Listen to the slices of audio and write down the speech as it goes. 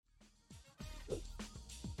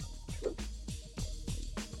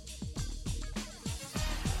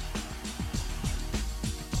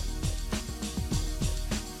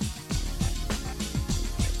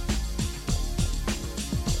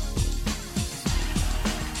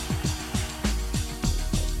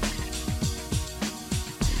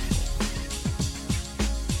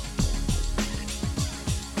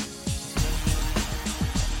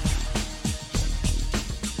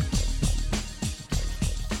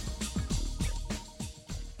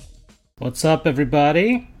What's up,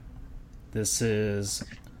 everybody? This is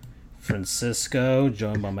Francisco,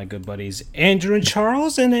 joined by my good buddies Andrew and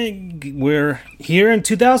Charles, and we're here in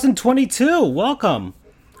 2022. Welcome.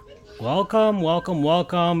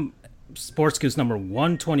 Sports Goose number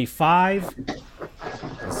 125.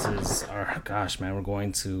 This is we're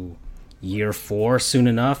going to year 4 soon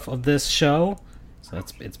enough of this show. So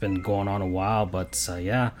it's been going on a while, but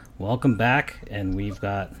welcome back, and we've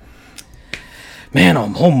got a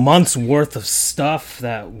whole month's worth of stuff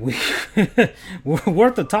that we were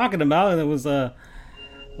worth of talking about. And it was a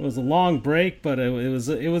long break, but it was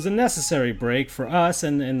a necessary break for us.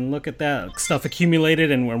 And look at that, stuff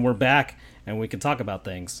accumulated, and when we're back, and we can talk about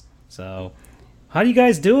things. So, how are you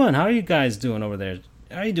guys doing? How are you guys doing over there?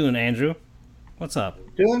 How are you doing, Andrew? What's up?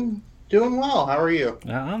 Doing well. How are you?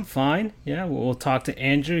 I'm fine. Yeah, we'll talk to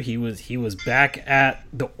Andrew. He was back at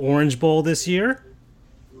the Orange Bowl this year.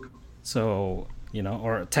 So,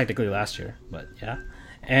 or technically last year, but yeah.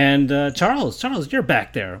 And Charles, you're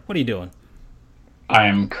back there. What are you doing? I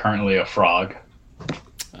am currently a frog.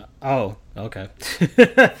 Oh, okay.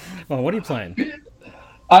 Well, what are you playing?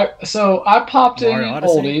 I popped in Mario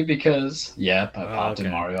Odyssey? Oldie because I popped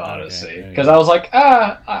in Mario Odyssey because go. I was like,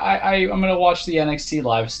 I'm gonna watch the NXT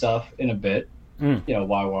live stuff in a bit,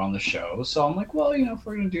 while we're on the show. So I'm like, well, if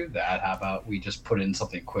we're gonna do that, how about we just put in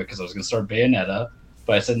something quick? Because I was gonna start Bayonetta,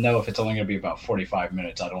 but I said no. If it's only gonna be about 45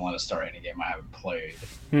 minutes, I don't want to start any game I haven't played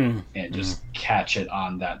and just catch it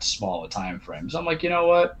on that small a time frame. So I'm like, you know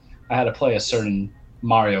what? I had to play a certain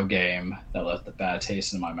Mario game that left a bad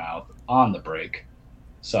taste in my mouth on the break.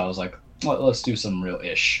 So I was like, let's do some real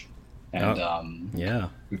ish, and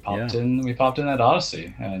we popped in that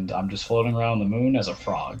Odyssey, and I'm just floating around the moon as a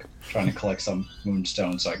frog, trying to collect some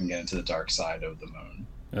moonstones so I can get into the dark side of the moon.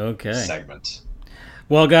 Okay. Segment.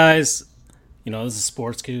 Well, guys, this is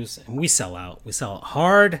Sports Goose, and we sell out. We sell out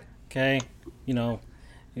hard. Okay,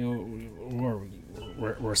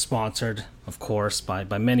 we're sponsored, of course, by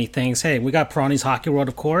many things. Hey, we got Prawny's Hockey World,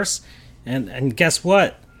 of course, and guess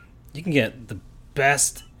what? You can get the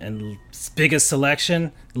best and biggest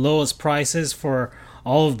selection, lowest prices for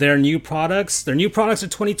all of their new products. Their new products are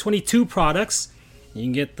 2022 products. You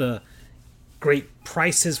can get the great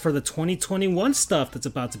prices for the 2021 stuff that's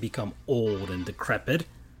about to become old and decrepit.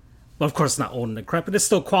 Well, of course, it's not old and decrepit. It's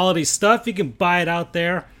still quality stuff. You can buy it out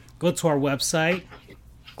there. Go to our website,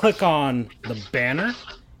 click on the banner,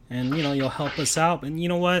 and you'll help us out. And you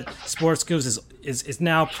know what? Sports Goose is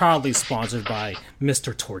now proudly sponsored by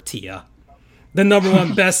Mr. Tortilla. The number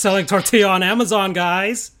one best-selling tortilla on Amazon,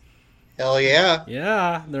 guys. Hell yeah.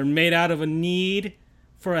 Yeah, they're made out of a need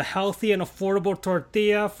for a healthy and affordable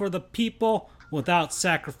tortilla for the people without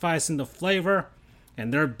sacrificing the flavor.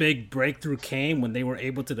 And their big breakthrough came when they were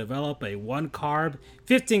able to develop a 1-carb,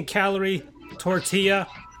 15-calorie tortilla.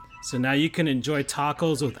 So now you can enjoy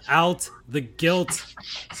tacos without the guilt.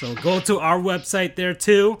 So go to our website there,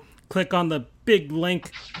 too. Click on the big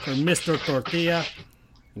link for Mr. Tortilla.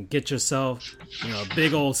 And get yourself, a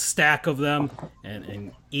big old stack of them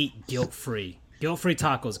and eat guilt-free. Guilt-free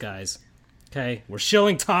tacos, guys. Okay? We're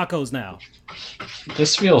shilling tacos now.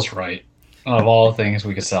 This feels right. Of all the things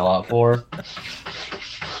we could sell out for,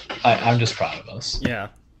 I'm just proud of us. Yeah.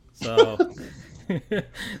 So,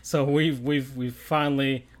 so we've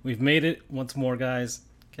finally made it once more, guys.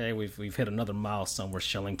 Okay, we've hit another milestone. We're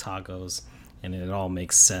shilling tacos, and it all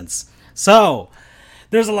makes sense. So,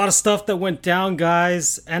 there's a lot of stuff that went down,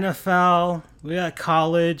 guys. NFL, we got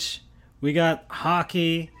college, we got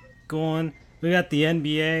hockey going, we got the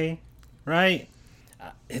NBA, right?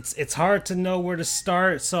 It's hard to know where to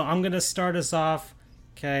start, so I'm going to start us off.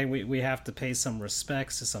 Okay, we have to pay some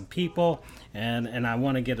respects to some people, and I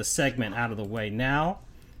want to get a segment out of the way now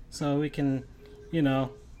so we can,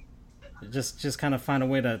 just kind of find a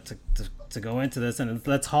way to go into this. And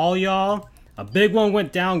let's haul y'all. A big one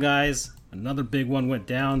went down, guys. Another big one went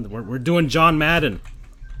down. We're doing John Madden.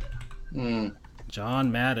 John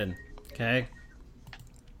Madden. Okay.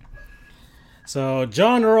 So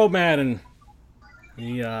John Earl Madden,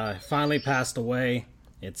 he finally passed away.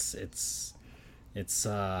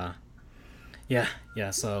 So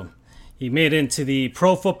he made it into the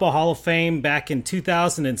Pro Football Hall of Fame back in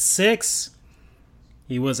 2006.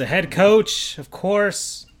 He was a head coach, of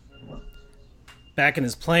course. Back in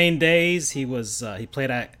his playing days, he played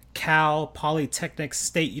at Cal Polytechnic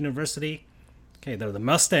State University. Okay, they're the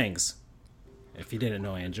Mustangs. If you didn't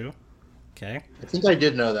know, Andrew. Okay. I think I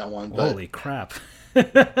did know that one. But, holy crap.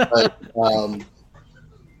 but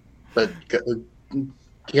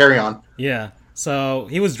carry on. Yeah. So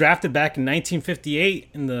he was drafted back in 1958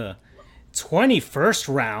 in the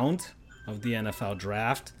 21st round of the NFL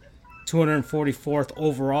draft. 244th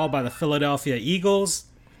overall by the Philadelphia Eagles.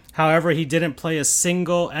 However, he didn't play a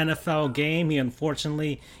single NFL game. He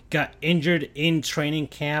unfortunately got injured in training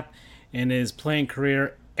camp, and his playing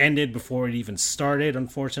career ended before it even started,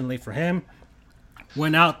 unfortunately for him.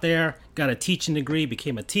 Went out there, got a teaching degree,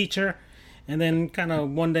 became a teacher, and then kind of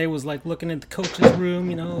one day was like looking at the coach's room,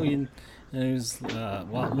 and he was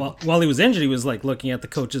while he was injured, he was like looking at the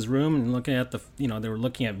coach's room and looking at they were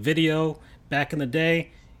looking at video back in the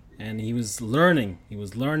day, and he was learning,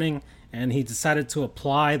 and he decided to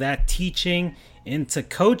apply that teaching into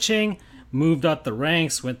coaching. Moved up the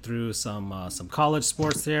ranks, went through some college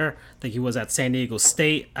sports there. I think he was at San Diego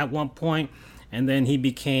State at one point, and then he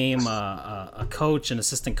became a coach, an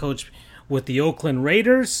assistant coach with the Oakland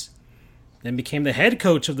Raiders. Then became the head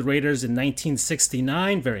coach of the Raiders in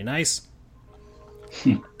 1969. Very nice.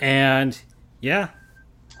 And yeah,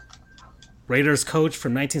 Raiders coach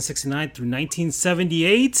from 1969 through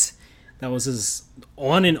 1978. That was his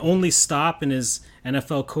on and only stop in his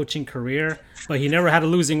NFL coaching career, but he never had a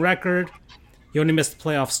losing record. He only missed the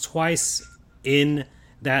playoffs twice in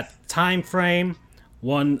that time frame.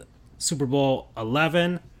 Won Super Bowl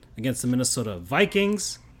 11 against the Minnesota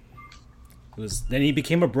Vikings. Then he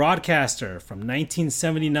became a broadcaster from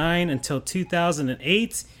 1979 until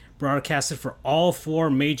 2008. Broadcasted for all 4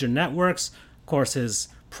 major networks. Of course, his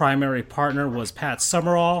primary partner was Pat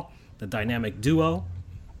Summerall, the dynamic duo.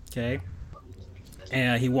 Okay.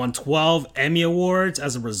 And he won 12 Emmy Awards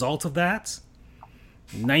as a result of that.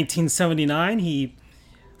 In 1979, he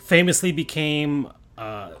famously became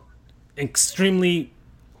extremely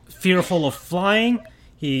fearful of flying.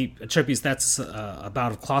 He attributes that to a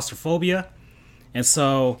bout of claustrophobia. And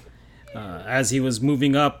so, as he was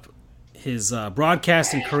moving up his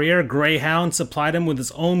broadcasting career, Greyhound supplied him with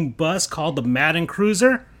his own bus called the Madden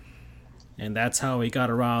Cruiser. And that's how he got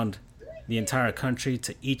around the entire country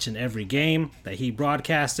to each and every game that he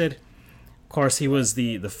broadcasted. Of course, he was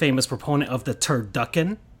the famous proponent of the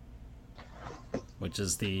turducken, which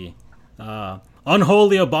is the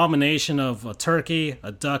unholy abomination of a turkey,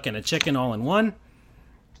 a duck, and a chicken all in one.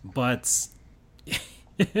 But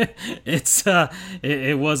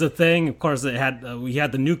it was a thing. Of course, we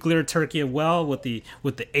had the nuclear turkey as well with the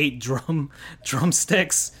 8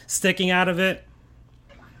 drumsticks sticking out of it,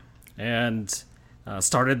 and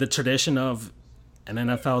started the tradition of an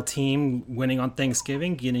NFL team winning on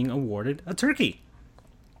Thanksgiving getting awarded a turkey.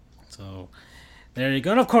 So there you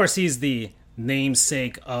go. And of course, he's the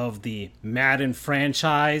namesake of the Madden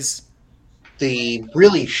franchise. The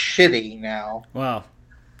really shitty now. Well,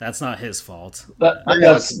 that's not his fault.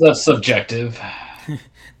 That's subjective.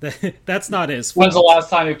 That's not his fault. When's the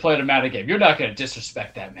last time he played a Madden game? You're not going to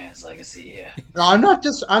disrespect that man's legacy here. No, I'm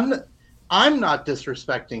not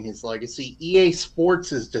disrespecting his legacy. EA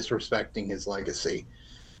Sports is disrespecting his legacy.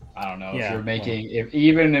 I don't know if you're making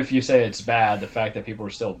even if you say it's bad, the fact that people are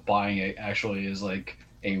still buying it actually is like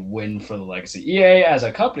a win for the legacy. EA as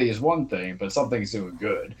a company is one thing, but something's doing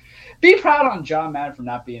good. Be proud on John Madden for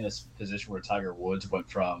not being in this position where Tiger Woods went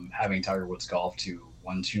from having Tiger Woods golf to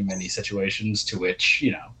one too many situations to which,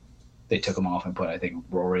 they took him off and put, I think,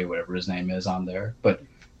 Rory, whatever his name is, on there. But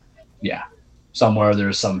yeah, somewhere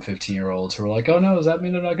there's some 15-year-olds who are like, oh no, does that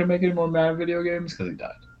mean they're not going to make any more Madden video games? Because he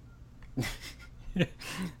died.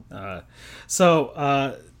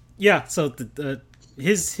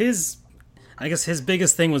 His I guess his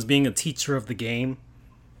biggest thing was being a teacher of the game.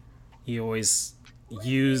 He always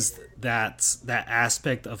used that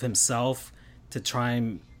aspect of himself to try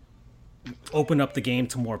and open up the game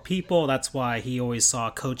to more people. That's why he always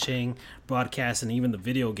saw coaching, broadcast, and even the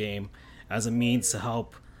video game as a means to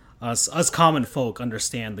help us common folk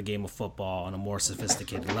understand the game of football on a more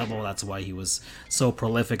sophisticated level. That's why he was so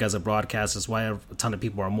prolific as a broadcaster. That's why a ton of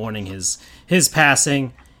people are mourning his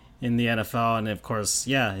passing in the NFL. And of course,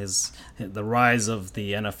 the rise of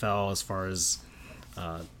the NFL as far as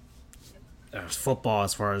football,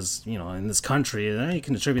 as far as in this country, you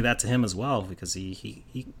can attribute that to him as well, because he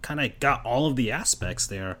kind of got all of the aspects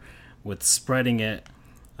there with spreading it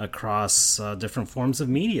across different forms of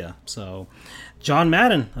media. So John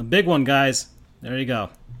Madden, a big one, guys. There you go.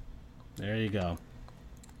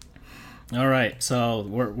 All right, so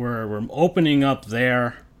we're opening up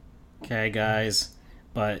there, okay, guys.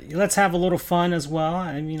 But let's have a little fun as well.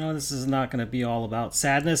 And this is not going to be all about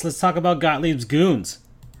sadness. Let's talk about Gottlieb's Goons.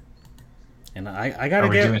 And I gotta get. Are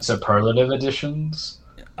we doing superlative editions?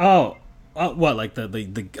 Oh, what, like the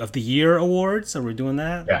of the year awards? Are we doing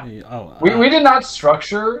that? Yeah. We did not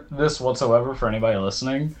structure this whatsoever for anybody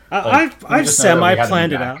listening. I've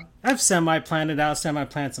semi-planned it out. I've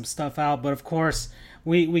semi-planned some stuff out. But of course,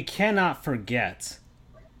 we cannot forget.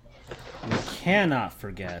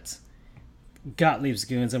 Gottlieb's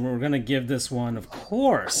Goons, and we're going to give this one, of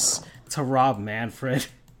course, to Rob Manfred.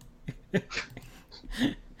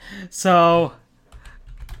 So,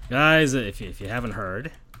 guys, if you haven't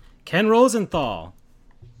heard, Ken Rosenthal,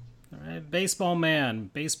 all right, baseball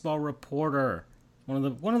man, baseball reporter, one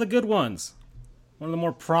of the good ones, one of the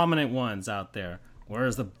more prominent ones out there.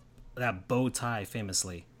 Wears that bow tie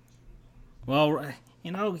famously. Well,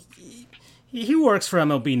 he works for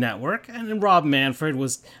MLB Network, and Rob Manfred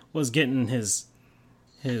was getting his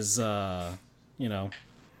getting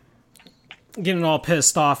all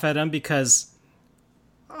pissed off at him because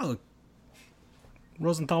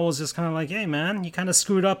Rosenthal was just kind of like, hey man, you kind of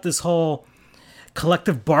screwed up this whole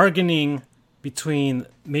collective bargaining between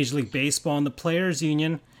Major League Baseball and the Players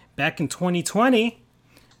Union back in 2020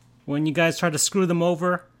 when you guys tried to screw them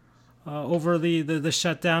over the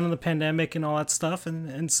shutdown and the pandemic and all that stuff,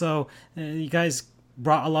 and so you guys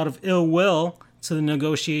brought a lot of ill will to the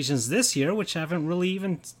negotiations this year, which haven't really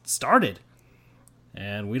even started,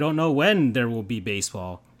 and we don't know when there will be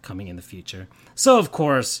baseball coming in the future. So of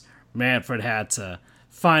course Manfred had to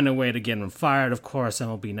find a way to get him fired. Of course,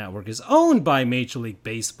 MLB Network is owned by Major League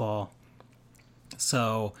Baseball,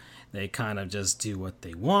 so they kind of just do what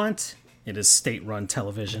they want. It is state-run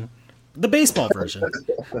television. The baseball version.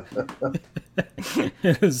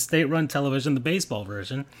 It is state-run television, the baseball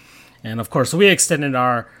version. And of course, we extended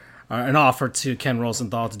an offer to Ken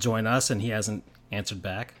Rosenthal to join us, and he hasn't answered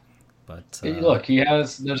back. But look,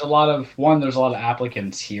 there's a lot of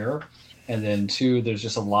applicants here, and then two, there's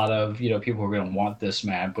just a lot of people who are going to want this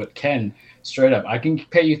man. But Ken, straight up, I can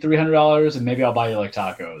pay you $300, and maybe I'll buy you like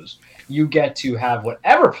tacos. You get to have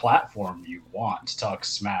whatever platform you want to talk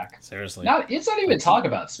smack. Seriously, it's not even talk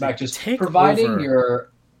about smack. Just take providing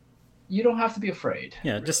over. You don't have to be afraid.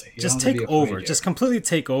 Yeah, really. just take over. Just completely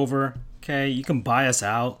take over. Okay, you can buy us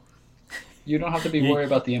out. You don't have to be worried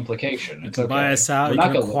about the implication. You can buy us out. You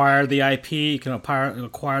can acquire the IP. You can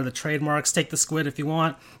acquire the trademarks. Take the squid if you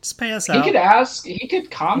want. Just pay us out. He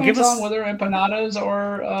could comment on whether empanadas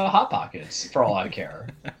or Hot Pockets, for all I care.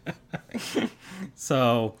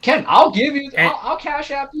 So Ken, I'll give you. I'll cash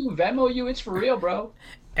app you, Venmo you. It's for real, bro.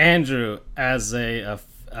 Andrew, as I'm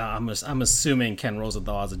assuming Ken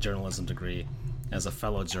Rosenthal has a journalism degree. As a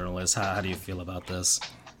fellow journalist, how do you feel about this?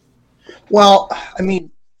 Well, I mean,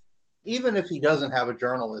 even if he doesn't have a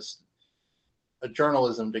journalism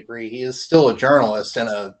degree, he is still a journalist, and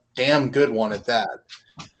a damn good one at that.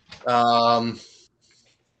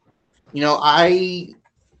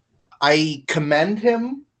 I commend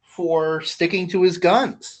him for sticking to his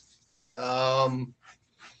guns. I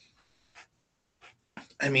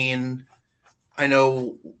mean, I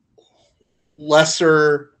know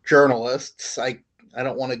lesser journalists. I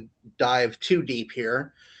don't want to dive too deep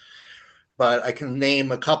here, but I can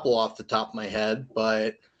name a couple off the top of my head.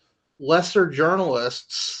 But lesser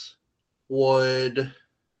journalists would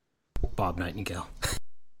Bob Nightingale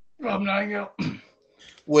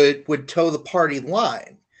would toe the party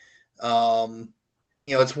line.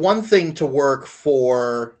 It's one thing to work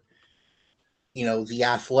for, The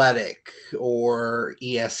Athletic or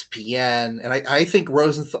ESPN, and I think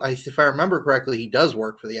Rosenthal, if I remember correctly, he does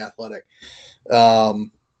work for The Athletic.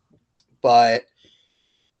 But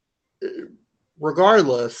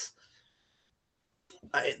regardless,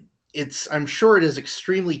 I'm sure it is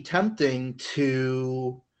extremely tempting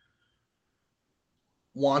to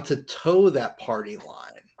want to toe that party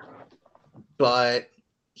line, but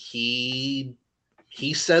he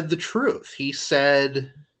said the truth. He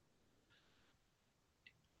said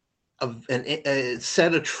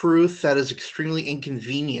said a truth that is extremely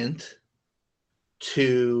inconvenient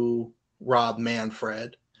to Rob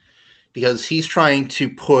Manfred, because he's trying to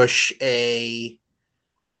push a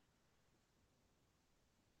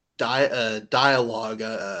dialogue,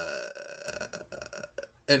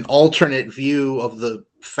 an alternate view of the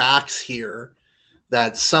facts here,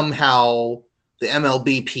 that somehow the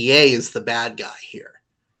MLBPA is the bad guy here.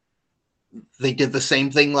 They did the same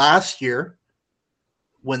thing last year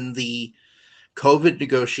when the COVID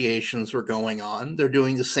negotiations were going on. They're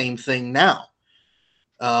doing the same thing now.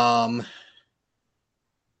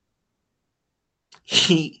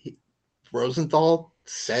 Rosenthal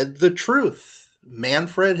said the truth.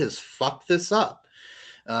 Manfred has fucked this up.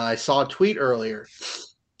 I saw a tweet earlier.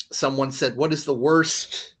 Someone said, "What is the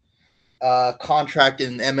worst contract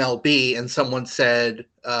in MLB?" And someone said,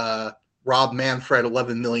 "Rob Manfred,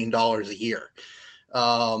 $11 million a year."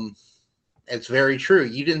 It's very true.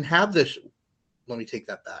 You didn't have this. Let me take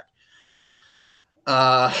that back.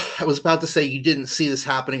 I was about to say you didn't see this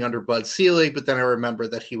happening under Bud Selig, but then I remember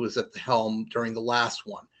that he was at the helm during the last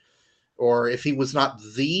one. Or if he was not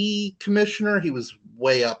the commissioner, he was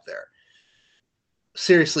way up there.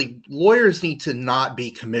 seriously, lawyers need to not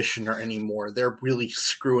be commissioner anymore. They're really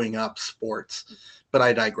screwing up sports. But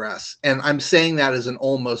I digress. And I'm saying that as an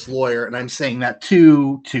almost lawyer, and I'm saying that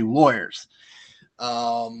to lawyers.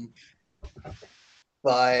 But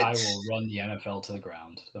I will run the NFL to the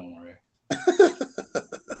ground. Don't worry.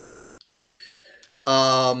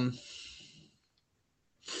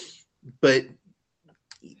 But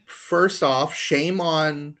first off, shame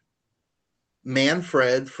on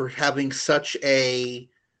Manfred for having such a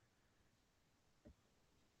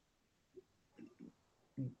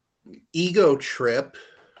ego trip,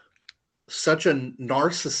 such a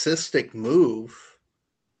narcissistic move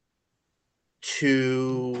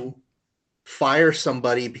to fire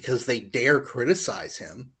somebody because they dare criticize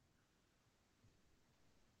him.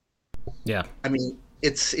 Yeah. I mean,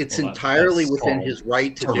 it's entirely within his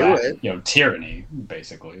right to do it. You know, tyranny,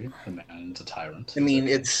 basically. The man's a tyrant. I mean,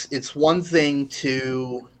 it's one thing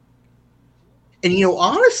to, and you know,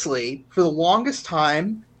 honestly, for the longest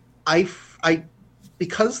time, I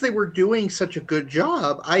because they were doing such a good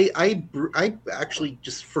job, I actually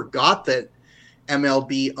just forgot that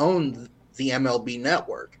MLB owned the MLB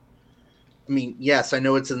network. I mean, yes, I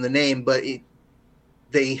know it's in the name, but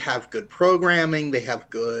they have good programming. They have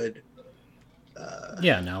good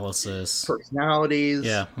analysis, personalities.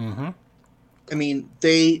 Yeah. Mm-hmm. I mean,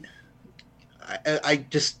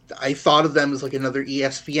 I thought of them as like another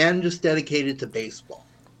ESPN just dedicated to baseball.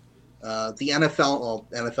 The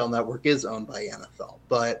NFL Network is owned by NFL,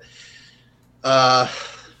 but I'm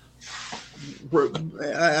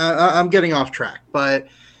getting off track. But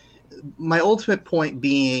my ultimate point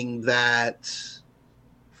being that,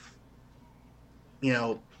 you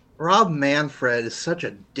know, Rob Manfred is such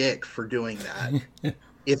a dick for doing that.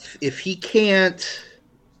 if he can't,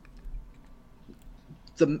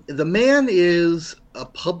 the man is a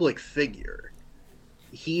public figure.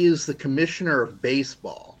 He is the commissioner of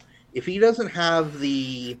baseball. If he doesn't have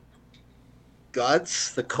the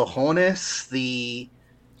guts, the cojones,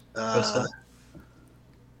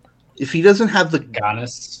 if he doesn't have the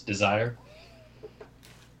honest desire,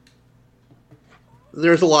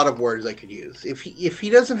 there's a lot of words I could use. If he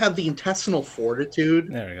doesn't have the intestinal fortitude,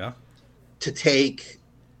 there we go, to take,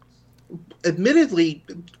 admittedly,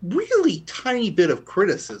 really tiny bit of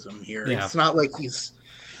criticism here. Yeah. It's not like he's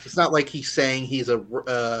saying he's a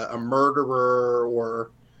murderer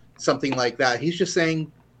or something like that. He's just saying,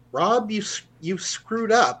 Rob, you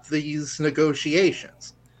screwed up these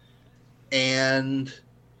negotiations. And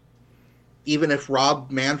even if Rob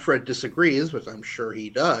Manfred disagrees, which I'm sure he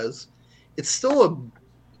does, it's still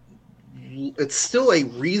a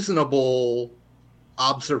reasonable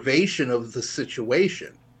observation of the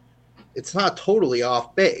situation. It's not totally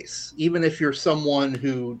off base, even if you're someone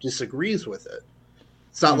who disagrees with it.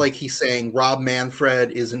 It's not like he's saying Rob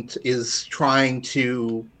Manfred is trying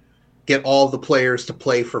to get all the players to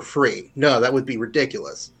play for free. No, that would be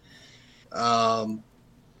ridiculous.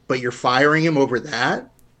 But you're firing him over that?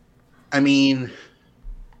 I mean,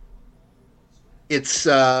 it's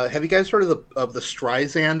have you guys heard of the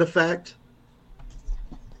Streisand effect?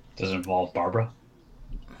 Does it involve Barbara?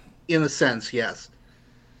 In a sense, yes.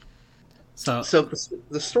 So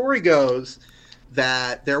the story goes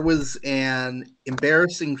that there was an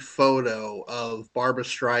embarrassing photo of Barbra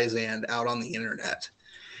Streisand out on the internet,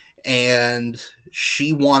 and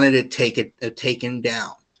she wanted it taken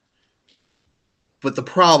down. But the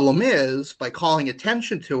problem is, by calling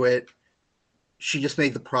attention to it, she just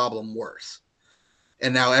made the problem worse.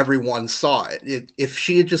 And now everyone saw it. If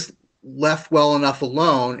she had just left well enough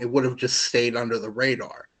alone, it would have just stayed under the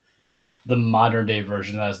radar. The modern day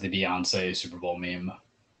version as the Beyonce Super Bowl meme.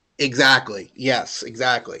 Exactly. Yes,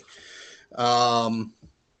 exactly.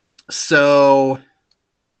 So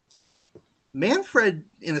Manfred,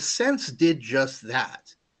 in a sense, did just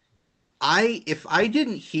that. If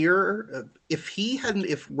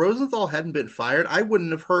Rosenthal hadn't been fired, I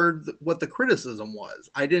wouldn't have heard what the criticism was.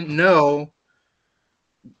 I didn't know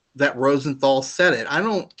that Rosenthal said it. I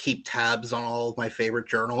don't keep tabs on all of my favorite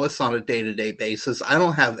journalists on a day-to-day basis. I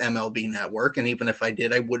don't have MLB Network, and even if I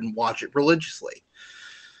did, I wouldn't watch it religiously.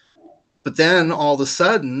 But then all of a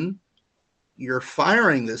sudden, you're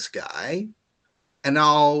firing this guy, and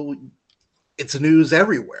now it's news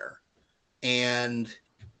everywhere. And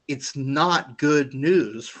it's not good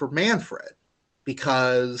news for Manfred,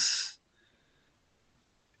 because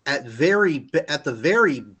at the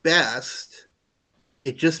very best,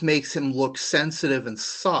 it just makes him look sensitive and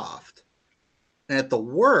soft. And at the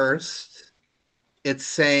worst, it's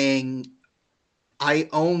saying, I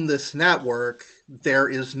own this network. There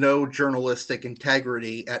is no journalistic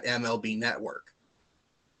integrity at MLB Network.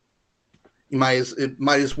 it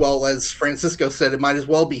might as well, as Francisco said, it might as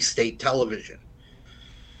well be state television.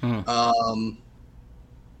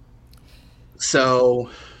 So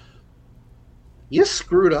you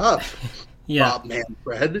screwed up, Rob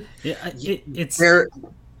Manfred. Yeah, it's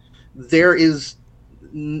there is.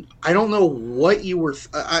 I don't know what you were.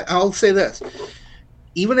 I'll say this: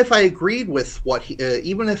 even if I agreed with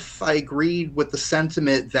even if I agreed with the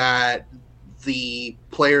sentiment that the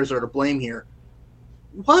players are to blame here,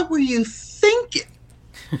 what were you thinking?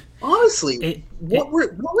 Honestly, what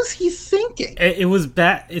was he thinking? It was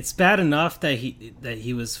bad. It's bad enough that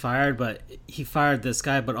he was fired, but he fired this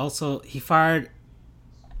guy, but also he fired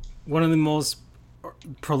one of the most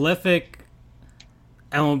prolific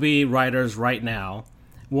MLB writers right now,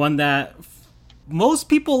 one that most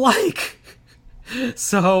people like.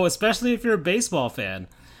 So, especially if you're a baseball fan.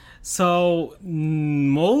 So,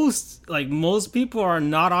 most people are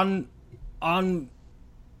not on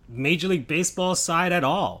Major League Baseball side at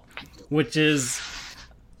all, which is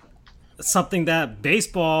something that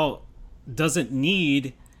baseball doesn't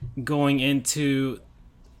need going into,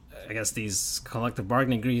 I guess, these collective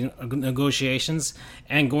bargaining negotiations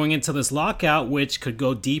and going into this lockout, which could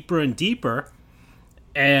go deeper and deeper,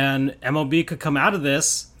 and MLB could come out of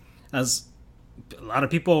this, as a lot of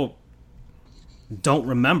people don't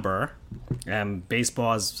remember, and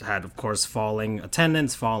baseball has had, of course, falling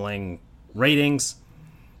attendance, falling ratings.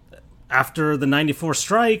 After the 94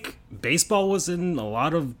 strike, baseball was in a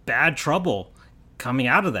lot of bad trouble coming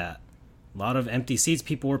out of that. A lot of empty seats.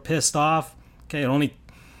 People were pissed off. Okay,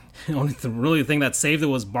 the really thing that saved it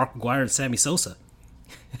was Mark McGwire and Sammy Sosa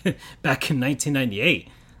back in 1998.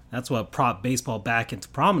 That's what brought baseball back into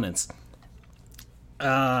prominence.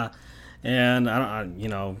 And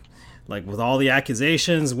like with all the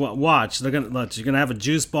accusations, watch, you're gonna have a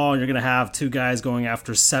juice ball, and you're gonna have two guys going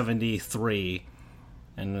after 73.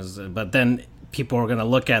 But then people are going to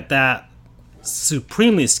look at that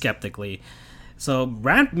supremely skeptically. So,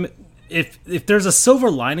 if there's a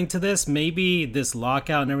silver lining to this, maybe this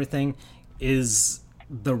lockout and everything is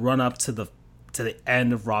the run up to the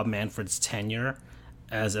end of Rob Manfred's tenure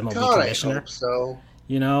as MLB commissioner. I hope so.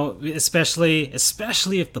 You know, especially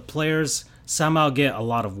if the players somehow get a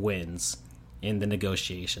lot of wins in the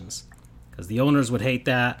negotiations, because the owners would hate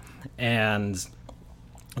that, and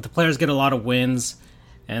if the players get a lot of wins,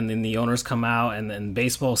 and then the owners come out, and then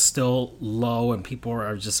baseball's still low, and people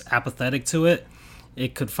are just apathetic to it.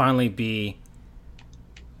 It could finally be,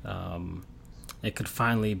 to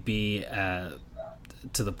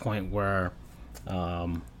the point where,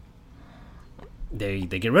 they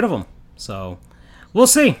get rid of them. So, we'll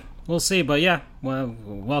see. But yeah, well,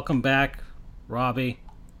 welcome back, Robbie.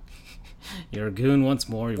 You're a goon once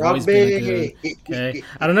more. You've always been a goon. Okay.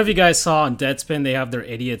 I don't know if you guys saw on Deadspin, they have their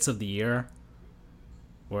Idiots of the Year,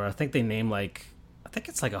 where I think they name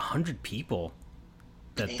it's like 100 people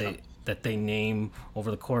that they name over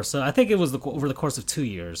the course. I think it was over the course of 2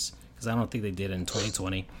 years, because I don't think they did it in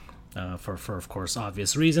 2020 for of course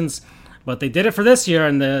obvious reasons. But they did it for this year,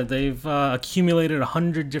 and they've accumulated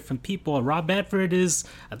 100 different people. Rob Manfred is,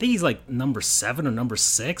 I think he's like number 7 or number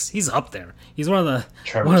 6. He's up there. He's one of the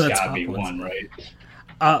gotta be ones. one,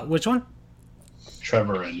 right? Which one?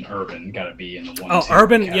 Trevor and Urban got to be in the one. Oh,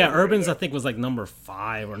 Urban, yeah, Urban's I think was like number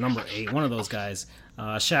 5 or number 8, one of those guys.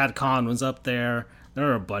 Shad Khan was up there. There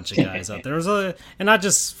are a bunch of guys out there. And not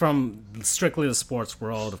just from strictly the sports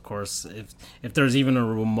world, of course. If there's even a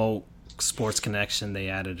remote sports connection, they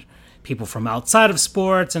added people from outside of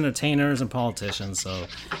sports, entertainers, and politicians. So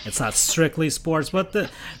it's not strictly sports, but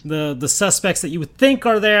the suspects that you would think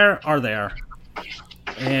are there.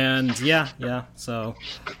 And yeah. So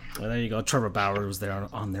well, there you go. Trevor Bauer was there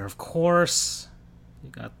on there, of course. You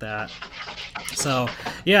got that. So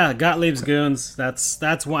yeah, Gottlieb's Goons.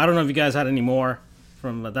 That's one. I don't know if you guys had any more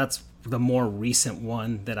from. That's the more recent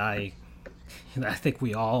one that I think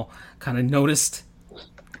we all kind of noticed.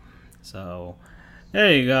 So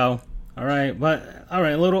there you go. All right,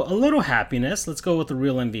 a little happiness. Let's go with the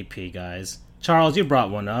real MVP, guys. Charles, you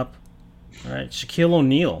brought one up. All right, Shaquille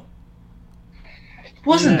O'Neal.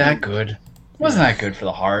 Wasn't that good? Wasn't that good for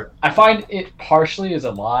the heart? I find it partially is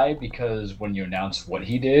a lie, because when you announce what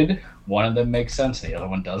he did, one of them makes sense, the other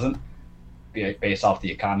one doesn't, based off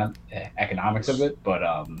the economics of it. But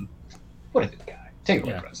what a good guy. Take it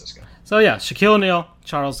away, Francisco. So yeah, Shaquille O'Neal.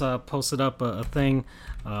 Charles posted up a thing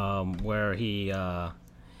where he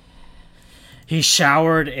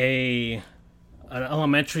showered an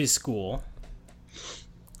elementary school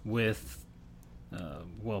with,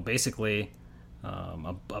 basically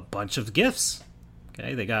a bunch of gifts.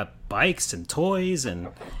 Okay, they got bikes and toys and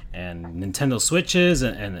Nintendo Switches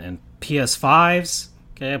and PS5s.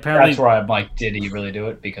 Okay, apparently that's where I'm like, did he really do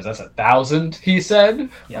it? Because that's 1,000. He said.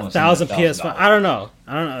 yeah, 1,000 PS5. I don't know.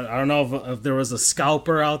 I don't know if there was a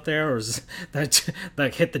scalper out there or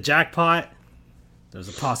that hit the jackpot. There's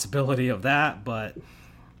a possibility of that, but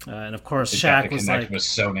and of course Shaq was like with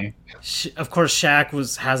Sony. Of course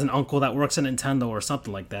Shaq has an uncle that works at Nintendo or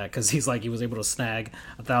something like that because he was able to snag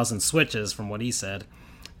 1,000 Switches from what he said.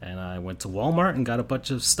 And I went to Walmart and got a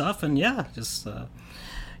bunch of stuff, and yeah, just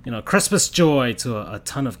Christmas joy to a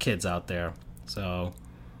ton of kids out there. So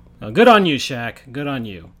good on you, Shaq. Good on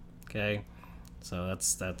you. Okay, so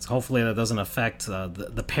that's hopefully that doesn't affect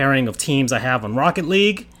the pairing of teams I have on Rocket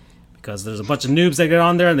League, because there's a bunch of noobs that get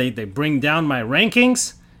on there and they bring down my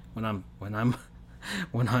rankings when I'm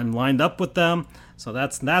lined up with them. So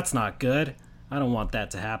that's not good. I don't want that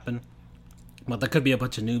to happen. But there could be a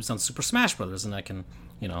bunch of noobs on Super Smash Brothers, and I can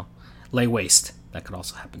lay waste. That could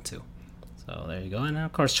also happen too. So there you go. And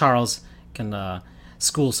of course Charles can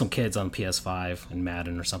school some kids on PS5 and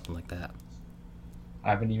Madden or something like that.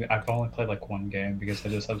 I've only played like one game because I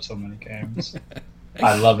just have so many games.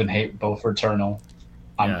 I love and hate both Returnal.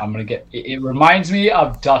 I'm gonna get. It reminds me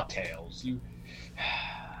of DuckTales.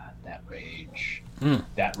 That rage.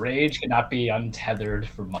 That rage cannot be untethered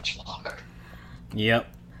for much longer. Yep.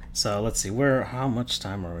 So let's see. How much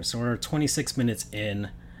time are we? So we're 26 minutes in.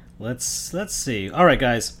 Let's see. All right,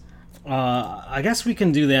 guys. I guess we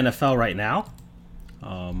can do the NFL right now.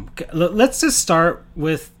 Let's just start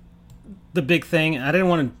with the big thing. I didn't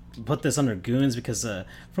want to put this under Goons because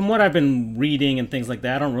from what I've been reading and things like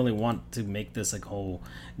that, I don't really want to make this like whole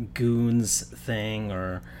Goons thing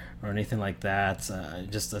or anything like that. I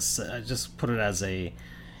just put it as a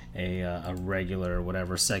regular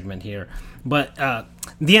whatever segment here. But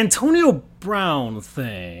the Antonio Brown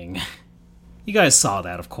thing, you guys saw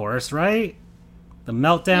that, of course, right? The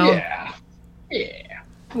meltdown. Yeah.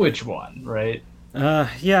 Which one, right?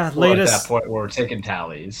 Yeah, well, latest. At that point, we're taking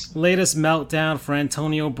tallies. Latest meltdown for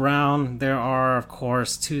Antonio Brown. There are, of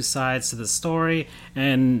course, two sides to the story,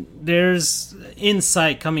 and there's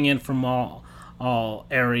insight coming in from all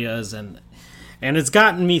areas, and it's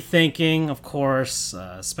gotten me thinking, of course,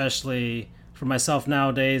 especially for myself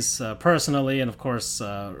nowadays, personally, and of course,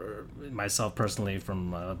 myself personally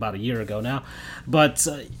from about a year ago now, but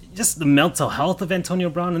just the mental health of Antonio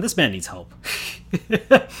Brown, and this man needs help.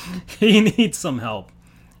 He needs some help.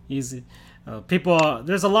 There's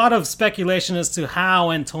a lot of speculation as to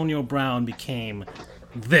how Antonio Brown became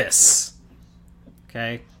this.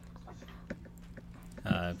 Okay.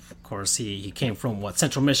 Of course, he came from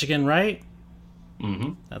Central Michigan, right?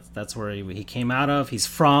 Mm-hmm. That's where he came out of. He's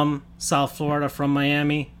from South Florida, from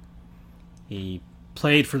Miami. He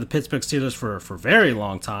played for the Pittsburgh Steelers for a very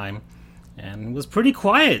long time, and was pretty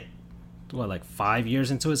quiet. Like 5 years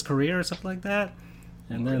into his career or something like that,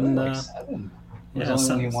 and then like 7. It was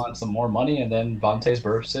only when he wanted some more money, and then Vontaze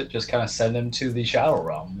Burfict just kind of sent him to the Shadow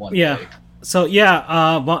Realm one day. So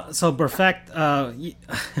Burfict,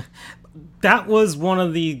 that was one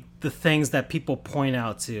of the things that people point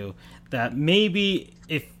out to, that maybe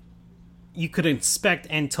if you could inspect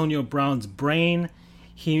Antonio Brown's brain,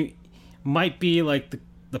 he might be like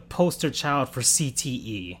the poster child for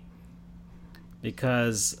CTE,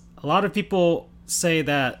 because a lot of people say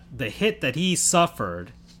that the hit that he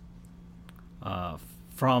suffered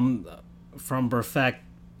from Burfict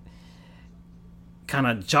kind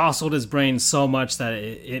of jostled his brain so much that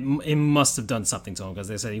it must have done something to him, because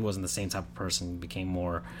they said he wasn't the same type of person. He became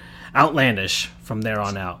more outlandish from there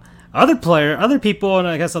on out. Other people, and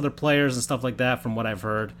I guess other players and stuff like that, from what I've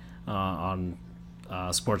heard on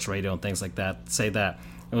sports radio and things like that, say that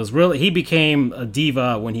it was really, he became a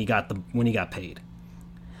diva when he got paid.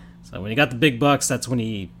 So when he got the big bucks, that's when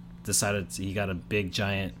he decided he got a big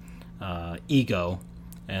giant ego,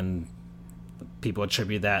 and people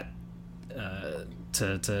attribute that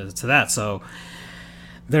to that. So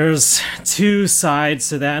there's two sides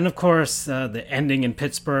to that, and of course the ending in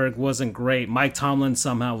Pittsburgh wasn't great. Mike Tomlin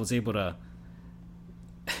somehow was able to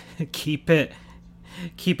keep it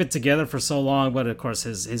together for so long, but of course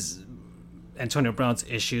his Antonio Brown's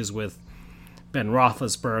issues with Ben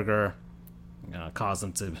Roethlisberger caused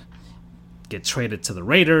him to get traded to the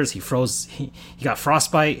Raiders. He got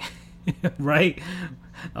frostbite, right?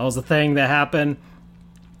 That was the thing that happened.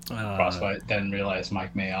 Frostbite, then realized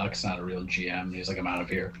Mike Mayock's not a real GM, and he's like, I'm out of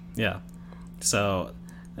here. Yeah. So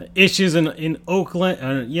issues in Oakland.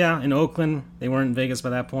 In Oakland. They weren't in Vegas by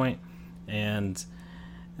that point, and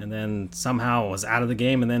then somehow was out of the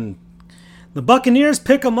game, and then the Buccaneers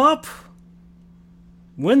pick him up.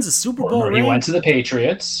 Wins the Super Bowl ring. He went to the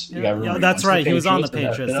Patriots. That's right. He was on the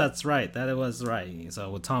Patriots. That's right. That was right.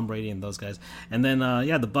 So with Tom Brady and those guys. And then,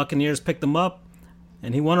 the Buccaneers picked him up.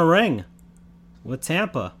 and he won a ring with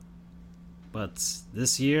Tampa. But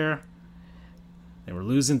this year, they were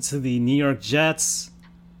losing to the New York Jets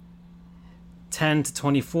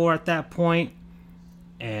 10-24 at that point.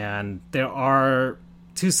 And there are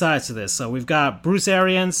two sides to this. So we've got Bruce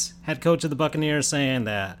Arians, head coach of the Buccaneers, saying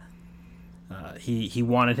that he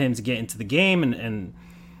wanted him to get into the game,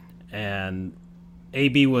 and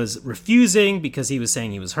AB was refusing because he was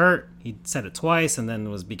saying he was hurt. He said it twice, and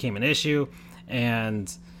then became an issue.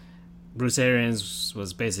 And Bruce Arians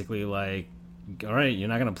was basically like, all right, you're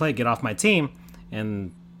not going to play, get off my team.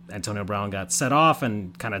 And Antonio Brown got set off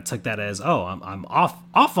and kind of took that as, oh, I'm off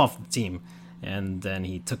the team. And then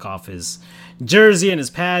he took off his jersey and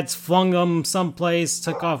his pads, flung them someplace,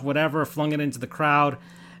 took off whatever, flung it into the crowd.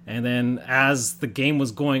 And then as the game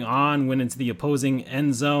was going on, went into the opposing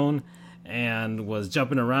end zone and was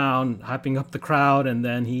jumping around, hyping up the crowd. And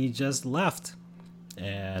then he just left.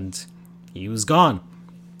 And he was gone.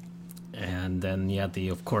 And then you had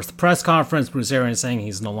of course, the press conference. Bruce Arians saying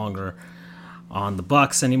he's no longer on the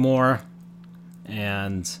Bucs anymore.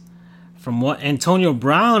 And from what Antonio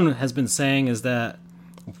Brown has been saying is that,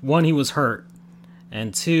 one, he was hurt,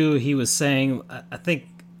 and two, he was saying, I think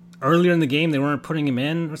earlier in the game they weren't putting him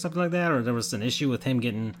in or something like that, or there was an issue with him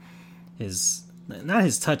getting not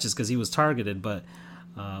his touches because he was targeted, but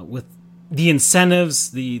with the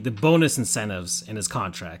incentives, the bonus incentives in his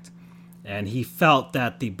contract. And he felt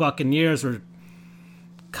that the Buccaneers were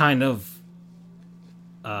kind of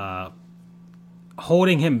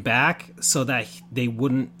holding him back so that he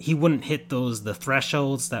wouldn't hit the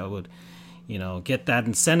thresholds that would, get that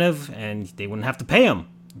incentive, and they wouldn't have to pay him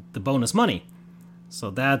the bonus money.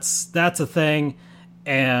 So that's a thing.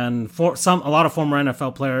 And for a lot of former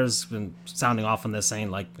NFL players been sounding off on this,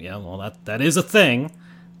 saying like, yeah, well, that is a thing.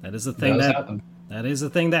 That is a thing that is a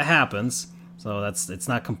thing that happens. So it's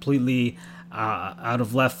not completely out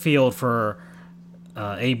of left field for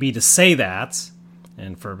AB to say that.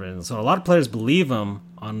 And so a lot of players believe him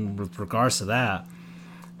with regards to that.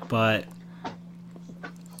 But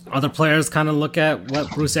other players kind of look at what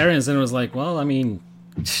Bruce Arians and was like, well, I mean,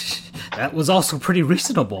 that was also pretty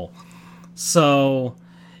reasonable. So,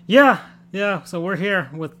 yeah. So we're here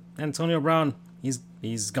with Antonio Brown.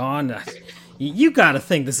 He's gone. You got to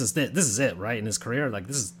think this is it, right? In his career, like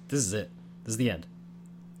this is it. This is the end,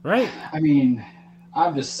 right? I mean,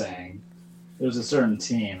 I'm just saying, there's a certain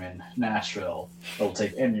team in Nashville that will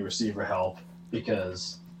take any receiver help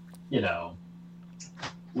because, we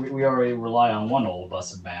already rely on one old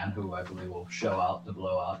busted man who I believe will show out the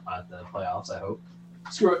blowout at the playoffs, I hope.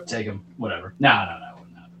 Screw it, take him, whatever. No,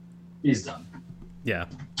 wouldn't happen. He's done. Yeah.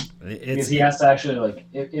 Because he has to actually,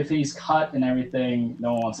 if he's cut and everything,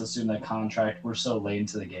 no one wants to assume that contract. We're so late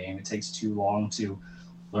into the game. It takes too long to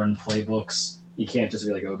learn playbooks. He can't just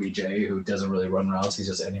be like OBJ, who doesn't really run routes. He's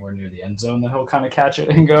just anywhere near the end zone that he'll kind of catch it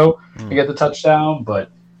and go and get the touchdown. But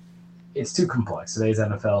it's too complex. Today's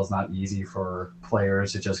NFL is not easy for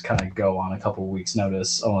players to just kind of go on a couple of weeks'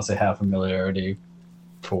 notice unless they have familiarity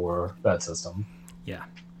for that system. Yeah.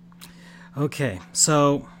 Okay.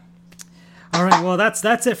 So, all right. Well, that's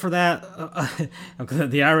it for that.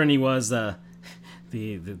 The irony was the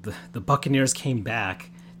Buccaneers came back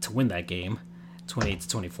to win that game.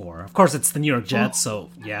 28-24. Of course, it's the New York Jets, so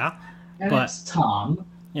yeah. But it's Tom.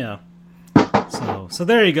 Yeah. So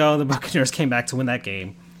there you go. The Buccaneers came back to win that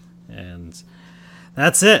game, and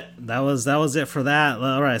that's it. That was it for that.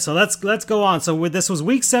 All right, so let's go on. So this was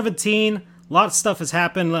week 17. A lot of stuff has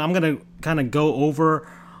happened. I'm gonna kind of go over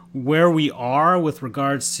where we are with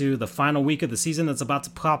regards to the final week of the season that's about to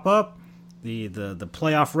pop up. The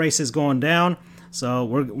playoff race is going down. So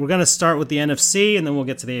we're going to start with the NFC, and then we'll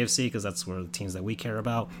get to the AFC because that's where the teams that we care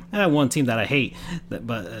about. I have one team that I hate,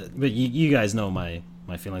 but you guys know my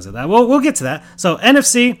feelings of that. We'll get to that. So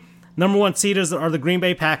NFC, number one seeders are the Green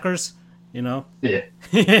Bay Packers. Yeah.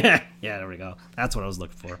 Yeah, there we go. That's what I was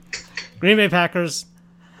looking for. Green Bay Packers,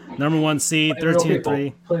 number one seed,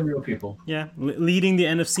 13-3. Play real people. Yeah, leading the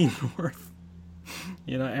NFC North.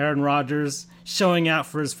 Aaron Rodgers showing out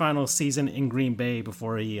for his final season in Green Bay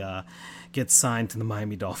before he gets signed to the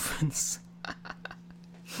Miami Dolphins.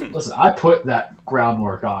 Listen, I put that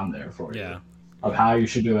groundwork on there for you of how you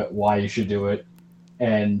should do it, why you should do it,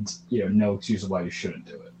 and no excuse of why you shouldn't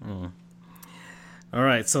do it. All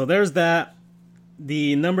right, so there's that.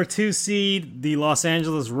 The number 2 seed, the Los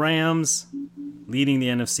Angeles Rams, leading the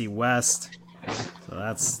NFC West. So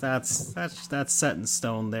that's set in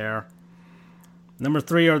stone there. Number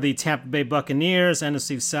 3 are the Tampa Bay Buccaneers,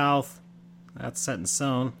 NFC South. That's set in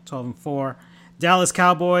stone, 12-4. Dallas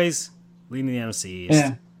Cowboys leading the NFC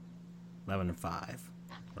East, 11-5.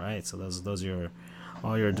 Right, so those are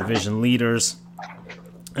all your division leaders.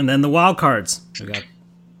 And then the wild cards. We got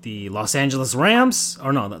the Los Angeles Rams.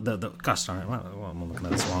 Or no, gosh darn it. Well, I'm looking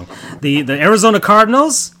at this wrong. The Arizona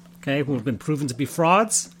Cardinals. Okay, who have been proven to be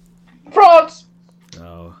frauds. Frauds!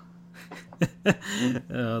 Oh.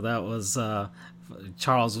 That was...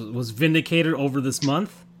 Charles was vindicated over this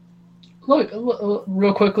month. Look,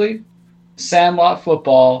 real quickly. Sandlot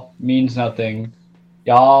football means nothing.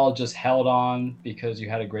 Y'all just held on because you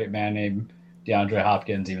had a great man named DeAndre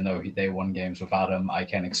Hopkins, even though they won games without him. I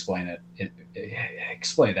can't explain it.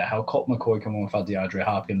 Explain that. How Colt McCoy come on without DeAndre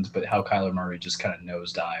Hopkins, but how Kyler Murray just kind of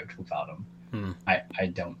nosedived without him. I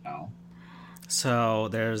don't know. So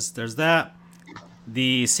there's that.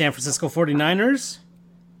 The San Francisco 49ers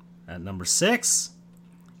at number 6.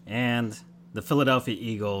 And the Philadelphia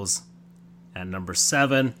Eagles at number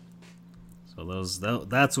 7. So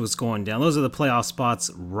that's what's going down. Those are the playoff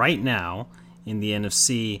spots right now in the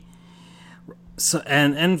NFC. So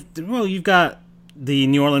and well, you've got the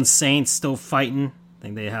New Orleans Saints still fighting. I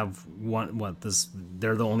think they have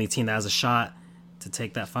they're the only team that has a shot to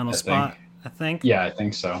take that final spot. I think. Yeah, I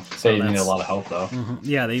think so. They need a lot of help though. Mm-hmm.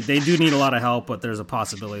 Yeah, they do need a lot of help, but there's a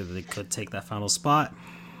possibility that they could take that final spot.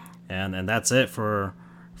 And that's it for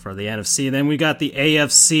the NFC. Then we got the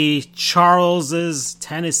AFC. Charles's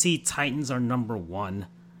Tennessee Titans are number 1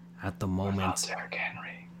 at the moment.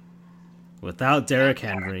 Without Derrick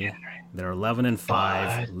Henry, they're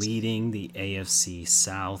 11-5, leading the AFC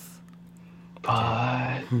South.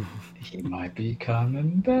 But he might be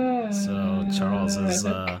coming back. So Charles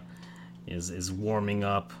is warming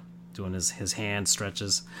up, doing his hand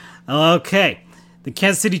stretches. Okay, the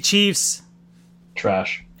Kansas City Chiefs.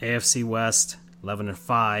 Trash. AFC West.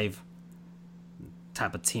 11-5,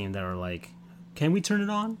 type of team that are like, can we turn it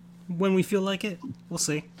on when we feel like it? We'll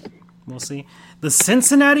see. The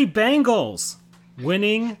Cincinnati Bengals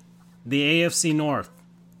winning the AFC North.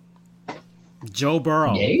 Joe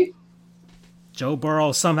Burrow. Yay? Joe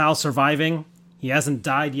Burrow somehow surviving. He hasn't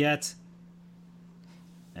died yet,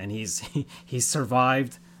 and he's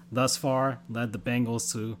survived thus far. Led the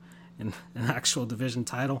Bengals to an actual division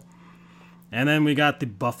title. And then we got the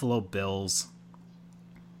Buffalo Bills.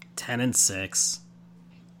 10-6.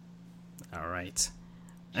 All right.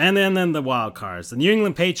 And then the wild cards. The New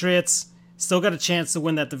England Patriots still got a chance to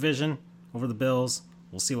win that division over the Bills.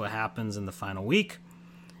 We'll see what happens in the final week.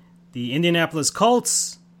 The Indianapolis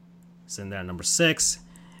Colts is in there, number 6.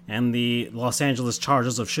 And the Los Angeles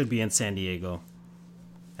Chargers should be in San Diego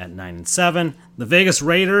at 9-7. The Vegas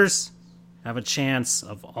Raiders have a chance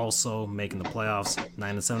of also making the playoffs,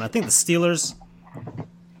 9-7. I think the Steelers...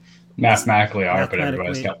 Mathematically are, but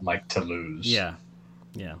everybody's got to lose. Yeah.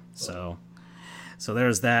 So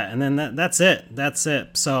there's that, and then that's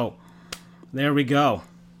it. So there we go.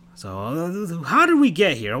 So how did we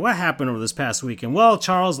get here? What happened over this past weekend? Well,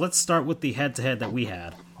 Charles, let's start with the head-to-head that we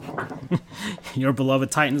had. Your beloved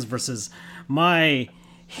Titans versus my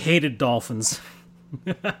hated Dolphins.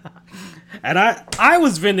 And I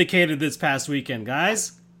was vindicated this past weekend,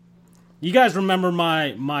 guys. You guys remember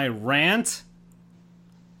my rant?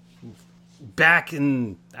 Back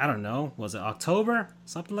in, I don't know, was it October?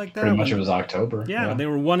 Something like that? Pretty much it was October. Yeah. They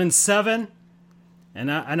were 1-7.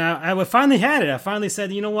 And I finally had it. I finally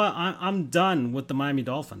said, you know what? I'm done with the Miami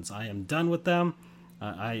Dolphins. I am done with them.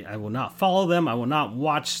 I will not follow them. I will not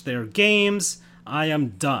watch their games. I am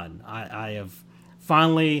done. I have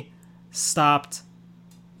finally stopped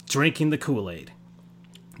drinking the Kool-Aid.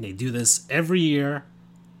 They do this every year.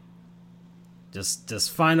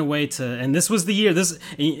 Just find a way to, and this was the year. The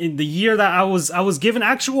year that I was given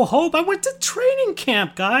actual hope. I went to training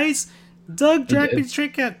camp, guys. Doug dragged me to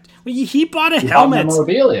training camp. He bought a helmet.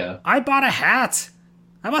 Memorabilia. I bought a hat.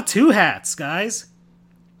 I bought 2 hats, guys.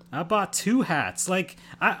 I bought 2 hats. Like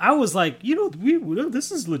I was like,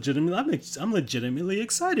 this is legitimate. I'm legitimately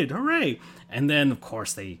excited. Hooray! And then of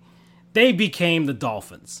course they became the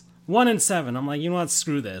Dolphins. 1-7. I'm like, you know what?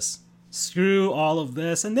 Screw this. Screw all of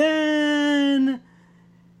this. And then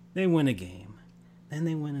they win a game. Then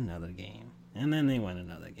they win another game. And then they win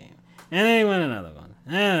another game. And they win another one.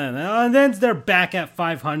 And then they're back at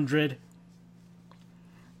 500.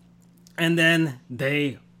 And then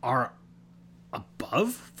they are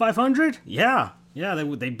above 500? Yeah. They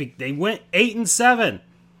went 8-7.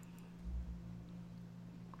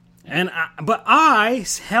 But I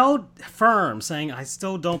held firm, saying I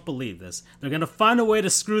still don't believe this. They're gonna find a way to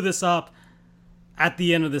screw this up at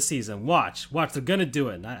the end of the season. Watch. They're gonna do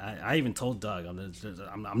it. And I even told Doug,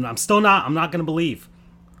 I'm still not. I'm not gonna believe.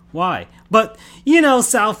 Why? But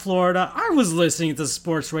South Florida. I was listening to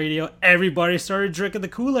sports radio. Everybody started drinking the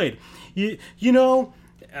Kool-Aid.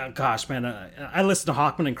 Gosh, man. I listened to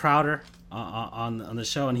Hockman and Crowder. on the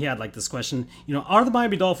show, and he had like this question. Are the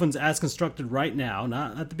Miami Dolphins as constructed right now?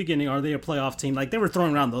 Not at the beginning. Are they a playoff team? Like they were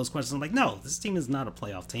throwing around those questions. I'm like, no, this team is not a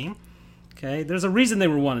playoff team. Okay, there's a reason they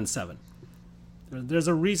were 1-7. There's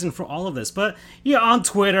a reason for all of this. But on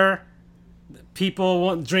Twitter,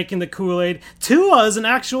 people drinking the Kool-Aid. Tua is an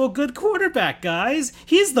actual good quarterback, guys.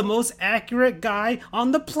 He's the most accurate guy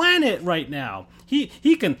on the planet right now. He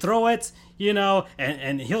can throw it,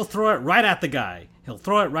 and he'll throw it right at the guy. He'll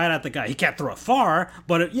throw it right at the guy. He can't throw it far,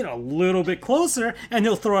 but a little bit closer, and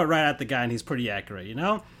he'll throw it right at the guy, and he's pretty accurate,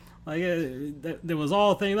 Like there was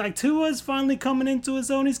all things like Tua's finally coming into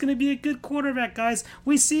his own. He's going to be a good quarterback, guys.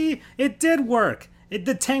 We see it did work.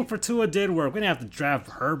 The tank for Tua did work. We didn't have to draft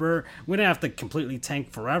Herbert. We didn't have to completely tank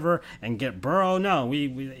forever and get Burrow. No,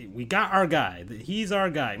 we got our guy. He's our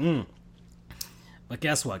guy. But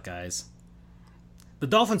guess what, guys? The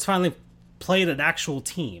Dolphins finally played an actual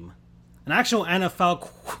team. An actual NFL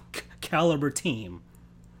caliber team.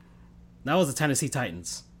 That was the Tennessee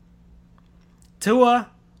Titans.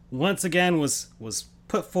 Tua, once again, was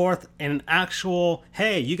put forth in an actual,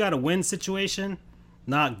 hey, you got to win situation,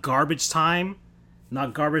 not garbage time.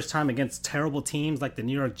 Not garbage time against terrible teams like the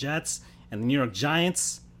New York Jets and the New York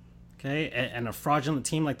Giants, okay, and a fraudulent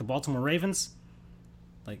team like the Baltimore Ravens.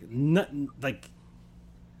 Like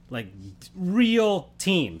real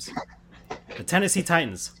teams. The Tennessee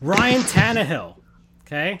Titans. Ryan Tannehill,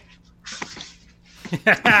 okay?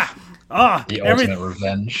 The ultimate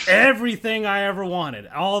revenge. Everything I ever wanted.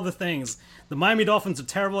 All the things. The Miami Dolphins are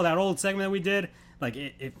terrible. That old segment that we did, like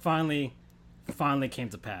it finally came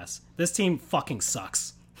to pass. This team fucking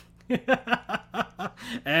sucks.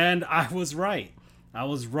 And I was right. I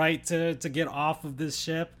was right to get off of this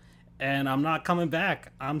ship, and I'm not coming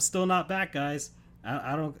back. I'm still not back, guys.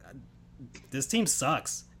 I don't. This team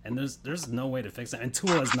sucks, and there's no way to fix it. And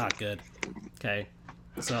Tua is not good. Okay,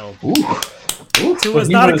 so Tua is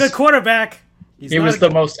not a good quarterback. He was the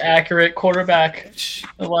most accurate quarterback in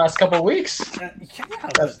the last couple of weeks.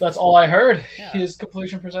 That's all I heard. Yeah. His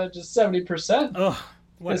completion percentage is 70%.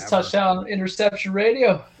 His touchdown interception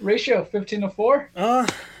ratio 15-4.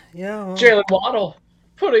 Yeah. Well. Jalen Waddle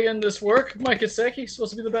putting in this work. Mike Gesicki supposed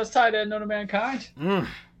to be the best tight end known to mankind.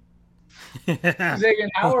 Xavier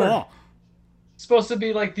Howard supposed to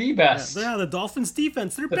be like the best. Yeah, the Dolphins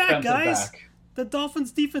defense. They're back, guys. The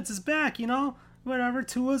Dolphins defense is back. Whatever.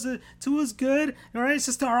 Tua's good. All right, it's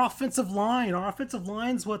just our offensive line. Our offensive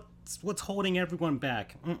line's what's holding everyone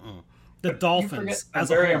back. The Dolphins, as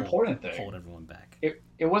a very important thing, hold everyone back.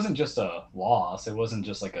 It wasn't just a loss. It wasn't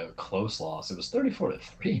just like a close loss. It was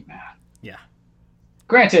 34-3, man. Yeah.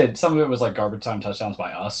 Granted, some of it was like garbage time touchdowns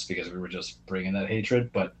by us because we were just bringing that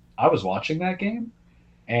hatred. But I was watching that game,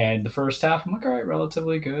 and the first half, I'm like, all right,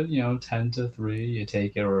 relatively good. 10-3, you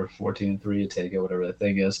take it, or 14-3, you take it, whatever the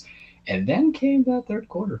thing is. And then came that third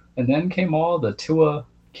quarter. And then came all the Tua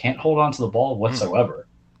can't hold on to the ball whatsoever.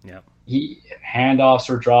 Yep. Handoffs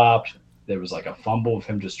were dropped. There was like a fumble of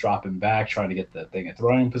him just dropping back, trying to get the thing in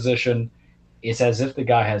throwing position. It's as if the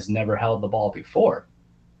guy has never held the ball before.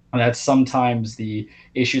 And that's sometimes the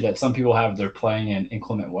issue that some people have. They're playing in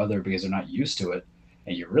inclement weather because they're not used to it.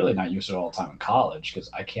 And you're really not used to it all the time in college, because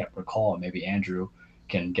I can't recall, and maybe Andrew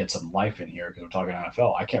can get some life in here because we're talking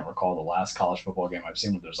NFL. I can't recall the last college football game I've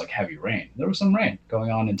seen where there's like heavy rain. There was some rain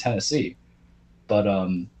going on in Tennessee, but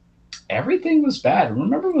everything was bad.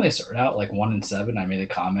 Remember when they started out like 1-7? I made a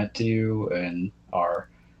comment to you in our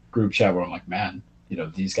group chat where I'm like, man,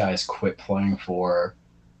 these guys quit playing for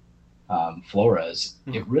Flores.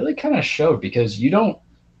 It really kind of showed, because you don't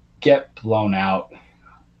get blown out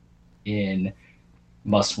in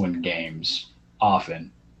must-win games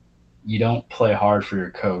often. You don't play hard for your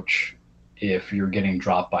coach if you're getting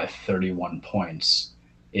dropped by 31 points.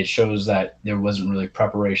 It shows that there wasn't really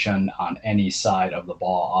preparation on any side of the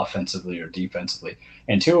ball, offensively or defensively.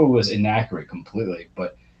 And Tua was inaccurate completely,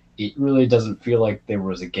 but it really doesn't feel like there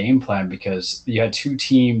was a game plan, because you had two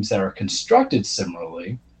teams that are constructed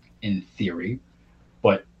similarly in theory.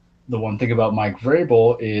 But the one thing about Mike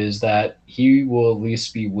Vrabel is that he will at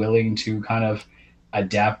least be willing to kind of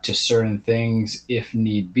adapt to certain things if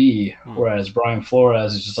need be, whereas Brian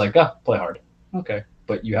Flores is just like, play hard. Okay.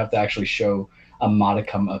 But you have to actually show a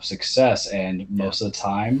modicum of success, and most of the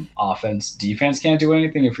time, defense can't do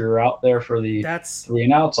anything if you're out there for the 3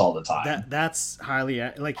 and outs all the time. That's highly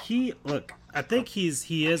like I think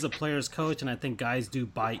he is a player's coach, and I think guys do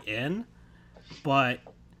buy in, but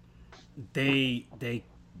they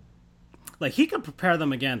like he could prepare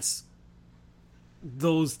them against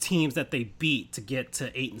those teams that they beat to get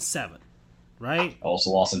to 8-7, right?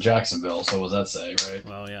 Also lost to Jacksonville, so what does that say, right?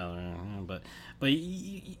 Well, yeah, but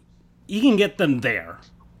you can get them there.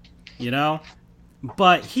 you know.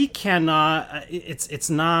 But he cannot. It's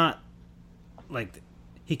not like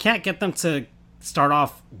he can't get them to start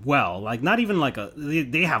off well. Like not even like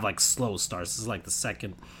they have like slow starts. This is like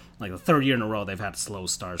the third year in a row they've had slow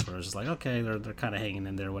starts where it's just like okay they're kind of hanging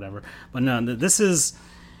in there whatever. But no, this is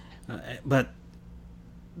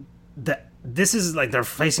this is like they're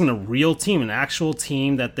facing a real team, an actual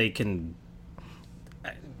team that they can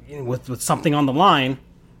with something on the line,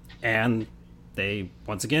 and they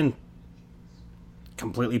once again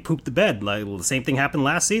completely pooped the bed. Like the same thing happened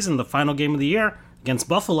last season, the final game of the year against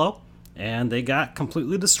Buffalo, and they got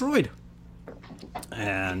completely destroyed.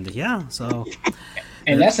 And yeah, so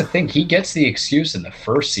and that's the thing. He gets the excuse in the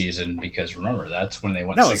first season because remember that's when they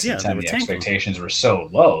went 6-10. The expectations were so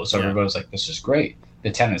low, so everybody was like, "This is great." The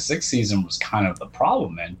 10-6 season was kind of the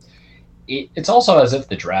problem, and it's also as if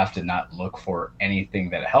the draft did not look for anything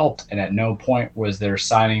that helped, and at no point was there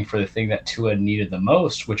signing for the thing that Tua needed the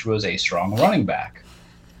most, which was a strong running back,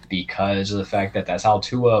 because of the fact that that's how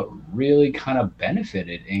Tua really kind of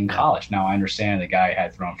benefited in college. Now, I understand the guy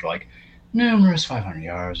had thrown for like numerous 500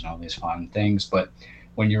 yards and all these fun things, but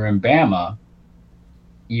when you're in Bama,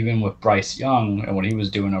 even with Bryce Young and what he was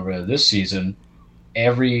doing over there this season,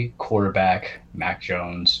 every quarterback, Mac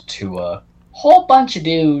Jones, Tua, whole bunch of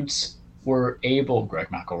dudes were able, Greg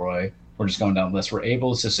McElroy, we're just going down the list, were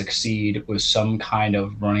able to succeed with some kind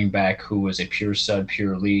of running back who was a pure stud,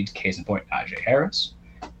 pure lead. Case in point, Najee Harris,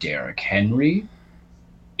 Derrick Henry,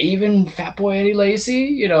 even Fat Boy Eddie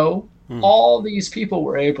Lacy, all these people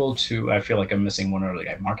were able to, I feel like I'm missing one other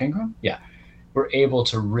guy, Mark Ingram? Yeah. Were able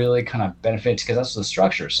to really kind of benefit because that's the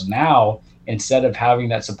structure. So now, instead of having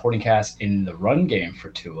that supporting cast in the run game for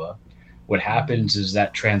Tua, what happens is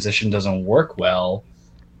that transition doesn't work well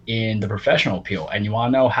in the professional appeal. And you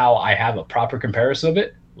want to know how I have a proper comparison of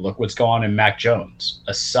it? Look what's going on in Mac Jones.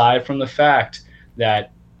 Aside from the fact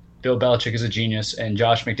that Bill Belichick is a genius and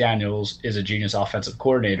Josh McDaniels is a genius offensive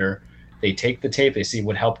coordinator, they take the tape, they see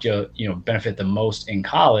what helped you, benefit the most in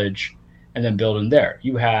college, and then build in there.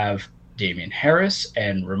 You have Damian Harris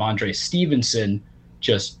and Ramondre Stevenson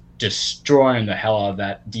just destroying the hell out of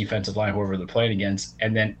that defensive line, whoever they're playing against,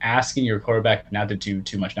 and then asking your quarterback not to do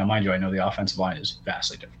too much. Now, mind you, I know the offensive line is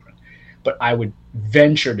vastly different, but I would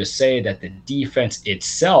venture to say that the defense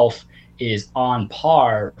itself is on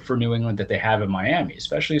par for New England that they have in Miami,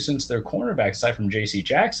 especially since their cornerbacks, aside from J.C.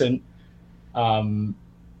 Jackson,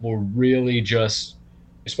 were really just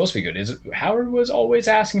supposed to be good. Howard was always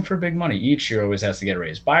asking for big money. Each year always has to get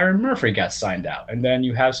raised. Byron Murphy got signed out. And then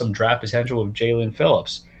you have some draft potential of Jalen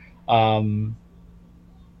Phillips. But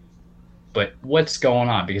what's going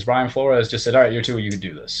on? Because Brian Flores just said, all right, year two, you can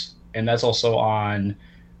do this. And that's also on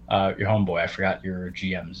your homeboy. I forgot your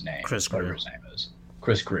GM's name. Chris Greer. His name is.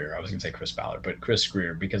 Chris Greer. I was going to say Chris Ballard, but Chris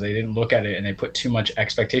Greer, because they didn't look at it and they put too much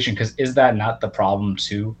expectation. Because is that not the problem,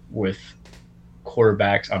 too, with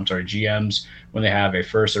GMs, when they have a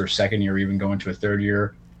first or second year, even going to a third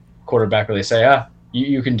year quarterback, where they say,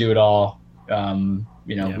 you can do it all.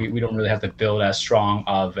 We don't really have to build as strong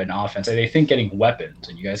of an offense. And they think getting weapons,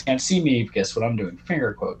 and you guys can't see me, guess what I'm doing?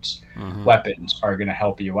 Finger quotes. Mm-hmm. Weapons are going to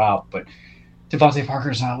help you out. But Devontae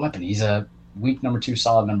Parker's not a weapon. He's a weak number 2,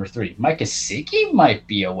 solid number 3. Mike Gesicki might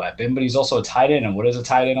be a weapon, but he's also a tight end. And what is a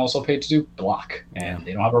tight end also paid to do? Block. And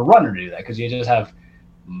they don't have a runner to do that because you just have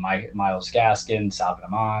Myles Gaskin,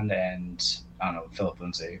 Salvin Ahmed, and I don't know, Philip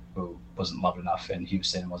Lindsay, who wasn't loved enough in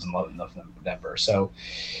Houston, wasn't loved enough in Denver. So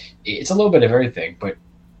it's a little bit of everything, but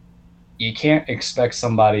you can't expect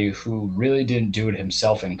somebody who really didn't do it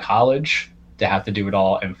himself in college to have to do it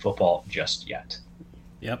all in football just yet.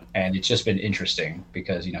 Yep. And it's just been interesting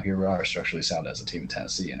because, here we are structurally sound as a team in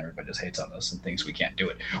Tennessee, and everybody just hates on us and thinks we can't do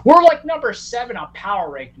it. We're like number 7 on power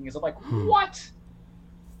rankings. I'm like, what?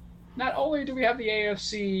 Not only do we have the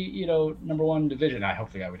AFC, number 1 division, I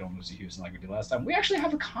hope we don't lose to Houston like we did last time. We actually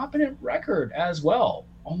have a competent record as well.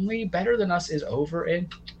 Only better than us is over in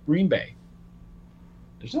Green Bay.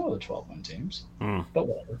 There's no other 12-win teams, but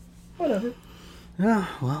whatever. Yeah,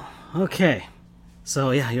 well, okay.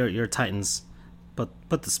 So yeah, your Titans, but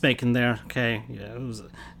put the spank in there. Okay, yeah, it was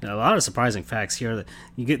a lot of surprising facts here. That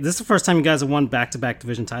this is the first time you guys have won back-to-back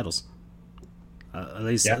division titles. At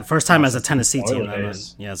least the first time as a Tennessee team.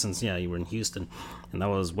 Since you were in Houston, and that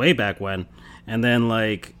was way back when. And then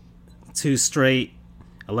 2 straight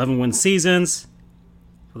 11-win seasons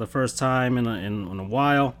for the first time in a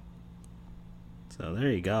while. So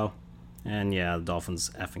there you go. And yeah, the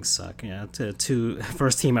Dolphins effing suck. Yeah,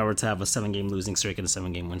 first team ever to have a 7-game losing streak and a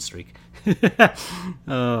 7-game win streak.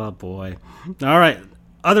 Oh boy. All right,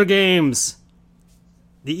 other games.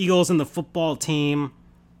 The Eagles and the football team.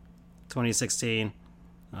 2016.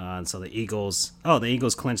 And so the Eagles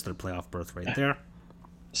clinched their playoff berth right there.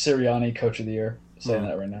 Sirianni, Coach of the Year, saying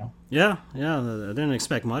that right now. Yeah. I didn't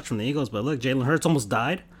expect much from the Eagles, but look, Jalen Hurts almost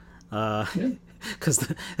died because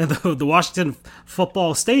the Washington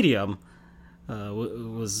Football Stadium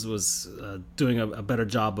was doing a better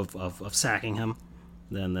job of sacking him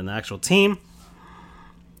than the actual team.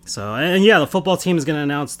 So, and yeah, the football team is going to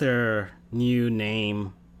announce their new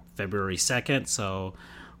name February 2nd, so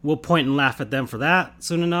we'll point and laugh at them for that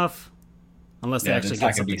soon enough. Unless they actually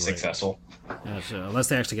get something successful. Unless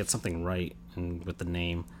they actually get something right with the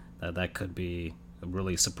name, that could be a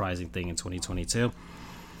really surprising thing in 2022.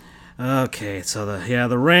 Okay, so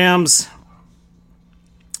the Rams.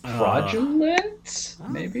 Fraudulent,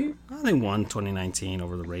 maybe? I think won 2019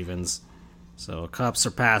 over the Ravens. So Kupp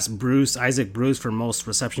surpassed Isaac Bruce for most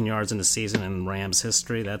reception yards in the season in Rams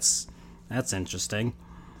history. That's interesting.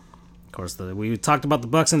 Of course, we talked about the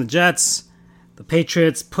Bucs and the Jets. The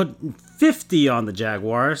Patriots put 50 on the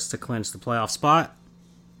Jaguars to clinch the playoff spot.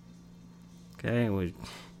 Okay,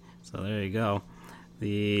 so there you go.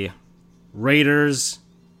 The Raiders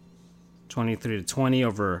 23-20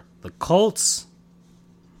 over the Colts.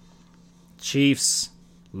 Chiefs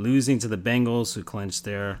losing to the Bengals, who clinched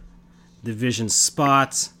their division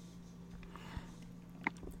spot.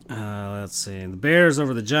 Let's see. The Bears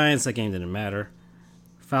over the Giants. That game didn't matter.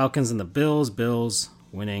 Falcons and the Bills. Bills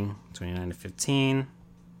winning 29-15.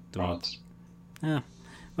 But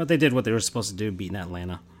they did what they were supposed to do, beating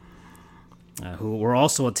Atlanta. Who were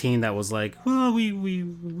also a team that was like, well,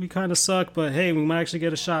 we kind of suck, but hey, we might actually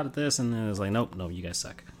get a shot at this. And then it was like, nope, you guys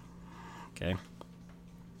suck. Okay.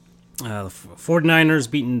 The 49ers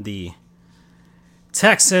beating the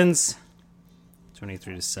Texans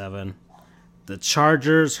 23-7. The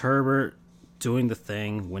Chargers, Herbert doing the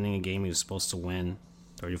thing, winning a game he was supposed to win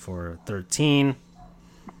 34-13.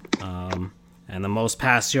 And the most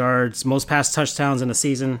pass touchdowns in a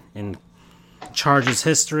season in Chargers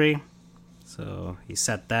history. So he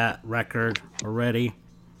set that record already.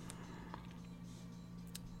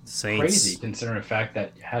 Saints. Crazy considering the fact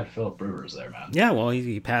that you had Phillip Rivers there, man. Yeah, well,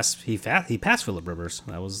 he passed Phillip Rivers.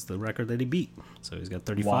 That was the record that he beat. So he's got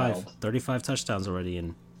 35 touchdowns already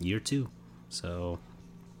in year 2. So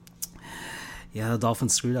yeah, the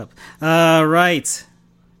Dolphins screwed up. Right.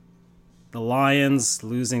 The Lions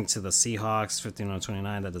losing to the Seahawks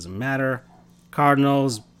 15-29. That doesn't matter.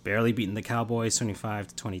 Cardinals barely beating the Cowboys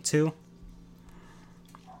 25-22.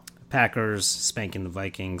 Packers spanking the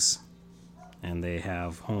Vikings. And they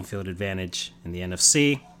have home field advantage in the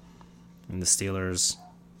NFC. And the Steelers,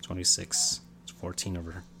 26-14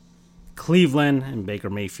 over Cleveland and Baker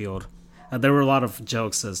Mayfield. There were a lot of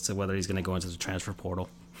jokes as to whether he's going to go into the transfer portal.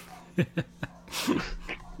 That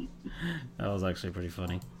was actually pretty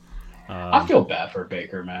funny. I feel bad for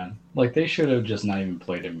Baker, man. Like, they should have just not even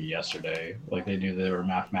played him yesterday. Like, they knew they were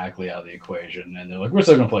mathematically out of the equation. And they're like, we're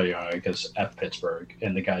still going to play you because F Pittsburgh.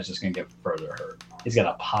 And the guy's just going to get further hurt. He's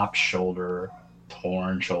got a popped shoulder,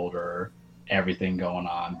 torn shoulder, everything going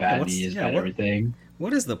on. Bad knees, bad everything.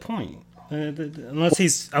 What is the point? Unless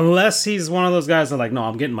he's one of those guys that are like, no,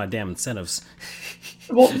 I'm getting my damn incentives.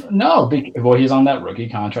 Well, no. He's on that rookie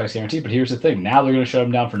contract guarantee. But here's the thing. Now they're going to shut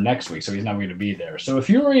him down for next week, so he's not going to be there. So if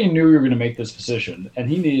you already knew you were going to make this decision and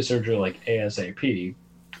he needed surgery like ASAP,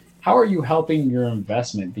 how are you helping your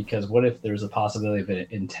investment? Because what if there's a possibility that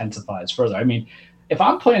it intensifies further? I mean, if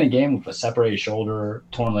I'm playing a game with a separated shoulder,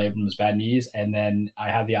 torn labrums, bad knees, and then I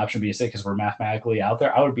have the option to be sick because we're mathematically out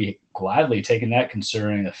there, I would be gladly taking that,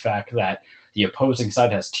 considering the fact that the opposing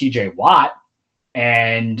side has TJ Watt,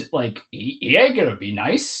 and like he ain't gonna be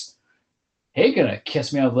nice. He ain't gonna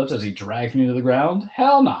kiss me on the lips as he drags me to the ground.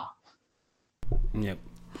 Hell no. Yep.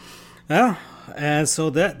 Well, and so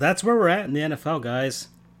that's where we're at in the NFL, guys.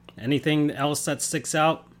 Anything else that sticks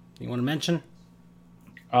out you want to mention?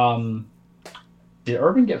 Did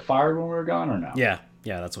Urban get fired when we were gone or no? Yeah,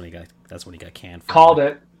 that's when he got canned. Called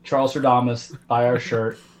it. Charles Stradamus, buy our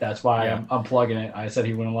shirt. That's why I'm plugging it. I said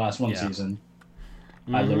he wouldn't last one season.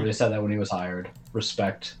 Mm-hmm. I literally said that when he was hired.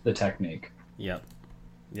 Respect the technique. Yep.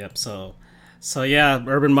 So yeah,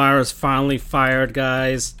 Urban Meyer is finally fired,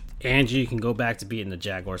 guys. Angie, you can go back to being a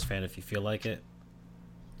Jaguars fan if you feel like it.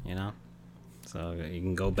 You know, so you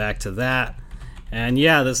can go back to that. And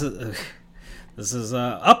yeah, this is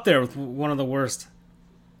up there with one of the worst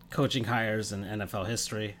coaching hires in NFL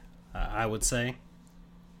history. I would say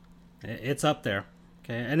it's up there.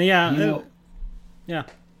 Okay, and yeah.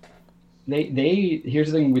 They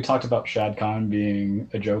here's the thing. We talked about Shad Khan being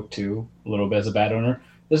a joke too, a little bit as a bad owner.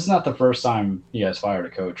 This is not the first time he has fired a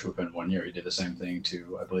coach within 1 year. He did the same thing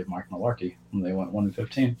to, I believe, Mike Mularkey when they went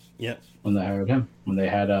 1-15. Yep. When they hired him, when they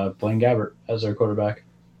had Blaine Gabbert as their quarterback.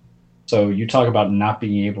 So you talk about not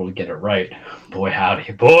being able to get it right. Boy,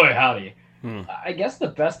 howdy. Boy, howdy. I guess the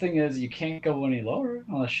best thing is you can't go any lower.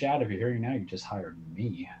 Unless, Shad, if you're hearing now, you just hired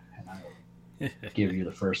me. And I will give you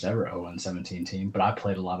the first ever 0-17 team. But I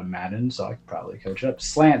played a lot of Madden, so I could probably coach it up.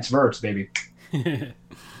 Slants, verts, baby.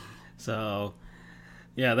 So,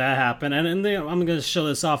 yeah, that happened. And then I'm going to show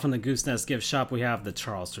this off in the Goose Nest gift shop. We have the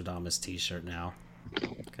Charles Stradamus t-shirt now.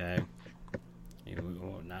 Okay.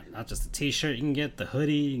 Not just the t-shirt, you can get the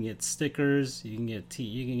hoodie, you can get stickers, you can get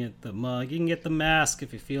the mug, you can get the mask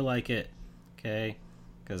if you feel like it. Okay,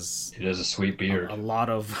 because it is a sweet beard. A lot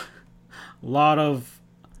of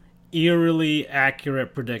eerily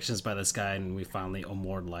accurate predictions by this guy, and we finally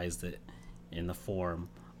immortalized it in the form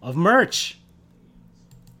of merch.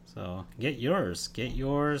 So get yours. Okay,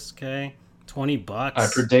 $20. I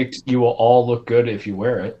predict you will all look good if you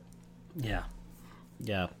wear it. Yeah.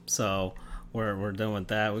 So we're done with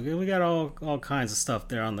that. We got all kinds of stuff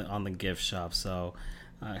there on the gift shop. So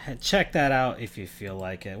check that out if you feel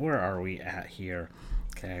like it. Where are we at here?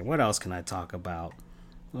 Okay, what else can I talk about?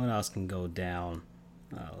 What else can go down?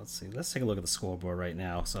 Let's see. Let's take a look at the scoreboard right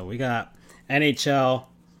now. So we got NHL.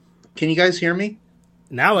 Can you guys hear me?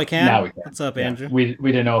 Now we can. What's up, yeah. Andrew? We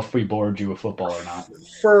didn't know if we bored you with football or not.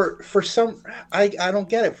 For some, I don't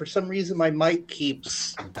get it. For some reason, my mic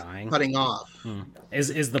keeps cutting off.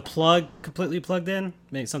 Is the plug completely plugged in?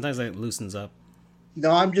 Maybe sometimes it loosens up.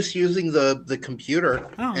 No, I'm just using the computer.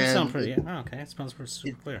 Oh, it sounds pretty. Yeah. Oh, okay, it sounds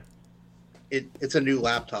super clear. It's a new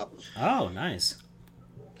laptop. Oh, nice.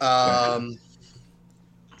 But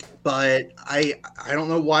I don't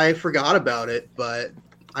know why I forgot about it, but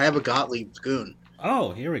I have a Gottlieb Goon.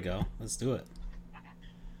 Oh, here we go. Let's do it.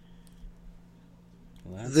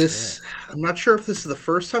 Well, I'm not sure if this is the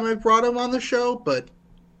first time I've brought him on the show, but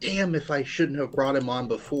damn if I shouldn't have brought him on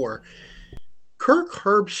before. Kirk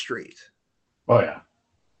Herbstreit. Oh, yeah.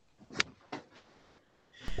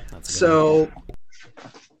 So,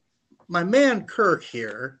 my man Kirk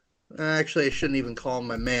here, actually I shouldn't even call him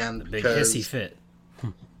my man. The big hissy fit.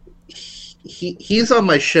 He's on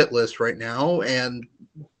my shit list right now, and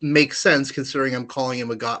makes sense considering I'm calling him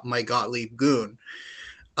my Gottlieb Goon.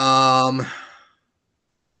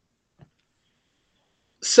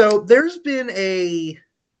 So there's been a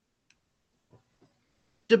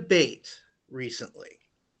debate recently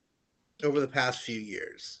over the past few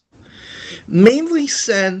years, mainly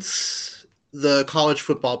since the college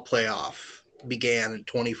football playoff began in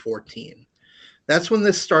 2014. That's when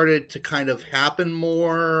this started to kind of happen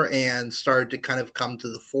more and started to kind of come to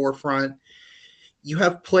the forefront. You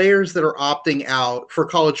have players that are opting out for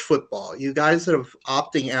college football. You guys that are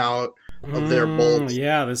opting out of their bowls.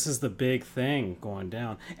 Yeah, this is the big thing going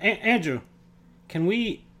down. Andrew, can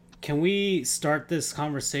we start this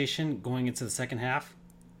conversation going into the second half?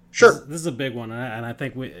 Sure. This is a big one, and I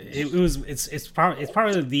think it's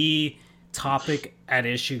probably the topic at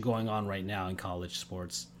issue going on right now in college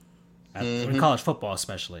sports, in college football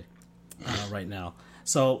especially, right now.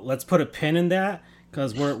 So let's put a pin in that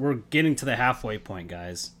because we're getting to the halfway point,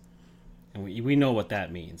 guys, and we know what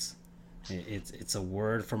that means. It's a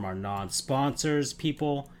word from our non-sponsors,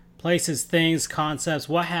 people, places, things, concepts,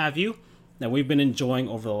 what have you, that we've been enjoying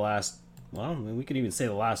over the last, well, we could even say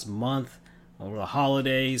the last month, over the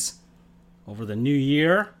holidays, over the new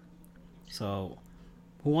year. So,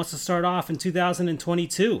 who wants to start off in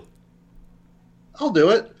 2022? I'll do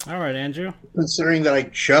it. All right, Andrew. Considering that I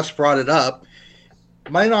just brought it up,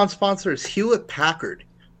 my non-sponsor is Hewlett Packard.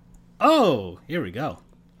 Oh, here we go.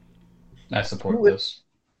 I support this.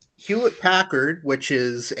 Hewlett Packard, which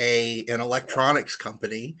is an electronics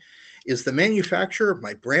company, is the manufacturer of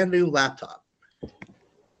my brand new laptop.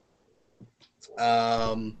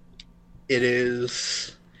 It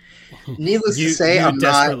is, needless to say, I'm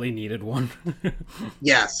desperately needed one.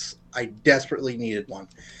 Yes, I desperately needed one.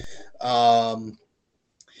 One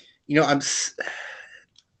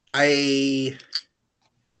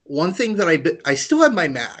thing that I still have my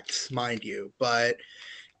Macs, mind you, but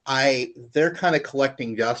they're kind of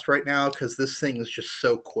collecting dust right now because this thing is just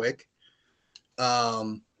so quick.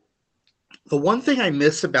 The one thing I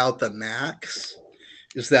miss about the Macs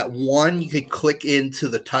is that one, you could click into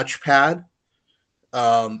the touchpad.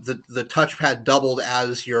 The touchpad doubled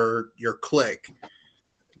as your click.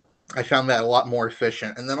 I found that a lot more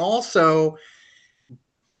efficient. And then also,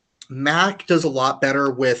 Mac does a lot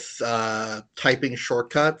better with typing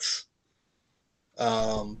shortcuts.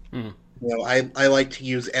 I like to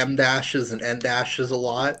use M dashes and N dashes a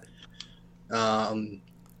lot.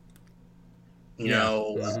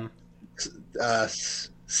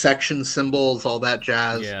 Section symbols, all that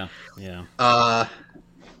jazz. Yeah.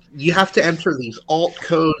 you have to enter these alt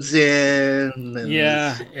codes in. And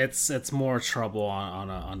Yeah, it's more trouble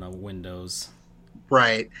on a Windows.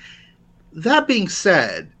 Right. That being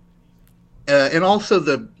said, and also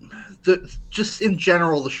the just in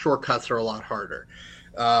general, the shortcuts are a lot harder.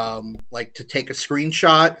 Like to take a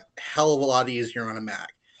screenshot, hell of a lot easier on a Mac.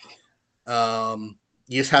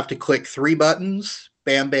 You just have to click 3 buttons,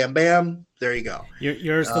 bam, bam, bam. There you go.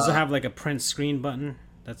 Yours doesn't have like a print screen button.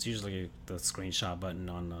 That's usually the screenshot button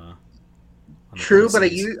on True, but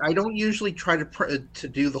I don't usually try to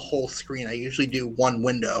do the whole screen. I usually do one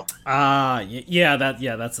window.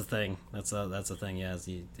 That's the thing. That's a thing. Yeah,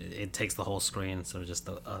 it takes the whole screen instead of just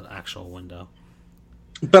an actual window.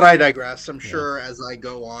 But I digress. I'm sure as I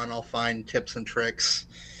go on, I'll find tips and tricks.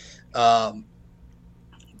 But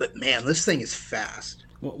man, this thing is fast.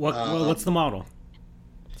 What's the model?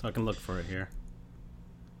 So I can look for it here.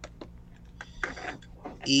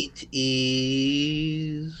 It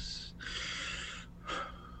is.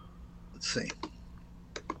 Let's see.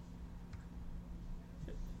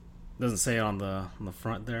 Doesn't say it on the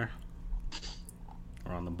front there,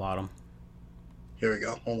 or on the bottom. Here we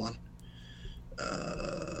go. Hold on.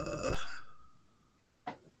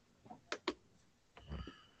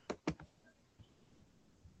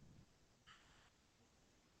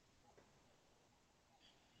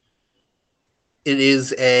 It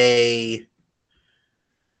is a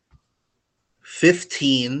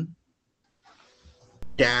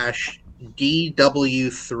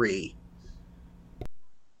 15-DW3.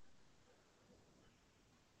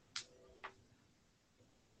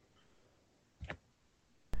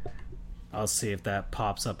 I'll see if that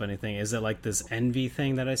pops up anything. Is it like this Envy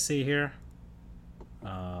thing that I see here?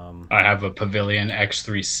 I have a Pavilion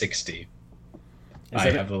X360. I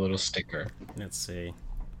have the little sticker. Let's see.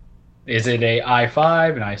 Is it a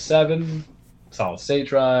i5, an i7, solid state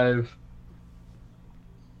drive?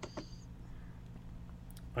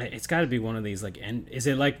 It's got to be one of these. Like, is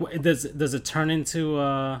it like? Does it turn into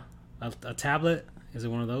a tablet? Is it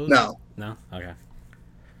one of those? No. No. Okay.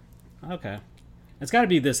 It's got to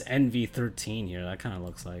be this NV13 here. That kind of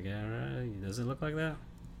looks like it. Right? Does it look like that?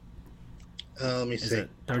 Let me see. Is it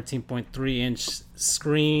 13.3 inch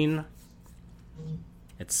screen?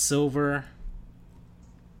 It's silver.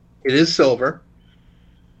 It is silver.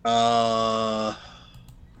 That's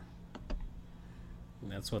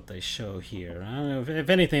what they show here. I don't know if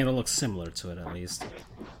anything, it'll look similar to it at least.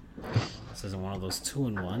 This isn't one of those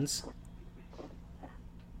 2-in-1s.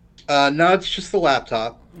 No, it's just the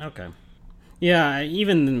laptop. Okay. Yeah,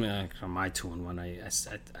 even on my 2-in-1, I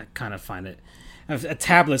kind of find it. A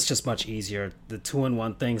tablet's just much easier. The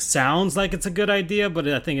 2-in-1 thing sounds like it's a good idea, but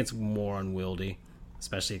I think it's more unwieldy,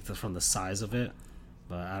 especially from the size of it.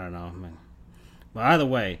 But I don't know, man. But either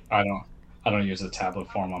way, I don't use a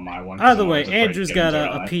tablet form on my one. Either way, Andrew's got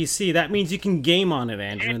a PC. That means you can game on it,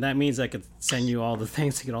 Andrew, and that means I could send you all the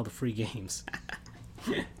things to get all the free games.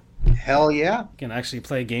 Hell yeah. You can actually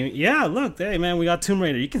play a game. Yeah, look, hey man, we got Tomb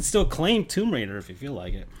Raider. You can still claim Tomb Raider if you feel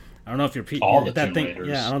like it. I don't know if you're all the Tomb Raiders.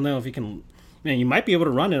 Yeah, I don't know if you can. Man, you might be able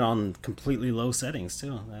to run it on completely low settings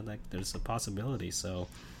too. There's a possibility. So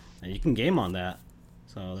you can game on that.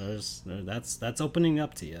 So that's opening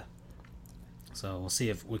up to you. So we'll see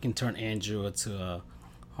if we can turn Andrew into a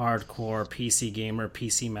hardcore PC gamer,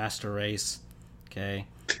 PC master race. Okay,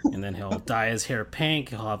 and then he'll dye his hair pink.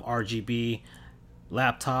 He'll have RGB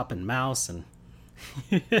laptop and mouse and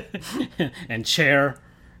and chair.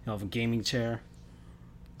 He'll have a gaming chair.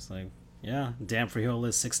 It's like, yeah, damn for he'll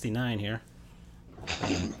live 69 here.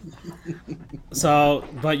 So,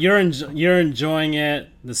 but you're enjoying it.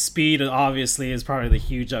 The speed obviously is probably the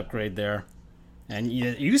huge upgrade there, and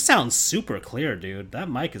you sound super clear, dude. That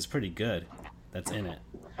mic is pretty good. That's in it.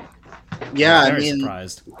 Yeah, I'm very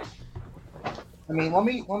surprised. I mean, let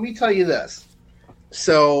me tell you this.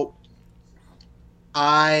 So,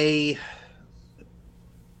 I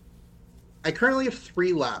currently have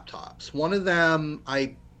 3 laptops. One of them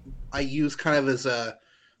I use kind of as a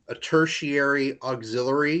tertiary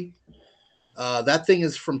auxiliary. That thing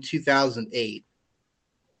is from 2008.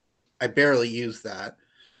 I barely use that.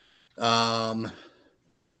 Although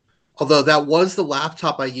that was the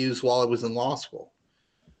laptop I used while I was in law school.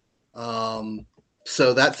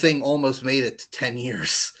 So that thing almost made it to 10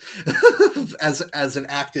 years as an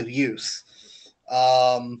active use.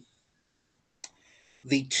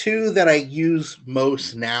 The 2 that I use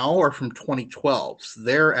most now are from 2012. So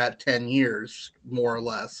they're at 10 years, more or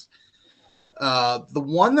less. The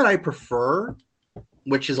one that I prefer,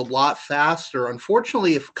 which is a lot faster,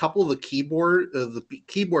 unfortunately, if a couple of the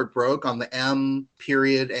keyboard broke on the M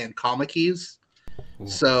period and comma keys, Ooh,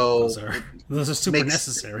 So those are super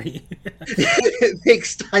necessary. It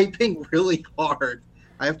makes typing really hard.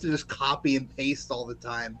 I have to just copy and paste all the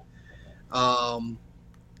time.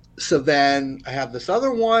 So then I have this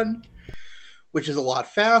other one, which is a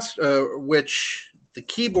lot faster, which the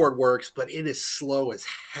keyboard works, but it is slow as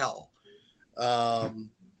hell.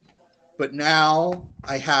 But now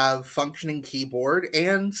I have functioning keyboard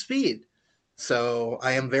and speed. So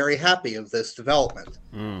I am very happy of this development.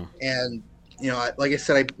 And, like I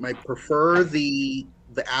said, I prefer the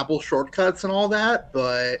Apple shortcuts and all that,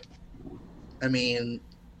 but I mean,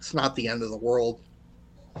 it's not the end of the world.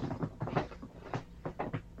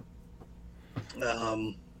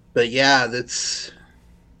 But yeah, that's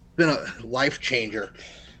been a life changer.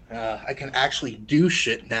 I can actually do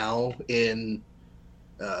shit now in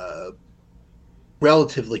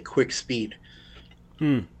relatively quick speed.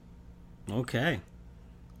 Okay.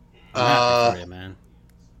 I'm happy for you, man.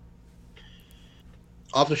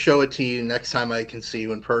 I'll have to show it to you next time I can see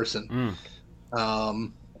you in person.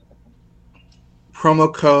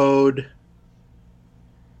 Promo code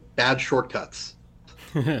bad shortcuts.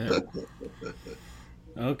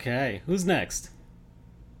 Okay. Who's next?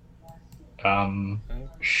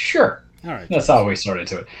 Sure. All right. That's how we started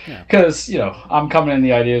to it. Because, I'm coming in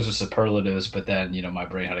the ideas with superlatives, but then, my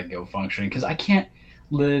brain had to go functioning because I can't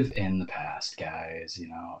live in the past, guys,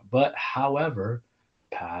 But, however,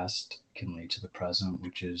 past can lead to the present,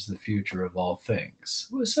 which is the future of all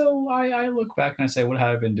things. So I look back and I say, what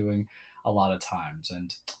have I been doing a lot of times?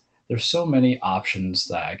 And there's so many options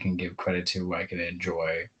that I can give credit to, I can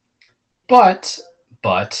enjoy. But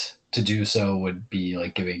to do so would be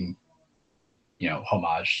like giving,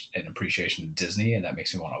 homage and appreciation to Disney, and that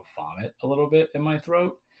makes me want to vomit a little bit in my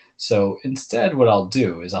throat. So instead, what I'll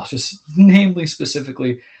do is I'll just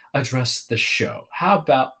specifically address the show. How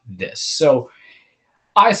about this? So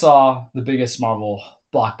I saw the biggest Marvel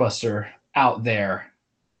blockbuster out there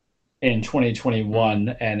in 2021,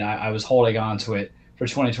 and I was holding on to it for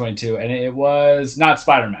 2022, and it was not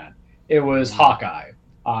Spider-Man. It was Hawkeye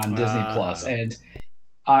on Disney Plus, and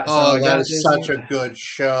that is such a good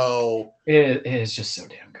show. It is just so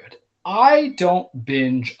damn good. I don't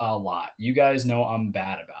binge a lot. You guys know I'm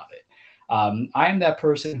bad about it. I am that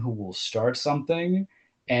person who will start something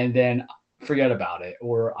and then forget about it,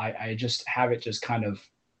 or I just have it just kind of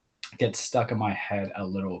get stuck in my head a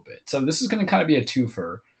little bit. So this is going to kind of be a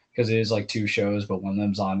twofer because it is like two shows, but one of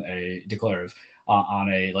them's on a declarative.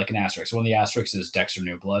 On a like an asterisk. One of the asterisks is Dexter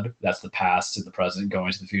New Blood. That's the past to the present,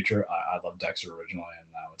 going to the future. I love Dexter originally,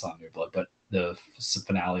 and now it's on New Blood. But the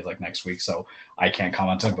finale is like next week, so I can't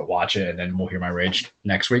comment on it, but watch it, and then we'll hear my rage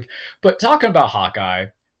next week. But talking about Hawkeye,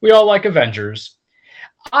 we all like Avengers.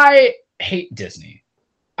 I hate Disney.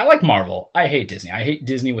 I like Marvel. I hate Disney. I hate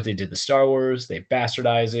Disney what they did to Star Wars. They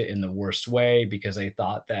bastardized it in the worst way because they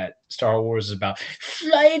thought that Star Wars is about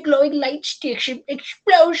flying glowing light sticks and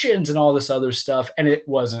explosions and all this other stuff. And it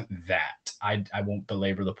wasn't that. I won't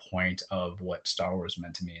belabor the point of what Star Wars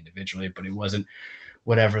meant to me individually, but it wasn't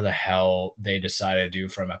whatever the hell they decided to do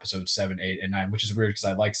from episode 7, 8, and 9, which is weird because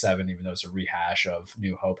I like 7, even though it's a rehash of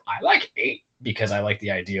New Hope. I like 8 because I like the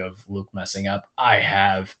idea of Luke messing up. I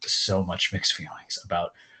have so much mixed feelings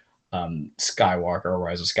about Skywalker or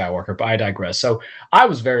Rise of Skywalker, but I digress. So I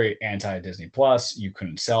was very anti-Disney Plus. You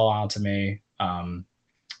couldn't sell on to me. I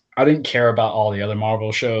didn't care about all the other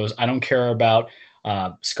Marvel shows. I don't care about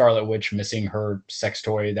Scarlet Witch missing her sex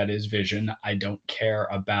toy that is Vision. I don't care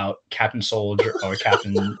about Captain Soldier or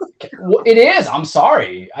Captain. Well, it is. I'm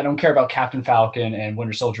sorry. I don't care about Captain Falcon and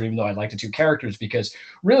Winter Soldier, even though I like the two characters, because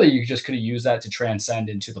really you just could have used that to transcend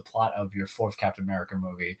into the plot of your 4th Captain America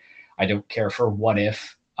movie. I don't care for What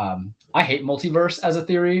If. I hate multiverse as a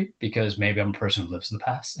theory because maybe I'm a person who lives in the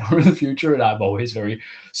past or in the future, and I'm always very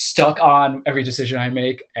stuck on every decision I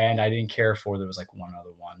make. And I didn't care for there was like one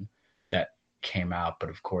other one that came out, but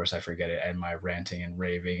of course I forget it, and my ranting and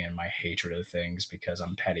raving and my hatred of things because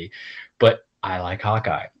I'm petty. But I like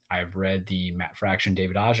Hawkeye. I've read the Matt Fraction,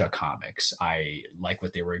 David Aja comics. I like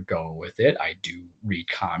what they were going with it. I do read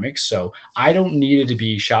comics, so I don't need it to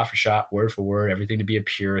be shot for shot, word for word, everything to be a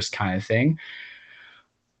purist kind of thing.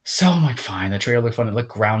 So I'm like, fine. The trailer looked fun. It looked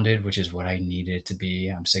grounded, which is what I needed it to be.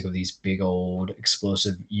 I'm sick of these big old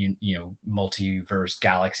explosive, multiverse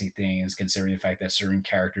galaxy things, considering the fact that certain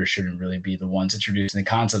characters shouldn't really be the ones introducing the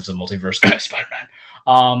concepts of multiverse.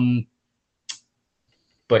 Spider-Man.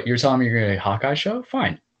 But you're telling me you're going to a Hawkeye show?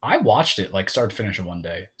 Fine. I watched it like start to finish in one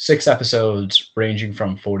day. 6 episodes ranging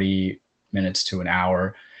from 40 minutes to an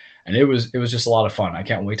hour. And it was just a lot of fun. I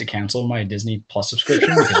can't wait to cancel my Disney Plus subscription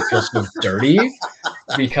because it feels so dirty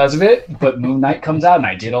because of it. But Moon Knight comes out, and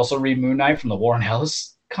I did also read Moon Knight from the Warren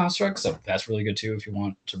Ellis construct, so that's really good too if you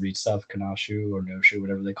want to read stuff. Kanashu or Noshu,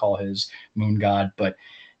 whatever they call his moon god. But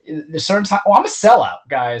there's certain time. Oh, I'm a sellout,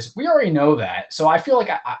 guys. We already know that. So I feel like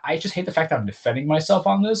I just hate the fact that I'm defending myself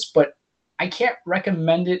on this, but I can't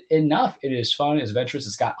recommend it enough. It is fun. It's adventurous.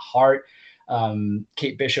 It's got heart.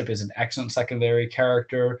 Kate Bishop is an excellent secondary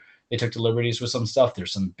character. They took the liberties with some stuff.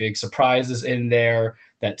 There's some big surprises in there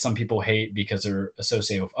that some people hate because they're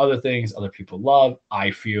associated with other things other people love. I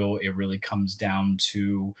feel it really comes down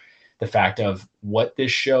to the fact of what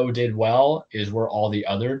this show did well is where all the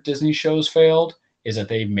other Disney shows failed, is that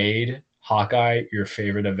they made Hawkeye your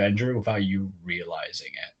favorite Avenger without you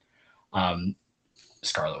realizing it.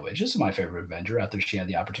 Scarlet Witch is my favorite Avenger after she had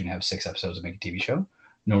the opportunity to have 6 episodes to make a TV show.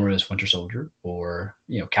 Nor is Winter Soldier, or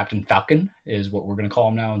Captain Falcon is what we're going to call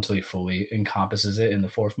him now until he fully encompasses it in the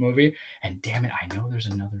 4th movie. And damn it, I know there's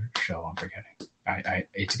another show I'm forgetting.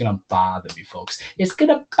 It's going to bother me, folks. It's going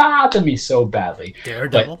to bother me so badly.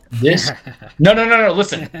 Daredevil? But this, no.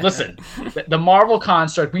 Listen. The Marvel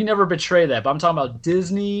construct, we never betray that. But I'm talking about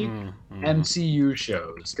Disney MCU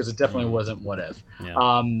shows, because it definitely wasn't What If.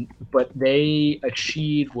 Yeah. But they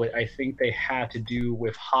achieved what I think they had to do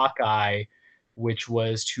with Hawkeye, which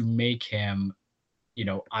was to make him,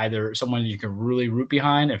 either someone you can really root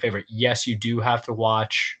behind and favorite. Yes, you do have to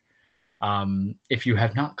watch. If you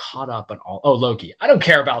have not caught up on all, Loki. I don't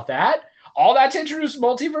care about that. All that to introduce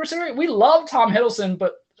multiverse. We love Tom Hiddleston,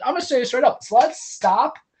 but I'm gonna say it straight up. So let's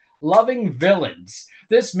stop loving villains.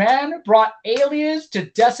 This man brought aliens to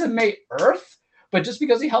decimate Earth, but just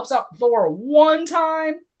because he helps out Thor 1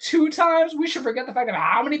 time, 2 times, we should forget the fact of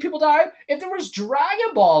how many people died. If there was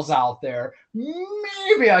Dragon Balls out there,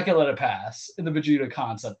 maybe I could let it pass in the Vegeta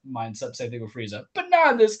concept mindset. Same thing with Frieza, but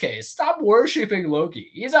not in this case. Stop worshiping Loki.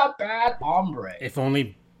 He's a bad hombre. If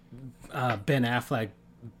only Ben Affleck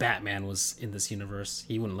Batman was in this universe,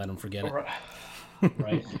 he wouldn't let him forget it.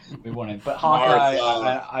 Right, we wouldn't. But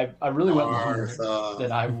Hawkeye, I really went longer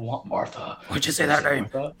than I want. Martha, why'd you say that name?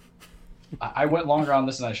 Martha? I went longer on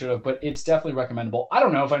this than I should have, but it's definitely recommendable. I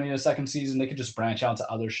don't know if I need a 2nd season. They could just branch out to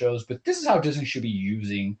other shows, but this is how Disney should be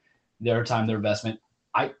using their time, their investment.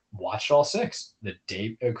 I watched all 6 the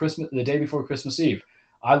day before Christmas Eve.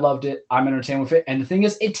 I loved it. I'm entertained with it. And the thing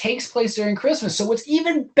is, it takes place during Christmas. So what's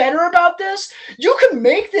even better about this, you can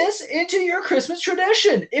make this into your Christmas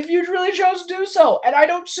tradition if you really chose to do so. And I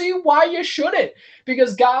don't see why you shouldn't,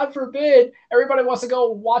 because God forbid everybody wants to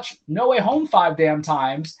go watch No Way Home 5 damn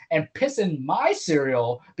times and piss in my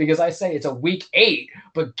cereal because I say it's a week 8.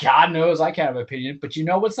 But God knows I can't have an opinion. But you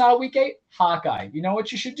know what's not a week 8? Hawkeye. You know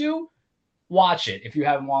what you should do? Watch it if you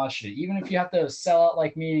haven't watched it. Even if you have to sell out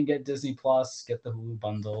like me and get Disney Plus, get the Hulu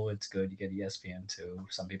bundle, it's good. You get ESPN too.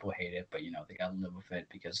 Some people hate it, but they gotta live with it,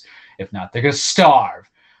 because if not, they're gonna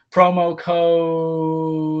starve. Promo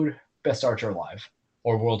code Best Archer Alive,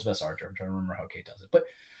 or World's Best Archer. I'm trying to remember how Kate does it, but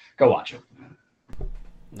go watch it.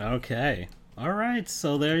 Okay, all right.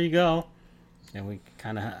 So there you go. And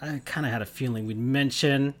I kind of had a feeling we'd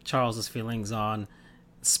mention Charles's feelings on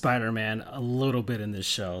Spider-Man a little bit in this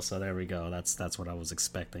show, so there we go. That's what I was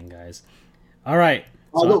expecting, guys. All right.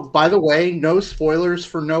 Although, by the way, no spoilers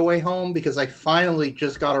for No Way Home, because I finally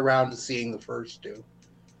just got around to seeing the first 2.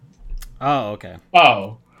 Oh, okay.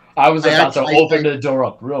 Oh, I was about to open the door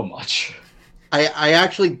up real much. I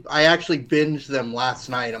actually binged them last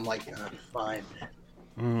night. I'm like, fine.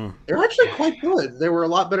 They're actually quite good. They were a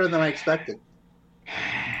lot better than I expected.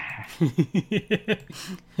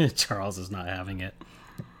 Charles is not having it.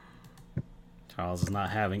 Charles is not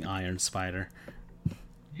having Iron Spider.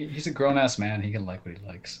 He's a grown-ass man. He can like what he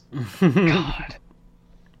likes. God.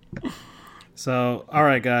 So, all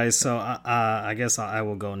right, guys. So, I guess I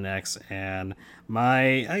will go next. And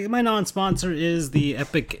my non-sponsor is the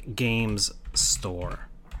Epic Games Store.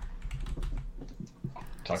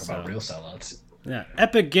 Talk about real sellouts. Yeah,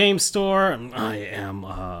 Epic Games Store. I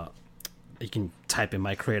am... you can type in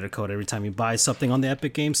my creator code every time you buy something on the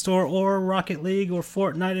Epic Games Store, or Rocket League or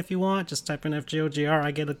Fortnite if you want. Just type in FGOGR. I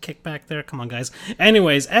get a kickback there. Come on, guys.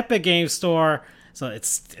 Anyways, Epic Games Store. So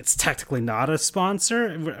it's technically not a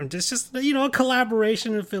sponsor. It's just a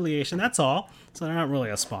collaboration and affiliation. That's all. So they're not really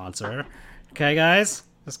a sponsor. Okay, guys.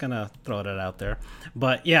 Just gonna throw that out there.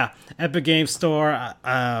 But yeah, Epic Games Store.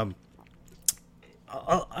 I don't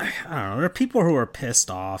know. There are people who are pissed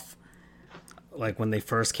off, like when they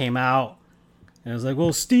first came out. And it was like,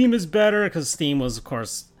 well, Steam is better, because Steam was, of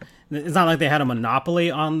course, it's not like they had a monopoly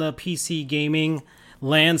on the PC gaming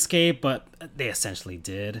landscape, but they essentially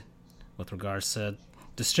did with regards to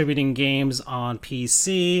distributing games on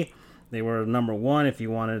PC. They were number one. If you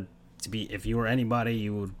were anybody,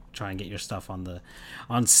 you would try and get your stuff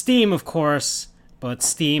on Steam, of course. But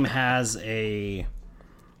Steam has a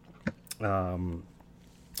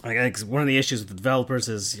I guess one of the issues with the developers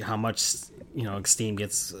is how much Steam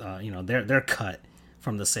gets their cut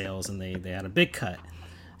from the sales, and they had a big cut.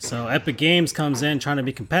 So Epic Games comes in trying to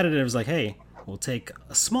be competitive. It's like, hey, we'll take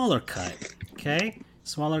a smaller cut, okay?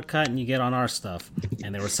 Smaller cut, and you get on our stuff.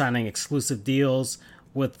 And they were signing exclusive deals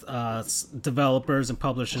with developers and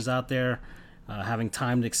publishers out there, having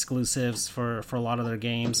timed exclusives for a lot of their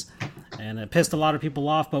games. And it pissed a lot of people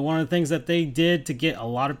off. But one of the things that they did to get a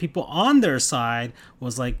lot of people on their side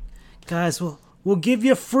was like, guys, we'll give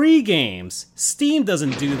you free games. Steam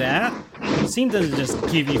doesn't do that. Steam doesn't just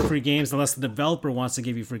give you free games unless the developer wants to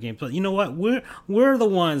give you free games. But you know what? We're the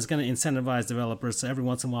ones going to incentivize developers. So every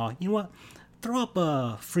once in a while, you know what? Throw up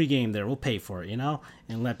a free game there. We'll pay for it,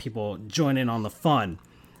 and let people join in on the fun.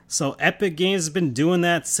 So Epic Games has been doing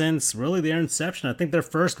that since really their inception. I think their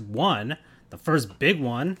first one, the first big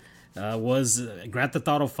one, was Grand Theft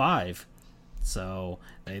Auto 5. So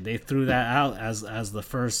they threw that out as the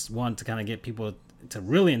first one to kind of get people to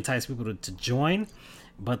really entice people to join.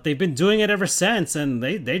 But they've been doing it ever since, and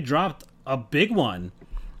they dropped a big one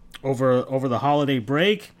over the holiday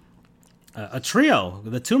break. A trio,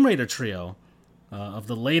 the Tomb Raider trio of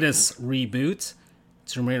the latest reboot,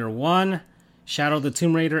 Tomb Raider 1, Shadow of the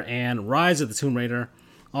Tomb Raider, and Rise of the Tomb Raider.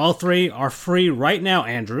 All three are free right now,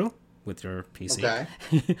 Andrew, with your PC.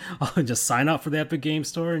 Okay. Just sign up for the Epic Games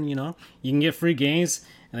Store, and you can get free games.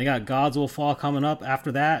 And they got Gods Will Fall coming up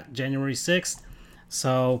after that, January 6th.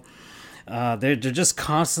 So they're just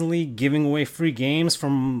constantly giving away free games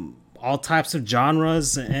from all types of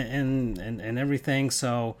genres and everything.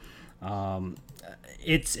 So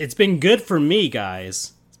it's been good for me,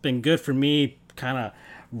 guys. It's been good for me, kind of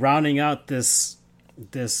rounding out this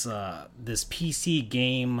PC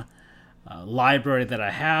game library that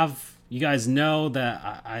I have. You guys know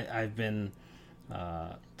that I've been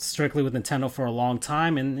strictly with Nintendo for a long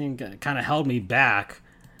time, and kind of held me back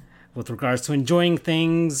with regards to enjoying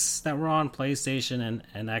things that were on PlayStation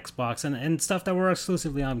and Xbox and stuff that were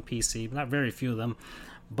exclusively on PC. Not very few of them,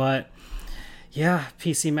 but yeah,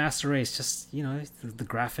 PC Master Race, just the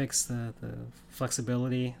graphics, the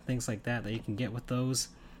flexibility, things like that you can get with those.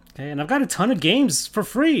 Okay, and I've got a ton of games for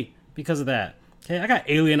free because of that. Okay, I got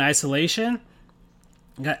Alien Isolation.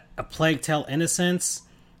 I got A Plague Tale: Innocence.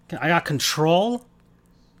 I got Control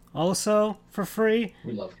also for free.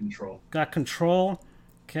 We love Control. Got Control.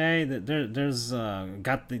 Okay, there's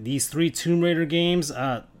got these 3 Tomb Raider games.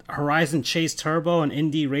 Horizon Chase Turbo, an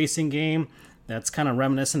indie racing game that's kind of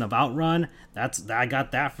reminiscent of Outrun. I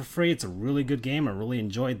got that for free. It's a really good game. I really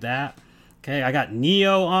enjoyed that. Okay, I got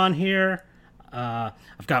Neo on here.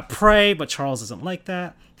 I've got Prey, but Charles doesn't like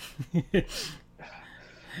that.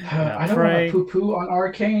 I don't want to poo-poo on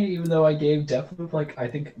Arcane, even though I gave Deathloop, I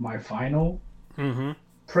think, my final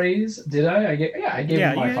praise. Did I? I gave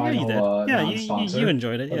it my final non-sponsor. You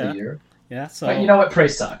enjoyed it, of the year. Yeah, so... But you know what? Prey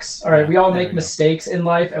sucks. All right, we all make mistakes in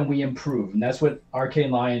life, and we improve. And that's what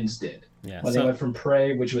Arcane Lions did. Yeah, when they went from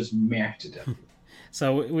Prey, which was meh, to Deathloop.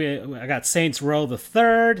 So I got Saints Row the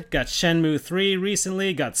Third, got Shenmue 3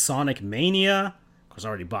 recently, got Sonic Mania. Of course, I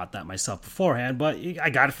already bought that myself beforehand, but I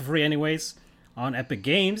got it for free anyways on Epic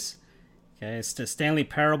Games. Okay, it's the Stanley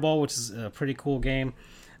Parable, which is a pretty cool game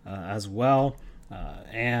as well.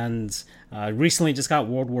 And recently just got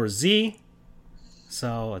World War Z.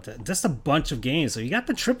 So just a bunch of games. So you got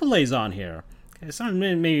the AAAs on here. Okay, so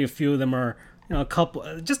maybe a few of them are a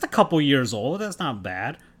couple years old. That's not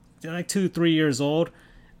bad. They're like 2-3 years old.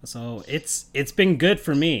 So it's been good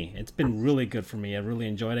for me. It's been really good for me. I really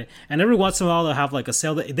enjoyed it. And every once in a while they'll have like a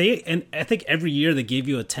sale. And I think every year they give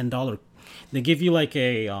you a $10. They give you like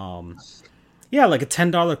a like a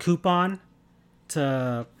 $10 coupon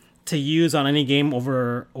to use on any game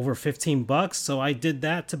over $15. So I did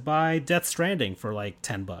that to buy Death Stranding for like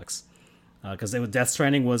 $10 because Death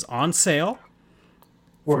Stranding was on sale.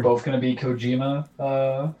 We're both going to be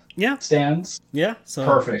Kojima stands. Yeah. So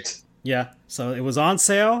perfect. Yeah. So it was on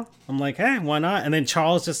sale. I'm like, hey, why not? And then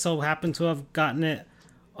Charles just so happened to have gotten it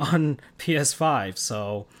on PS5.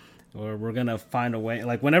 So we're going to find a way.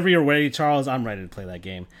 Like whenever you're ready, Charles, I'm ready to play that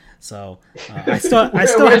game. So I still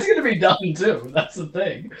it's going to be done too. That's the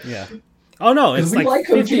thing. Yeah. Oh no, it's like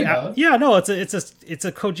Kojima. Yeah, no, it's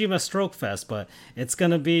a Kojima stroke fest, but it's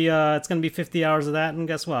gonna be 50 hours of that, and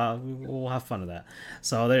guess what? We'll have fun with that.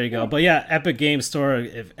 So there you go. But yeah, Epic Games Store.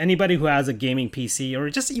 If anybody who has a gaming PC or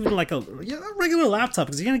just even like a regular laptop,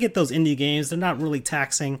 because you're gonna get those indie games, they're not really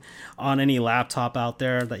taxing on any laptop out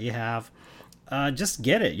there that you have. Just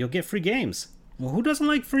get it. You'll get free games. Well, who doesn't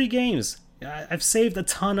like free games? I've saved a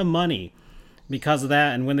ton of money because of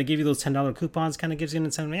that, and when they give you those $10 coupons, kind of gives you an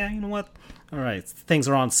incentive. Yeah, you know what? All right, things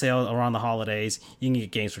are on sale around the holidays. You can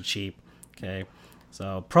get games for cheap. Okay,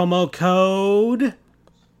 so promo code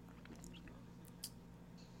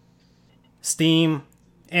Steam.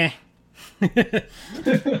 I thought,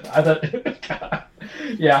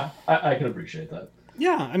 yeah, I can appreciate that.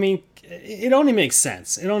 Yeah, I mean, it only makes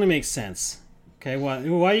sense. It only makes sense. Okay, why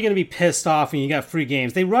are you going to be pissed off when you got free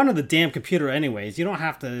games? They run on the damn computer anyways. You don't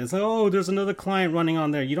have to. It's like, oh, there's another client running on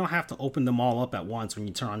there. You don't have to open them all up at once when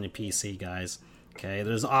you turn on your PC, guys. Okay,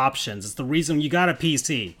 there's options. It's the reason you got a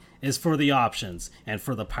PC is for the options and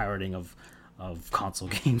for the pirating of console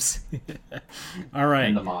games. All right.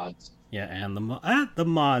 And the mods. Yeah, and the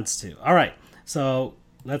mods too. All right, so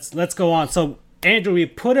let's go on. So Andrew, we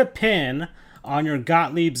put a pin on your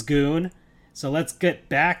Gottlieb's Goon, so let's get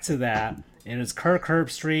back to that. And it's Kirk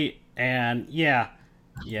Herbstreit, and yeah,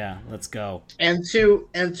 let's go. And to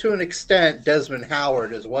an extent, Desmond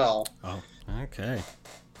Howard as well. Oh, okay.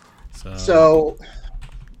 So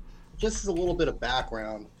just as a little bit of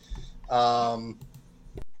background.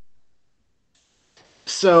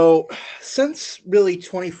 So since really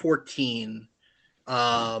 2014,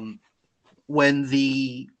 when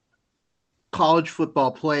the college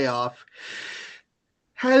football playoff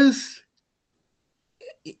has,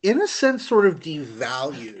 in a sense, sort of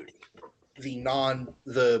devalued the non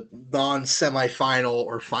semifinal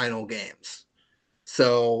or final games.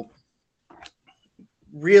 So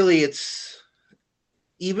really, it's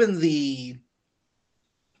even the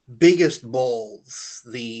biggest bowls,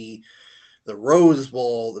 the Rose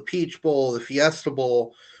Bowl, the Peach Bowl, the Fiesta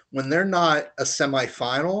Bowl, when they're not a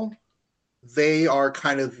semifinal, they are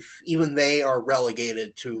they are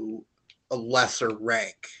relegated to a lesser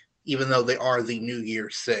rank, even though they are the New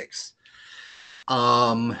Year's Six.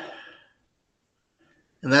 And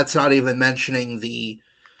that's not even mentioning the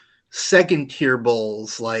second tier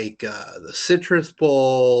bowls like the Citrus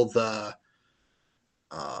Bowl, the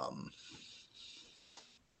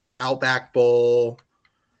Outback Bowl,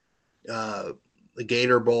 the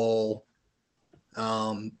Gator Bowl.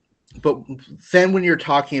 But then when you're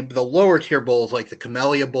talking about the lower tier bowls like the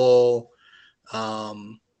Camellia Bowl,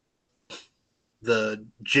 the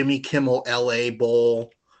Jimmy Kimmel LA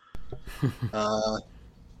Bowl,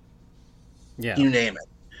 yeah, you name it.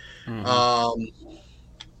 Mm-hmm.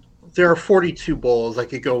 There are 42 bowls. I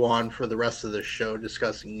could go on for the rest of the show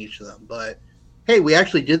discussing each of them, but hey, we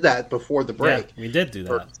actually did that before the break. Yeah, we did do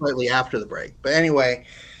that. Or slightly after the break. But anyway,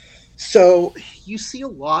 so you see a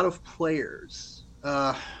lot of players.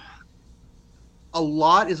 A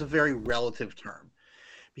lot is a very relative term,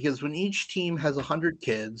 because when each team has 100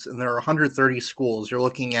 kids and there are 130 schools, you're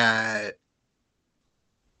looking at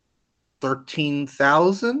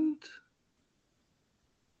 13,000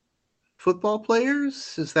 football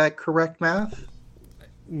players. Is that correct math?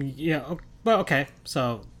 Yeah, well, okay.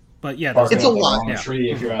 So, but yeah, it's a lot.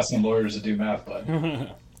 Tree if you're asking lawyers to do math, but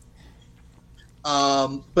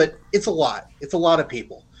but it's a lot. It's a lot of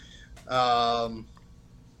people.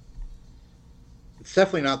 It's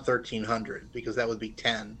definitely not 1,300 because that would be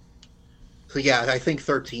 10. So yeah, I think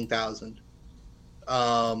 13,000.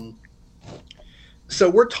 So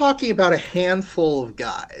we're talking about a handful of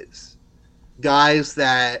guys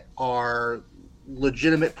that are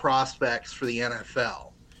legitimate prospects for the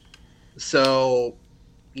NFL. So,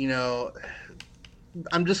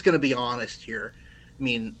 I'm just going to be honest here. I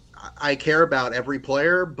mean, I care about every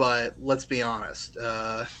player, but let's be honest.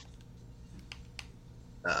 There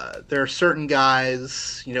are certain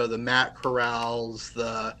guys, the Matt Corrals,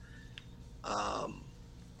 the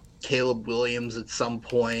Caleb Williams at some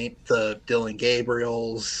point, the Dylan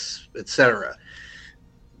Gabriels, etc.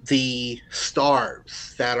 The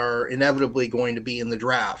stars that are inevitably going to be in the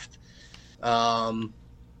draft.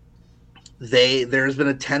 There's been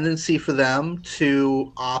a tendency for them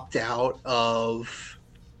to opt out of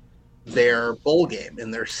their bowl game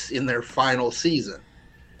in their final season.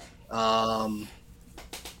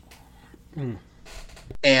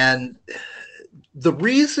 And the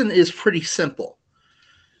reason is pretty simple.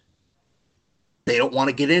 They don't want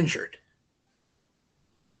to get injured.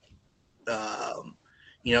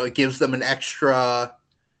 It gives them an extra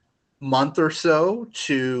month or so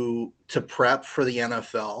to prep for the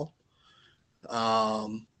NFL.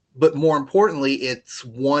 But more importantly, it's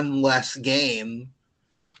one less game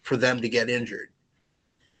for them to get injured.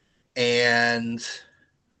 And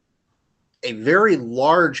a very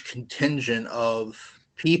large contingent of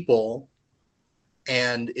people,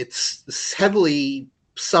 and it's heavily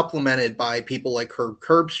supplemented by people like Kirk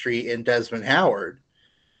Herbstreit and Desmond Howard,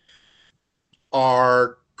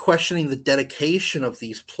 are questioning the dedication of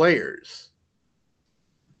these players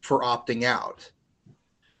for opting out.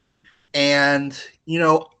 And,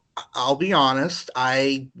 I'll be honest,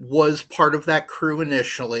 I was part of that crew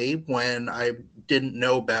initially when I didn't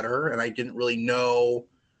know better and I didn't really know,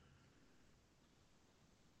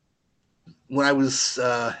 when I was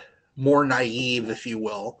more naive, if you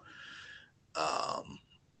will.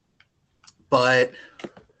 But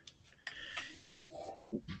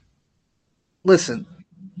listen,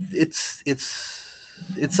 it's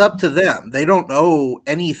up to them. They don't owe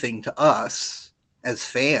anything to us as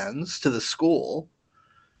fans, to the school.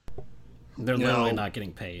 They're literally not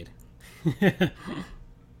getting paid.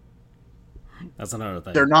 That's another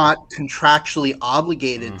thing. They're not contractually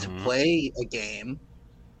obligated to play a game.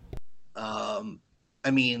 I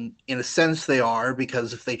mean, in a sense they are,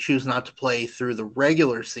 because if they choose not to play through the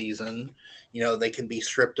regular season, they can be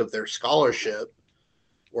stripped of their scholarship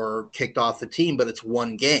or kicked off the team, but it's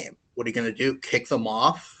one game. What are you going to do? Kick them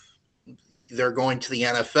off? They're going to the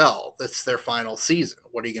NFL. That's their final season.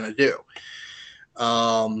 What are you going to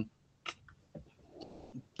do?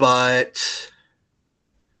 But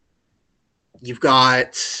you've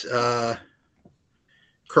got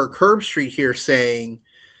Kirk Herbstreit here saying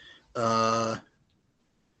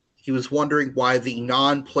he was wondering why the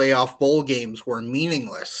non-playoff bowl games were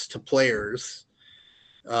meaningless to players.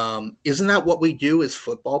 Isn't that what we do as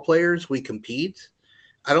football players? We compete.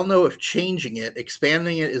 I don't know if changing it,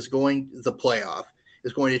 expanding it the playoff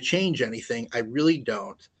is going to change anything. I really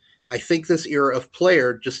don't. I think this era of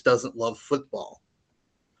player just doesn't love football.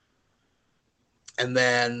 And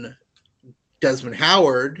then Desmond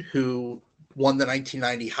Howard, who won the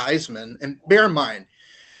 1990 Heisman, and bear in mind,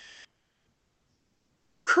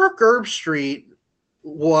 Kirk Herbstreit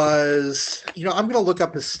was, I'm going to look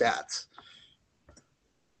up his stats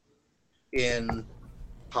in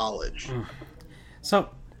college. So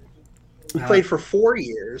he played for 4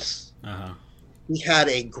 years. Uh-huh. He had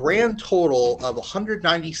a grand total of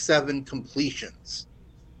 197 completions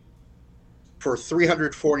for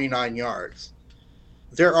 349 yards.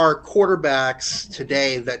 There are quarterbacks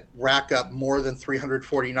today that rack up more than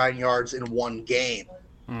 349 yards in one game.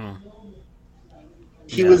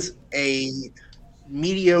 He was a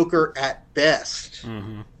mediocre at best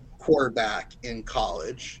quarterback in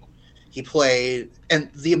college. He played,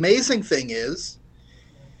 and the amazing thing is,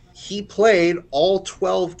 he played all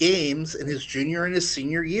 12 games in his junior and his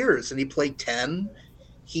senior years, and he played 10.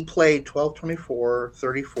 He played 12, 24,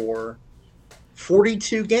 34,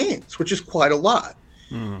 42 games, which is quite a lot.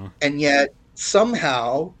 And yet,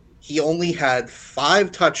 somehow, he only had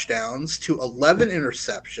 5 touchdowns to 11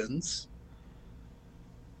 interceptions.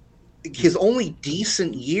 His only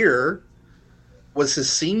decent year was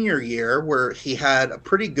his senior year, where he had a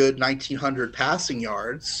pretty good 1,900 passing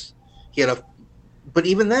yards. But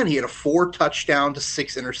even then, he had a 4 touchdown to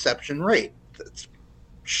 6 interception rate. That's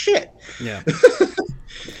shit. Yeah.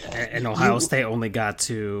 And Ohio State only got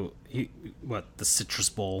to the Citrus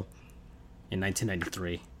Bowl in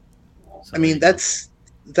 1993. So I mean, that's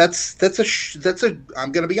a.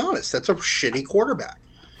 I'm going to be honest. That's a shitty quarterback.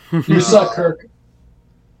 You suck, Kirk.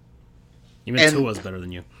 Even Tua's better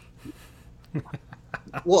than you.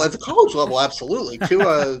 Well, at the college level, absolutely.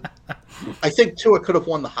 Tua, I think Tua could have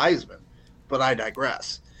won the Heisman, but I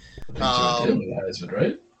digress. Tua did win the Heisman,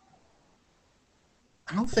 right?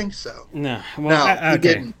 I don't think so. No. Well, no,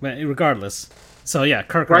 okay. But regardless. So, yeah,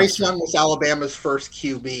 Kirk. Bryce Young was Alabama's first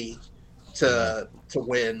QB to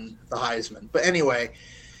win the Heisman. But anyway,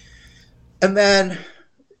 and then,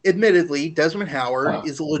 admittedly, Desmond Howard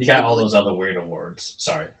is a legitimate. He got all those other weird awards.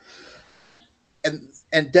 Sorry.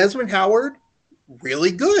 And Desmond Howard,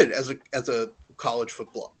 really good as a college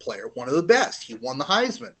football player, one of the best. He won the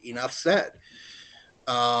Heisman. Enough said.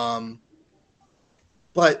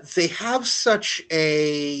 But they have such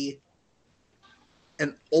an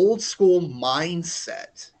old school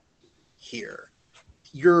mindset here.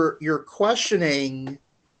 You're questioning.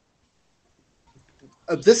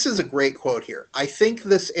 This is a great quote here. I think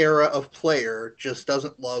this era of player just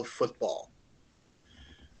doesn't love football.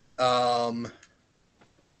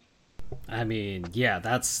 I mean, yeah,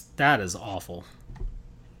 that is awful.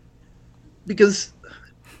 Because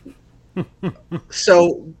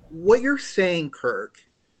so what you're saying, Kirk,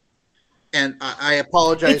 and I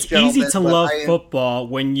apologize, it's easy to love football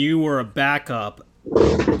when you were a backup, or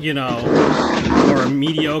a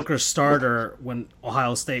mediocre starter when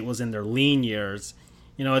Ohio State was in their lean years.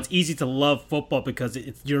 It's easy to love football because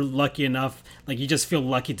you're lucky enough, like you just feel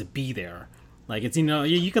lucky to be there. Like it's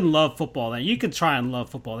you can love football then. You can try and love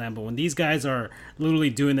football then, but when these guys are literally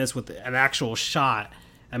doing this with an actual shot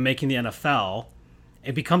at making the NFL,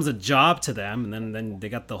 it becomes a job to them, and then they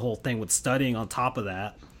got the whole thing with studying on top of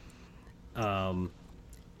that. Then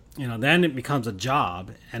it becomes a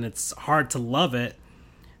job, and it's hard to love it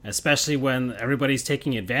especially when everybody's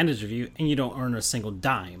taking advantage of you and you don't earn a single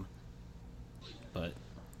dime. But,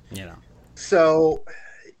 you know. So,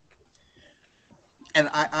 and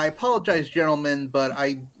I apologize, gentlemen, but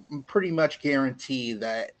I pretty much guarantee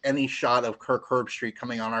that any shot of Kirk Herbstreit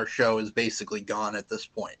coming on our show is basically gone at this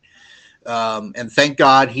point. And thank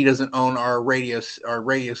God he doesn't own our radio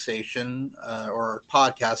station or our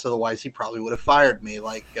podcast. Otherwise, he probably would have fired me,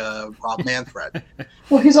 like Rob Manfred.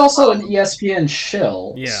 Well, he's also an ESPN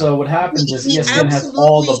shill. Yeah. So what happens is He ESPN has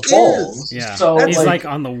all the absolutely balls. is. Yeah. So He's like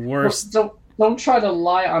on the worst. Don't try to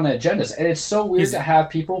lie on agendas. And it's so weird to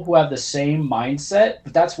have people who have the same mindset.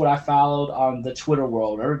 But that's what I followed on the Twitter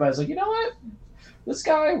world. Everybody's like, you know what? This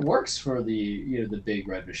guy works for the the big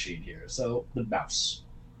red machine here. So the mouse.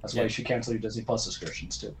 That's why you should cancel your Disney Plus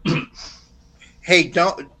subscriptions too. Hey,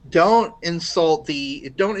 don't insult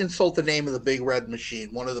the name of the Big Red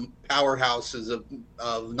Machine, one of the powerhouses of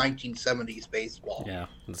 1970s baseball. Yeah,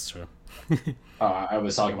 that's true. I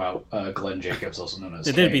was talking about Glenn Jacobs, also known as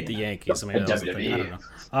They did beat the Yankees. I mean, that was the thing. I don't know.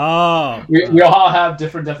 Oh, we all have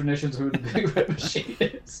different definitions of who the Big Red Machine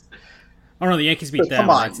is. Oh no, the Yankees beat them in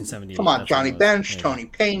 1978. Come on, Johnny Bench, Tony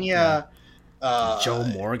Pena, Joe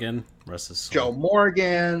Morgan. Joe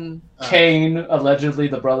Morgan, Kane, allegedly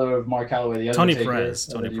the brother of Mark Calloway, the Tony Undertaker.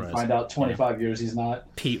 Perez. You find out 25 years he's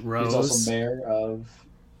not. Pete Rose. He's also mayor of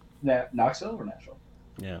Knoxville or Nashville.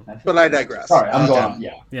 Yeah, but I digress. Sorry, I'm going on.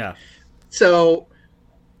 Yeah. So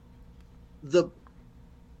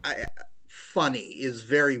funny is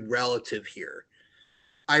very relative here.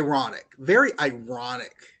 Very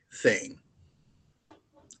ironic thing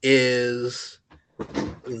is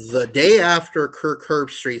the day after Kirk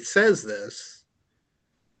Herbstreit says this,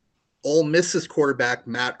 Ole Miss's quarterback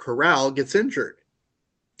Matt Corral gets injured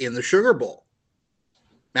in the Sugar Bowl.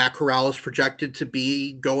 Matt Corral is projected to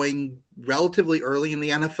be going relatively early in the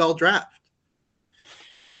NFL draft.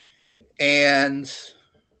 And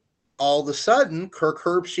all of a sudden, Kirk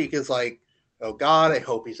Herbstreit is like, oh God, I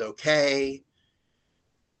hope he's okay.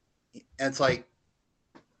 And it's like,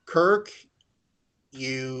 Kirk,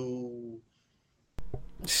 you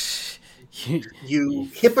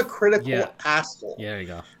hypocritical asshole. Yeah, there you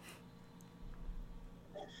go.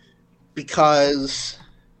 Because,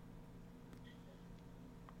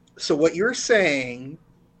 so what you're saying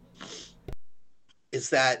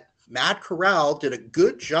is that Matt Corral did a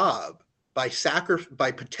good job by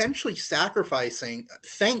potentially sacrificing,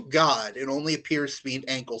 thank God, it only appears to be an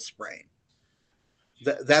ankle sprain.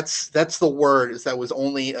 That's the word, is that was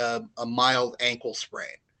only a mild ankle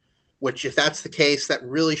sprain, which if that's the case, that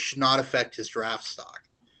really should not affect his draft stock.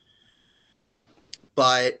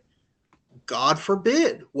 But God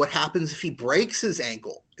forbid, what happens if he breaks his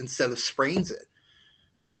ankle instead of sprains it?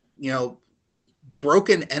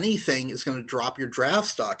 Broken anything is going to drop your draft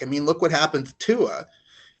stock. I mean, look what happened to Tua.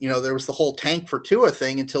 There was the whole tank for Tua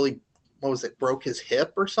thing until he, broke his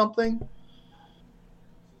hip or something?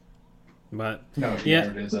 But no,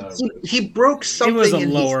 he broke something. It was a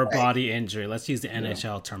lower body injury. Let's use the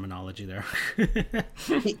NHL terminology there.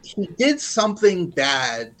 he did something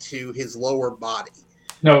bad to his lower body.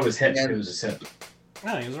 No, it was hip. It was his hip.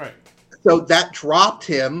 Oh, he was right. So that dropped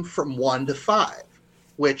him from 1 to 5,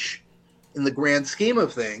 which, in the grand scheme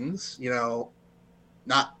of things,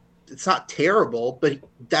 it's not terrible, but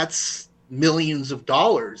that's millions of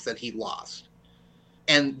dollars that he lost.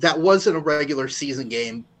 And that wasn't a regular season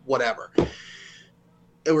game, whatever.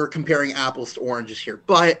 We're comparing apples to oranges here.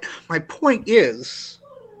 But my point is,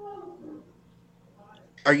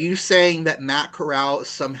 are you saying that Matt Corral is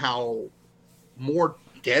somehow more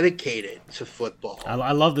dedicated to football?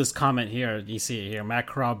 I love this comment here. You see it here. Matt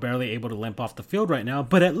Corral barely able to limp off the field right now,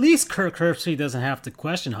 but at least Kirk Herbstreit doesn't have to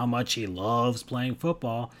question how much he loves playing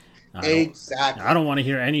football. Exactly. I don't want to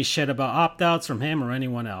hear any shit about opt-outs from him or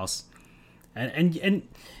anyone else. And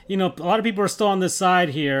a lot of people are still on this side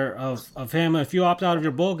here of him. If you opt out of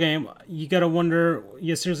your bowl game, you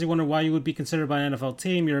seriously wonder why you would be considered by an NFL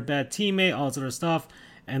team. You're a bad teammate, all this other stuff.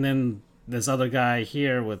 And then this other guy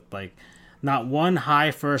here with not one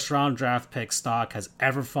high first-round draft pick stock has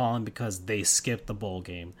ever fallen because they skipped the bowl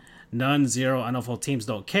game. None, zero. NFL teams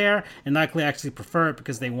don't care and likely actually prefer it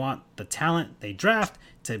because they want the talent they draft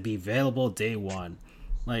to be available day one.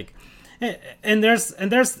 And there's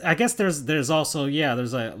I guess there's also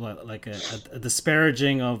there's a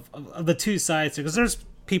disparaging of the two sides, because there's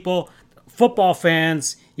people, football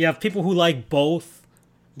fans. You have people who like both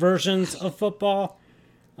versions of football.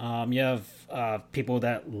 You have people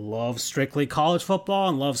that love strictly college football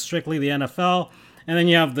and love strictly the NFL, and then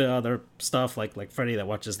you have the other stuff like Freddie that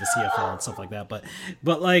watches the CFL and stuff like that. But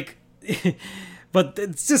but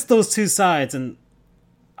it's just those two sides, and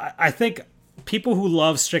I think people who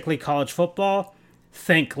love strictly college football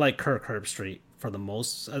think like Kirk Herbstreit for the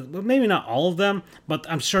most, maybe not all of them, but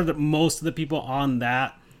I'm sure that most of the people on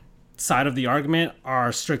that side of the argument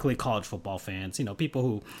are strictly college football fans. You know,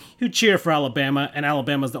 people who cheer for Alabama, and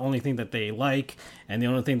Alabama's the only thing that they like and the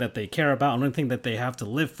only thing that they care about, and the only thing that they have to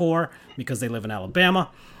live for because they live in Alabama.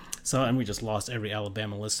 So, and we just lost every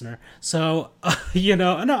Alabama listener. So, you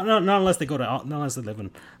know, not unless they go to, not unless they live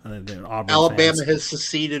in Auburn. Alabama fans. has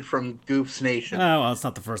seceded from Goofs Nation. Oh, well, it's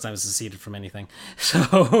not the first time it's seceded from anything.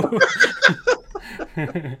 So,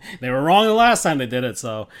 they were wrong the last time they did it.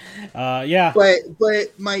 So, yeah.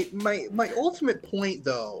 But my ultimate point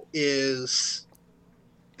though is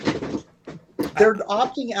they're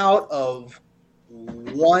opting out of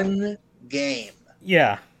one game.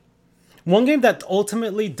 Yeah. One game that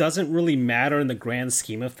ultimately doesn't really matter in the grand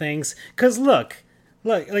scheme of things. Because look,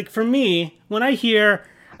 like for me, when I hear,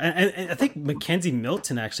 and I think Mackenzie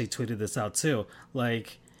Milton actually tweeted this out too,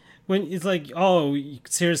 like when it's like, oh,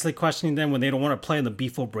 seriously questioning them when they don't want to play in the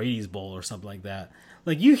Beef O'Brady's Bowl or something like that.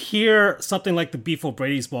 Like you hear something like the Beef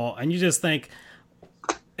O'Brady's Bowl and you just think,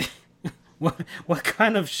 what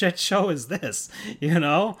kind of shit show is this? You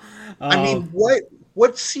know? I mean,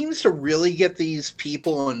 what seems to really get these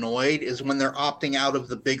people annoyed is when they're opting out of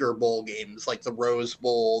the bigger bowl games, like the Rose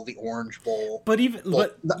Bowl, the Orange Bowl. But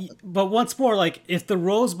once more, like if the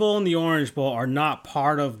Rose Bowl and the Orange Bowl are not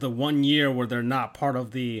part of the 1 year where they're not part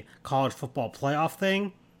of the college football playoff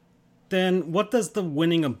thing, then what does the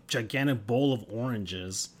winning a gigantic bowl of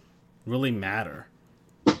oranges really matter?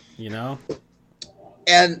 You know?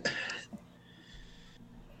 And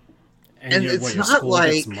it's your school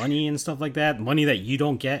gets money and stuff like that, money that you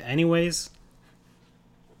don't get anyways.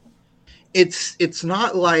 It's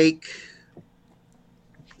not like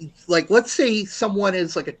let's say someone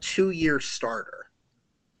is like a 2-year starter,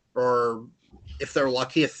 or if they're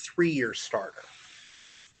lucky, a 3-year starter.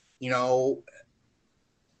 You know,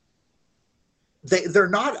 they're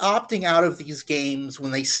not opting out of these games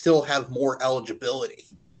when they still have more eligibility,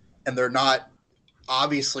 and they're not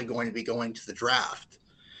obviously going to be going to the draft.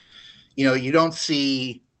 You know, you don't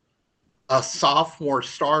see a sophomore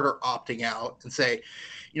starter opting out and say,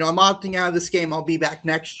 you know, I'm opting out of this game. I'll be back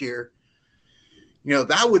next year. You know,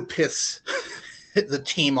 that would piss the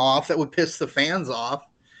team off. That would piss the fans off.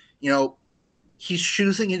 You know, he's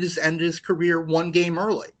choosing to end his career one game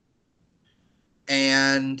early.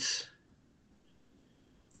 And,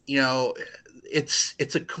 you know,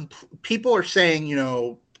 people are saying, you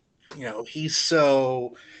know, he's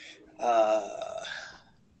so,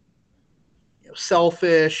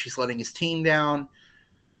 selfish. He's letting his team down.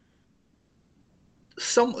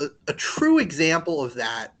 A true example of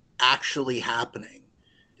that actually happening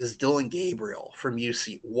is Dylan Gabriel from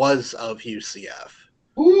was of UCF.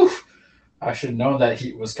 Oof! I should know that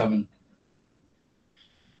heat was coming.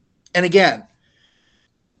 And again,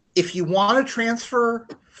 if you want to transfer,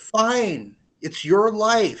 fine. It's your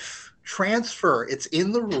life. Transfer. It's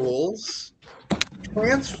in the rules.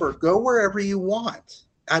 Transfer. Go wherever you want.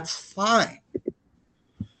 That's fine.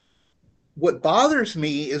 What bothers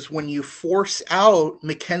me is when you force out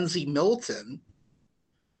Mackenzie Milton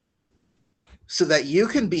so that you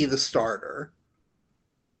can be the starter.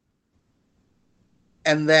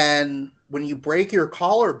 And then when you break your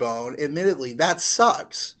collarbone, admittedly, that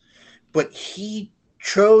sucks. But he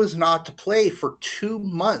chose not to play for 2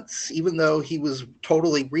 months, even though he was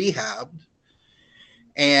totally rehabbed.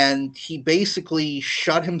 And he basically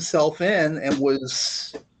shut himself in and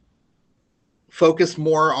was focused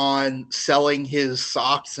more on selling his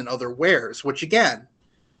socks and other wares, which again,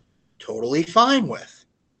 totally fine with.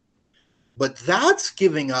 But that's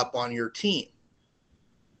giving up on your team.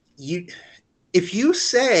 If you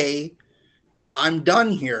say, I'm done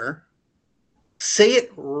here, say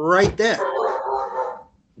it right then.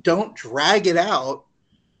 Don't drag it out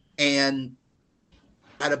and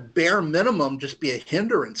at a bare minimum just be a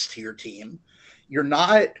hindrance to your team. You're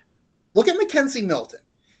not. Look at Mackenzie Milton.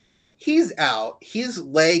 He's out. His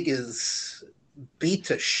leg is beat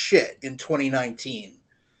to shit in 2019.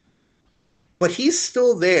 But he's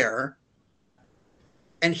still there.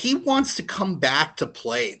 And he wants to come back to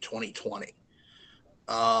play in 2020.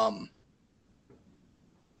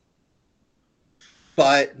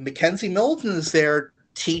 But Mackenzie Milton is there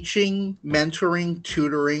teaching, mentoring,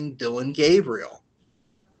 tutoring Dylan Gabriel,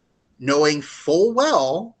 knowing full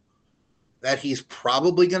well that he's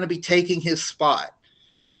probably going to be taking his spot.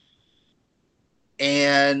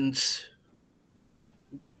 And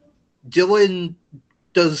Dylan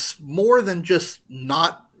does more than just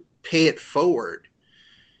not pay it forward.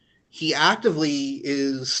 He actively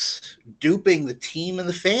is duping the team and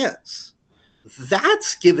the fans.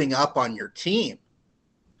 That's giving up on your team,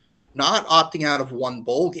 not opting out of one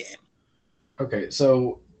bowl game. Okay,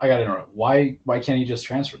 so I got to interrupt. Why can't he just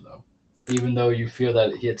transfer, though? Even though you feel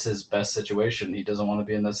that it's his best situation, he doesn't want to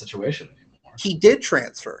be in that situation anymore. He did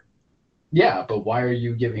transfer. Yeah, but why are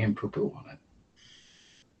you giving him poo-poo on it?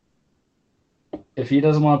 If he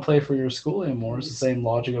doesn't want to play for your school anymore, it's the same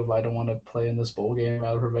logic of I don't want to play in this bowl game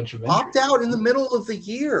out of prevention of injury. Opt out in the middle of the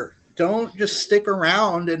year. Don't just stick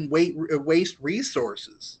around and waste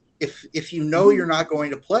resources. If you know you're not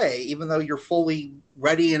going to play, even though you're fully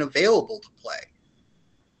ready and available to play.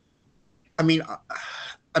 I mean,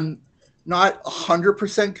 I'm not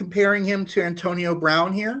 100% comparing him to Antonio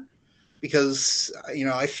Brown here because,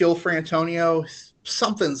 I feel for Antonio.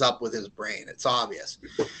 Something's up with his brain. It's obvious.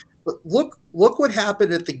 But look what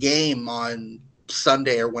happened at the game on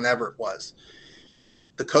Sunday or whenever it was.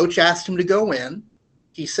 The coach asked him to go in.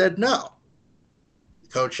 He said no. The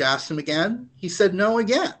coach asked him again. He said no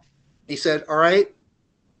again. He said, all right,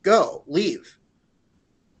 go, leave.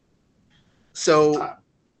 So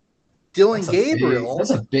Dylan Gabriel. That's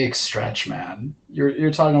a big stretch, man.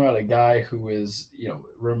 You're talking about a guy who is,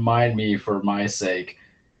 remind me for my sake,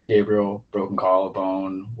 Gabriel, broken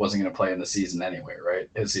collarbone, wasn't going to play in the season anyway, right?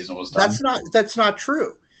 His season was done. That's not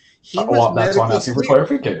true. That's why I'm asking for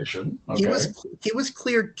clarification. Okay. He was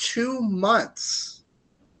cleared 2 months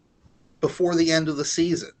before the end of the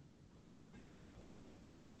season.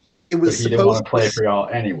 But he didn't want to play for y'all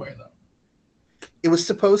anyway, though. It was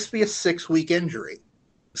supposed to be a 6-week injury,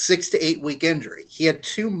 6 to 8 week injury. He had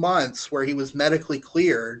 2 months where he was medically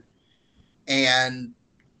cleared and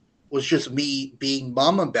was just me being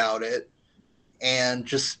bum about it and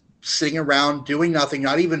just sitting around doing nothing,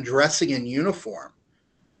 not even dressing in uniform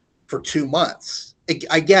for 2 months.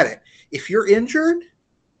 I get it. If you're injured,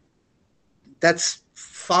 that's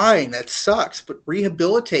fine. That sucks. But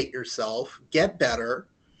rehabilitate yourself, get better.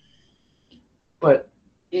 But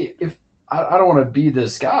if I don't want to be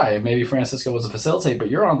this guy, maybe Francisco was a facilitator, but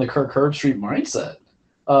you're on the Kirk Herbstreit mindset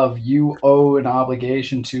of you owe an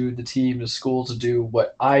obligation to the team, the school to do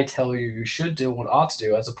what I tell you should do, what ought to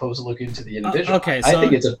do, as opposed to looking to the individual. Okay, I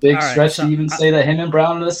think it's a big stretch to even say that him and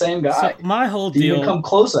Brown are the same guy. So my whole deal, even come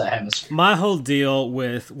close to that hemisphere. My whole deal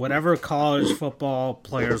with whatever college football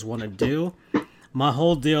players want to do, my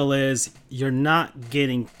whole deal is you're not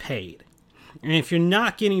getting paid. And if you're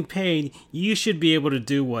not getting paid, you should be able to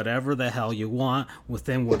do whatever the hell you want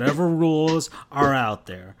within whatever rules are out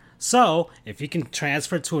there. So, if you can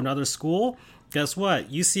transfer to another school, guess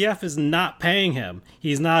what? UCF is not paying him.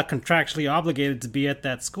 He's not contractually obligated to be at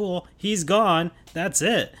that school. He's gone. That's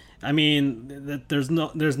it. I mean, there's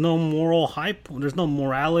no moral hype. There's no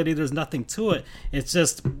morality. There's nothing to it. It's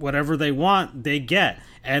just whatever they want, they get.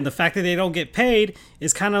 And the fact that they don't get paid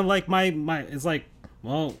is kind of like it's like,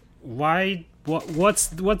 well, why? What's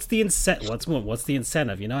the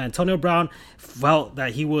incentive? Antonio Brown felt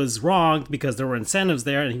that he was wronged because there were incentives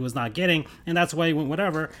there and he was not getting, and that's why he went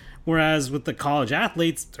whatever. Whereas with the college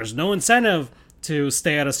athletes, there's no incentive to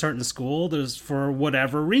stay at a certain school. There's for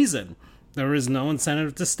whatever reason, there is no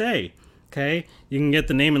incentive to stay. Okay, you can get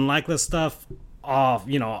the name and likeness stuff off,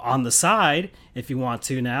 on the side if you want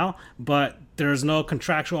to now, but there's no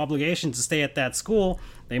contractual obligation to stay at that school.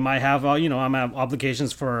 They might have, I have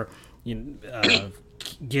obligations for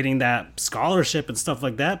getting that scholarship and stuff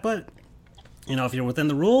like that, but if you're within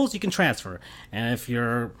the rules, you can transfer. And if you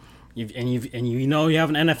have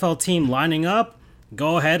an NFL team lining up,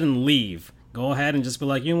 go ahead and leave. Go ahead and just be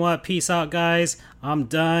like, you know what, peace out, guys. I'm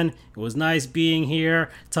done. It was nice being here.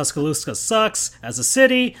 Tuscaloosa sucks as a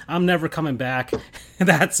city. I'm never coming back.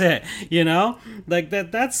 That's it. Like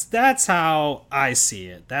that's how I see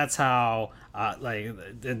it. That's how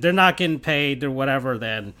they're not getting paid or whatever.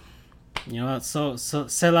 Then. So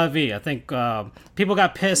c'est la vie. I think people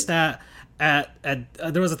got pissed at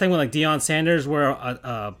there was a thing with like Deion Sanders where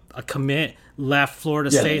a commit left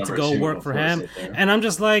Florida State to go work for him, and I'm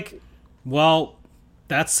just like, well,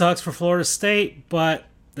 that sucks for Florida State, but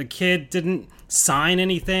the kid didn't sign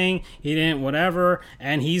anything, he didn't whatever,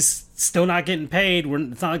 and he's still not getting paid.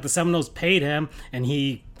 It's not like the Seminoles paid him, and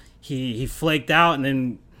he flaked out and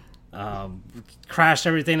then crashed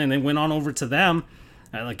everything and then went on over to them.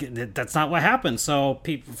 That's not what happened. So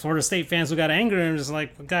Florida State fans who got angry and just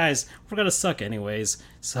like, guys, we're gonna suck anyways.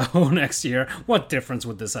 So next year, what difference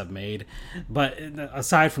would this have made? But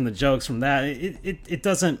aside from the jokes from that, it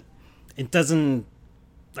doesn't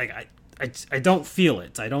like I don't feel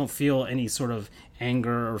it. I don't feel any sort of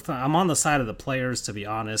anger I'm on the side of the players, to be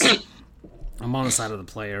honest. I'm on the side of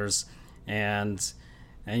the players, and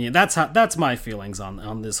yeah, that's my feelings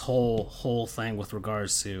on this whole thing with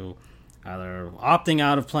regards to either opting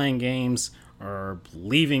out of playing games or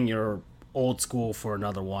leaving your old school for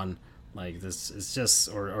another one. Like this is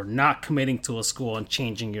just or not committing to a school and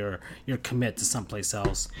changing your commit to someplace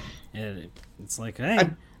else. And it's like, hey,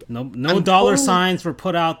 no dollar signs were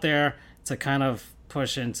put out there to kind of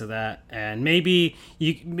push into that. And maybe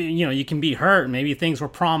you can be hurt. Maybe things were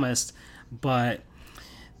promised, but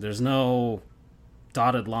there's no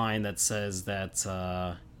dotted line that says that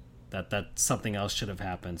that something else should have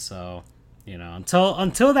happened. So,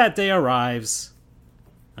 until that day arrives,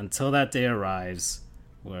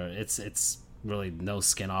 where it's really no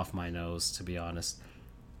skin off my nose, to be honest.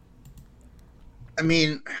 I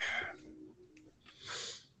mean,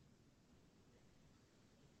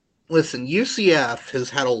 listen, UCF has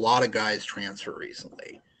had a lot of guys transfer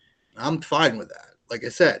recently. I'm fine with that. Like I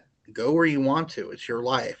said, go where you want to. It's your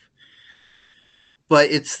life.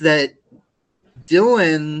 But it's that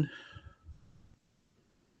Dylan,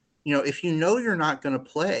 if you know you're not going to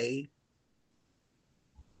play,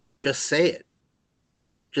 just say it.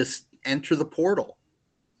 Just enter the portal.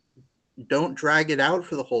 Don't drag it out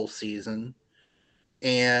for the whole season.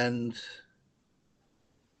 And,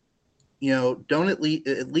 don't at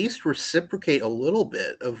least reciprocate a little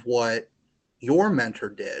bit of what your mentor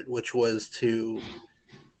did, which was to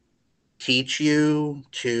teach you,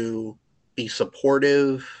 to be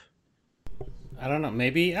supportive. I don't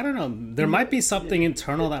know. There might be something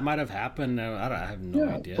internal that might have happened. I have no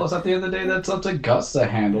idea. Plus, at the end of the day, that's up to Gus to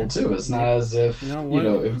handle too. It's not as if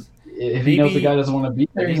if he knows the guy doesn't want to be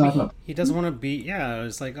there, he's not gonna. He doesn't want to be. Yeah,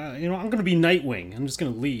 it's like I'm gonna be Nightwing. I'm just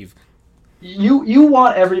gonna leave. You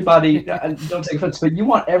want everybody. Don't take offense, but you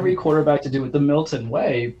want every quarterback to do it the Milton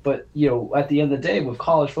way. But at the end of the day, with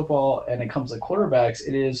college football and it comes to quarterbacks,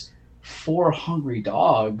 it is 4 hungry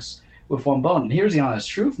dogs with one bone. And here's the honest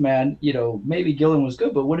truth, man. Maybe Gillen was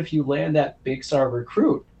good, but what if you land that big star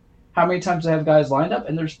recruit? How many times I have guys lined up,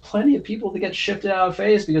 and there's plenty of people that get shifted out of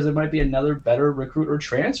phase because there might be another better recruit or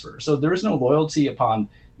transfer. So there is no loyalty upon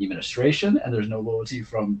the administration, and there's no loyalty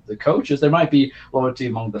from the coaches. There might be loyalty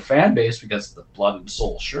among the fan base because of the blood and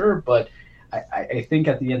soul, sure. But I think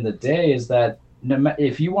at the end of the day is that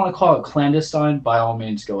if you want to call it clandestine, by all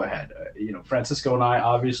means, go ahead. Francisco and I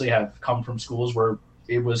obviously have come from schools where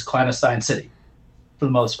it was clandestine city for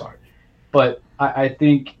the most part. But I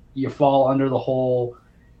think you fall under the whole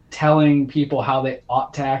telling people how they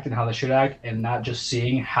ought to act and how they should act and not just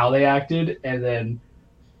seeing how they acted. And then,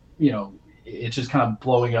 it's just kind of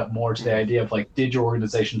blowing up more to the idea of like, did your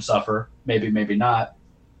organization suffer? Maybe, maybe not.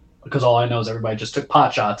 Because all I know is everybody just took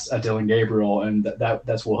pot shots at Dylan Gabriel, and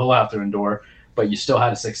that's what he'll have to endure. But you still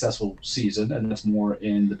had a successful season, and that's more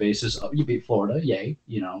in the basis of you beat Florida, yay,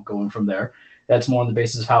 going from there. That's more on the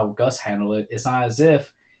basis of how Gus handled it. It's not as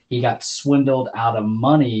if he got swindled out of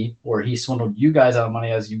money or he swindled you guys out of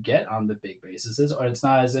money as you get on the big bases. Or it's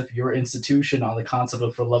not as if your institution on the concept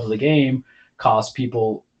of for the love of the game cost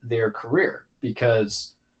people their career,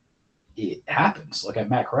 because it happens. Like at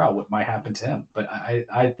Matt Corral, what might happen to him. But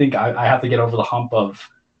I think I have to get over the hump of,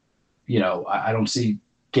 I don't see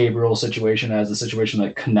Gabriel's situation as a situation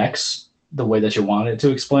that connects the way that you want it to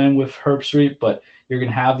explain with Herb Street, but you're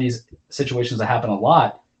going to have these situations that happen a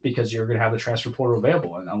lot because you're going to have the transfer portal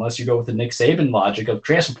available. And unless you go with the Nick Saban logic of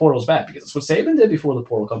transfer portal is bad, because that's what Saban did before the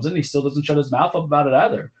portal comes in. He still doesn't shut his mouth up about it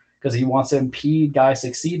either, because he wants to impede guys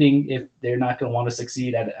succeeding if they're not going to want to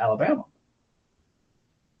succeed at Alabama.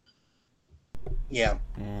 Yeah.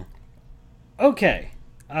 Okay.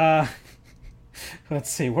 Let's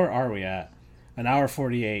see. Where are we at? An hour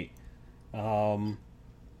 48.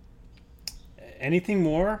 Anything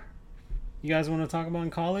more you guys want to talk about in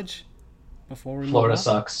college before we Florida move on?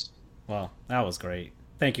 Sucks. Well, that was great.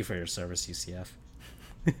 Thank you for your service, UCF.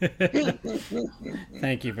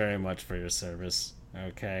 Thank you very much for your service.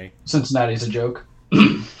 Okay. Cincinnati's a joke.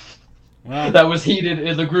 Well, that was heated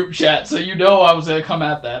in the group chat, so I was going to come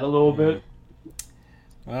at that a little bit.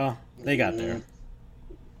 Well, they got there.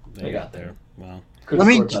 They got there. Well,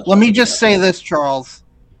 let me just say this, Charles.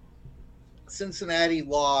 Cincinnati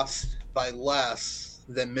lost by less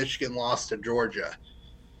than Michigan lost to Georgia.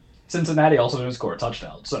 Cincinnati also didn't score a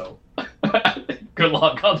touchdown, so good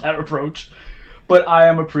luck on that approach. But I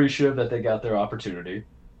am appreciative that they got their opportunity,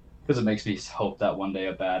 because it makes me hope that one day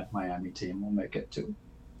a bad Miami team will make it too.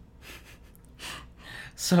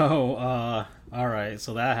 So, all right,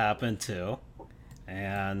 so that happened too.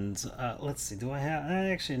 And let's see, do I have...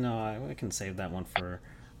 Actually, no, I can save that one for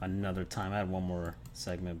another time. I had one more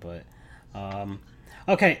segment, but...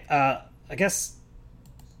 okay, I guess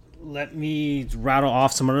let me rattle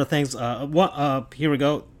off some other things. Here we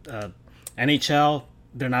go. NHL,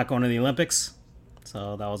 they're not going to the Olympics.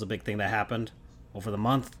 So that was a big thing that happened over the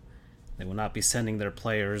month. They will not be sending their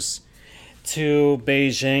players to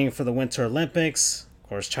Beijing for the Winter Olympics. Of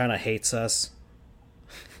course, China hates us.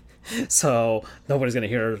 So nobody's going to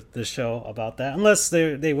hear this show about that unless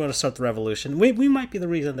they want to start the revolution. We might be the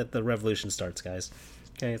reason that the revolution starts, guys.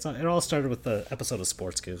 Okay, it all started with the episode of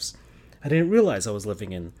Sports Goofs. I didn't realize I was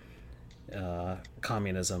living in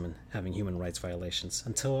communism and having human rights violations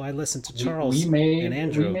until I listened to Charles and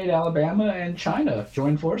Andrew. We made Alabama and China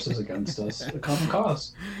join forces against us, a common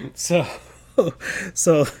cause. So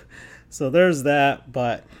there's that,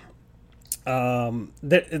 but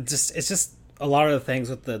it's just a lot of the things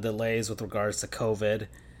with the delays with regards to COVID.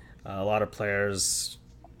 A lot of players,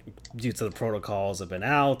 due to the protocols, have been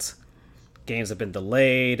out. Games have been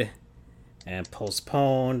delayed and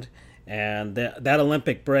postponed. And that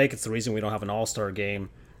Olympic break, it's the reason we don't have an all-star game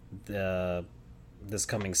this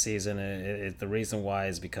coming season. The reason why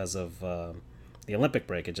is because of the Olympic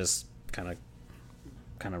break. It just kind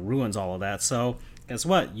of ruins all of that. So guess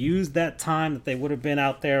what? Use that time that they would have been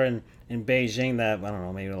out there in Beijing, that, I don't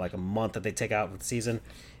know, maybe like a month that they take out for the season,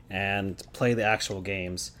 and play the actual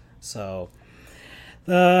games. So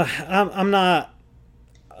I'm not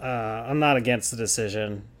against the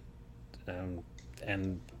decision,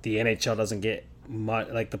 and the NHL doesn't get much.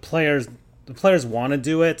 Like the players want to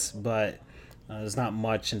do it, but there's not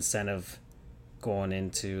much incentive going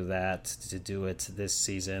into that to do it this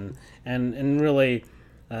season. And really,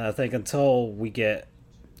 I think until we get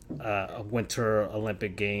a Winter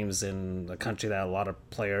Olympic Games in a country that a lot of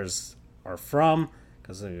players are from,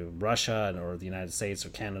 because of Russia or the United States or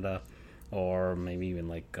Canada, or maybe even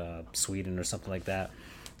like Sweden or something like that,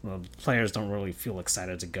 players don't really feel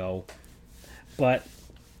excited to go. But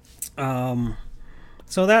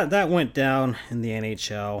so that went down in the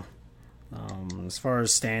NHL. As far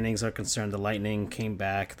as standings are concerned, the Lightning came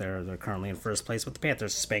back. They're currently in first place, but the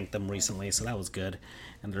Panthers spanked them recently, so that was good.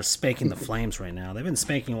 And they're spanking the Flames right now. They've been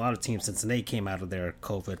spanking a lot of teams since they came out of their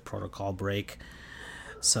COVID protocol break.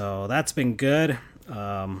 So that's been good.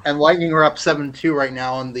 And Lightning are up 7-2 right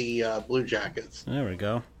now on the Blue Jackets. There we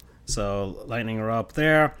go. So Lightning are up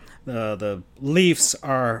there. The Leafs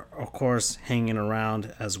are, of course, hanging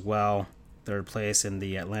around as well. Third place in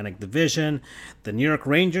the Atlantic Division. The New York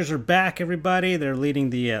Rangers are back, everybody. They're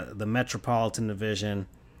leading the Metropolitan Division.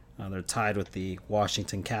 They're tied with the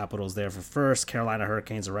Washington Capitals there for first. Carolina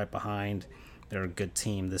Hurricanes are right behind. They're a good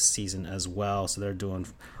team this season as well, so they're doing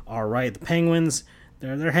all right. The Penguins,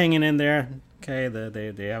 they're hanging in there. Okay,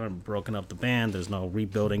 they haven't broken up the band. There's no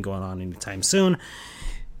rebuilding going on anytime soon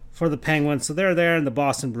for the Penguins, so they're there. And the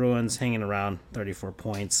Boston Bruins hanging around 34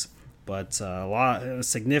 points, but a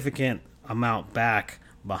significant amount back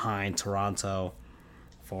behind Toronto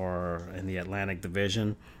in the Atlantic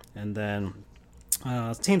Division. And then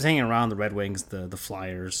teams hanging around, the Red Wings, the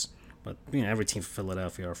Flyers, but every team from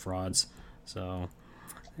Philadelphia are frauds. So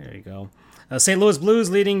there you go. St. Louis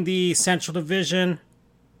Blues leading the Central Division,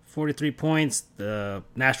 43 points. The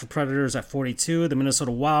Nashville Predators at 42. The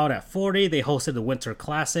Minnesota Wild at 40. They hosted the Winter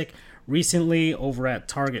Classic recently over at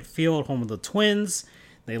Target Field, home of the Twins.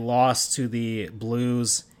 They lost to the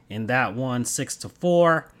Blues in that one,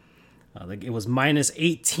 6-4. It was minus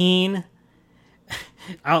 18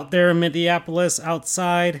 out there in Minneapolis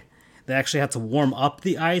outside. They actually had to warm up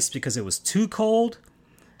the ice because it was too cold.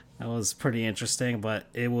 That was pretty interesting, but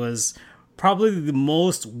it was probably the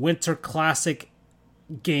most Winter Classic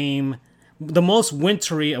game, the most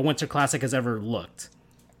wintry a Winter Classic has ever looked.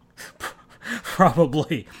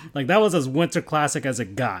 Probably. Like, that was as Winter Classic as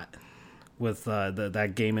it got with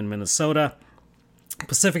that game in Minnesota.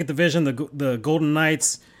 Pacific Division, the Golden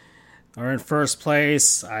Knights are in first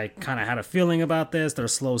place. I kind of had a feeling about this. Their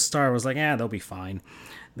slow start was like, they'll be fine.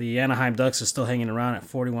 The Anaheim Ducks are still hanging around at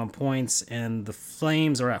 41 points, and the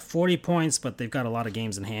Flames are at 40 points, but they've got a lot of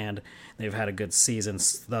games in hand. They've had a good season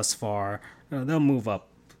thus far. They'll move up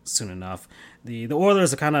soon enough. The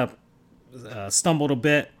Oilers have kind of stumbled a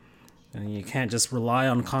bit, and you can't just rely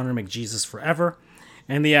on Connor McJesus forever.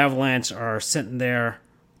 And the Avalanche are sitting there,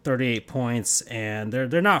 38 points, and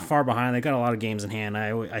they're not far behind. They got a lot of games in hand.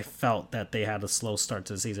 I felt that they had a slow start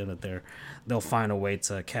to the season, that they'll find a way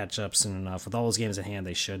to catch up soon enough. With all those games in hand,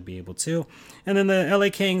 they should be able to. And then the LA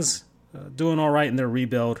Kings doing all right in their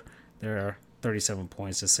rebuild. They're 37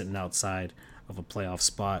 points, just sitting outside of a playoff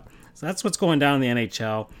spot. So that's what's going down in the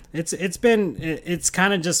NHL. It's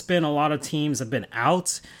kind of just been a lot of teams have been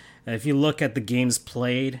out. If you look at the games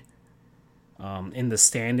played in the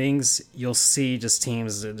standings, you'll see just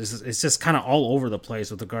teams. It's just kind of all over the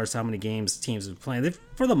place with regards to how many games teams have played. They,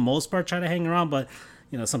 for the most part, try to hang around, but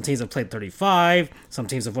some teams have played 35. Some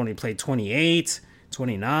teams have only played 28,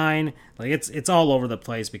 29. Like it's all over the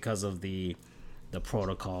place because of the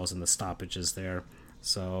protocols and the stoppages there.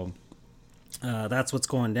 So That's what's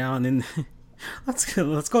going down. And let's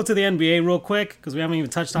go to the NBA real quick because we haven't even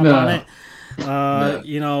touched on it.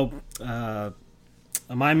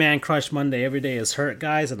 My man Crush Monday every day is hurt,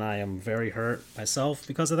 guys, and I am very hurt myself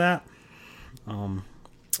because of that.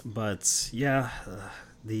 But yeah,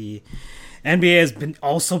 the NBA has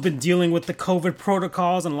also been dealing with the COVID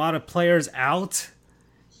protocols and a lot of players out.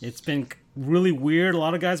 It's been really weird. A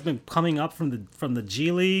lot of guys have been coming up from the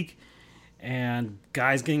G League, and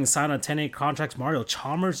guys getting signed on 10-8 contracts. Mario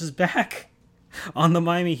Chalmers is back on the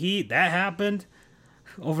Miami Heat. That happened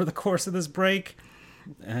over the course of this break,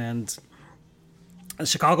 and the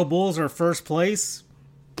Chicago Bulls are first place.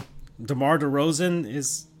 DeMar DeRozan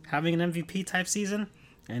is having an MVP type season,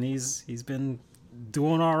 and he's been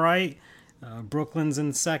doing all right. Brooklyn's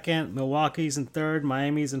in second, Milwaukee's in third,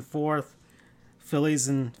 Miami's in fourth, Philly's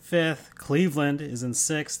in fifth, Cleveland is in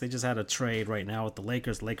sixth. They just had a trade right now with the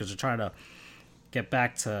Lakers. The Lakers are trying to get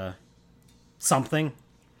back to something.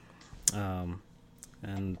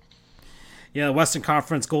 And yeah, Western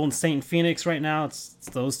Conference, Golden State and Phoenix right now. It's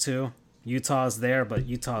those two. Utah's there, but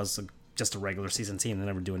Utah's just a regular season team. They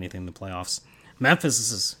never do anything in the playoffs.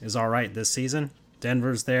 Memphis is all right this season.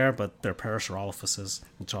 Denver's there, but they're perisher orifices,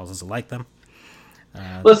 and Charles doesn't like them.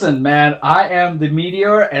 Listen, man, I am the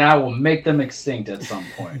meteor, and I will make them extinct at some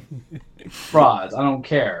point. Frauds, I don't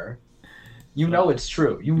care. You know it's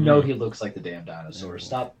true. You know he looks like the damn dinosaur.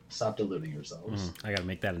 Stop deluding yourselves. I gotta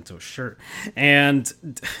make that into a shirt. And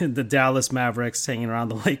the Dallas Mavericks hanging around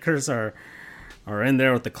the Lakers are in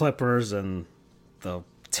there with the Clippers and the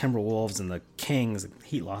Timberwolves and the Kings. The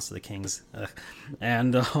Heat lost to the Kings.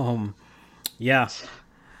 Yeah.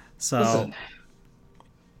 So listen,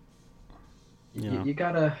 you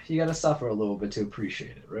gotta suffer a little bit to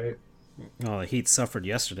appreciate it, right? Well, the Heat suffered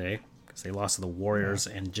yesterday because they lost to the Warriors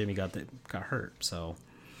and Jimmy got hurt. So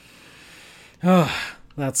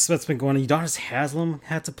that's been going on. Udonis Haslem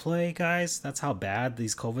had to play, guys. That's how bad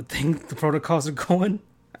these COVID the protocols are going.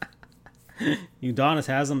 Udonis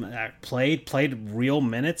Haslem played real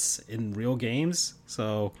minutes in real games.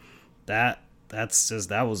 So that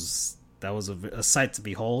was a sight to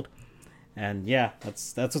behold. And yeah,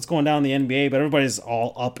 that's what's going down in the NBA, but everybody's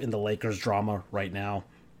all up in the Lakers drama right now.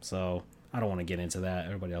 So I don't want to get into that.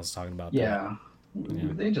 Everybody else is talking about that. Yeah.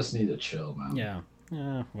 They just need to chill, man.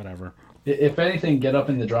 Yeah, whatever. If anything, get up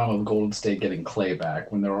in the drama of Golden State getting Clay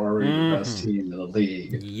back when they're already the best team in the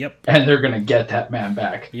league. Yep. And they're going to get that man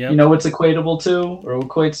back. Yep. You know what's equatable to, or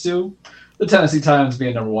equates to? The Tennessee Titans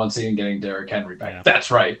being number 1 seed and getting Derrick Henry back. Yeah.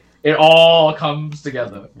 That's right. It all comes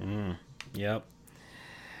together. Yep.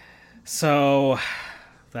 So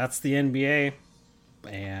that's the NBA.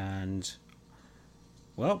 And,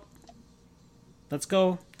 well, let's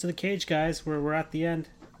go to the cage, guys. We're at the end.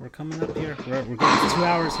 We're coming up here. We're going for 2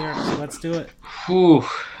 hours here, so let's do it. Whew.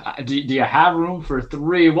 Do you have room for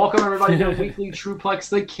 3? Welcome, everybody, to Weekly Truplex,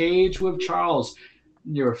 The Cage with Charles.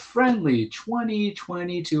 Your friendly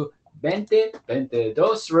 2022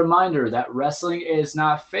 2022 reminder that wrestling is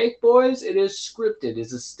not fake, boys. It is scripted.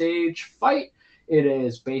 It's a stage fight. It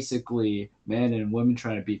is basically men and women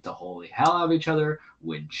trying to beat the holy hell out of each other,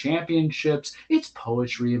 win championships. It's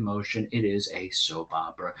poetry in motion. It is a soap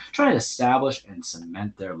opera trying to establish and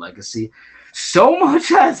cement their legacy. So much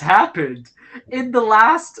has happened in the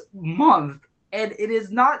last month, and it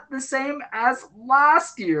is not the same as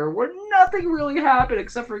last year, where nothing really happened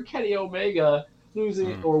except for Kenny Omega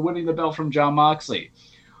losing or winning the belt from Jon Moxley.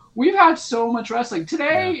 We've had so much wrestling.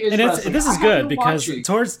 Today is wrestling. This is good because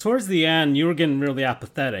towards the end, you were getting really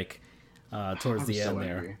apathetic towards the end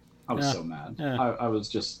there. I was so mad. Yeah. I was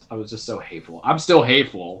just so hateful. I'm still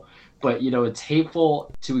hateful, but it's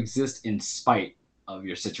hateful to exist in spite of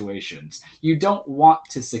your situations. You don't want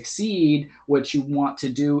to succeed. What you want to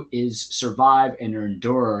do is survive and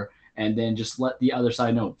endure, and then just let the other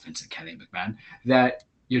side know, Vincent Kenny McMahon, that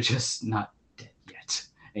you're just not dead yet,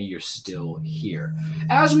 and you're still here.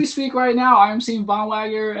 As we speak right now, I'm seeing Von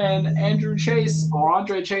Wagner and Andre Chase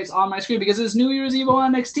on my screen because it's New Year's Eve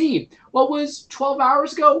on NXT. What was 12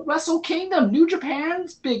 hours ago? Wrestle Kingdom, New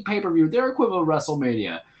Japan's big pay-per-view, their equivalent of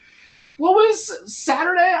WrestleMania. What was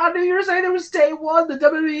Saturday on New Year's Day? There was day 1, the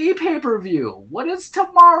WWE pay-per-view. What is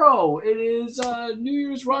tomorrow? It is New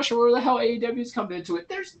Year's Rush, or where the hell AEW is coming into it.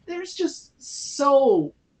 There's just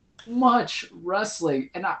so much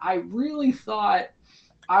wrestling, and I really thought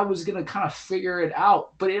I was going to kind of figure it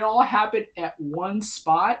out, but it all happened at one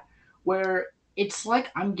spot where it's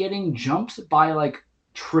like I'm getting jumped by like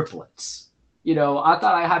triplets. I thought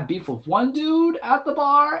I had beef with one dude at the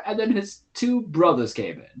bar, and then his 2 brothers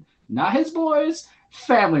came in. Not his boys,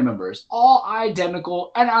 family members, all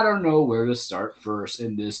identical, and I don't know where to start first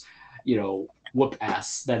in this, whoop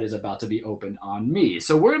ass that is about to be opened on me.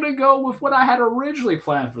 So we're going to go with what I had originally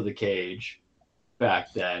planned for the cage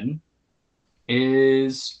back then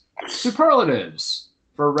is superlatives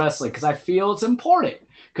for wrestling, because I feel it's important.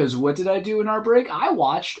 Because what did I do in our break? I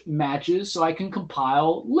watched matches so I can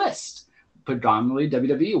compile lists, predominantly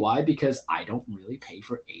WWE. Why? Because I don't really pay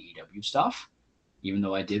for AEW stuff. Even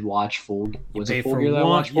though I did watch Full Gear that I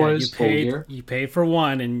watched, boys? Full Gear. You paid for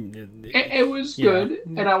one, and it was good.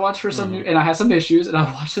 And I watched for some new, and I had some issues, and I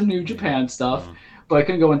watched some New Japan stuff, but I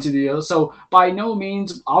couldn't go into the other. So by no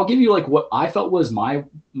means, I'll give you like what I felt was my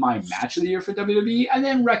match of the year for WWE, and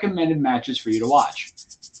then recommended matches for you to watch.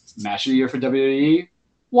 Match of the year for WWE: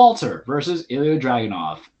 Walter versus Ilya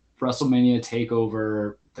Dragunov, WrestleMania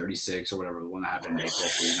Takeover 36 or whatever, the one that happened in April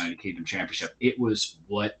for the United Kingdom Championship. It was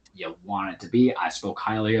what you want it to be. I spoke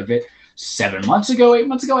highly of it 8 months ago.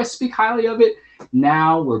 I speak highly of it.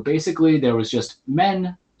 Now we're basically, there was just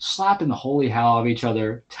men slapping the holy hell out of each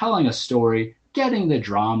other, telling a story, getting the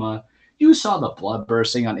drama. You saw the blood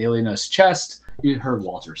bursting on Ilya's chest. You heard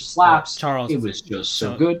Walter slaps. Charles. It was just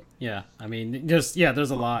so good. Yeah, I mean, there's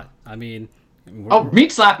a lot. I mean,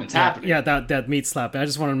 meat slapping's happening. Yeah, that meat slapping. I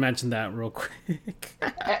just wanted to mention that real quick.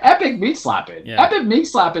 Epic meat slapping. Yeah. Epic meat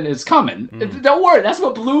slapping is coming. Don't worry, that's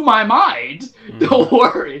what blew my mind. Don't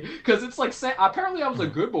worry, because it's like, apparently I was a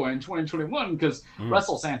good boy in 2021 because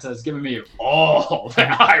Wrestle Santa has given me all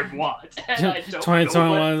that I want. And I don't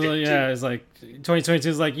 2021, yeah, it's like 2022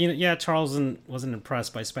 is like, Charles wasn't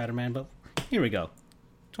impressed by Spider-Man, but here we go.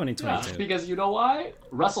 2022. Yeah, because you know why?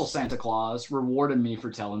 Wrestle Santa Claus rewarded me for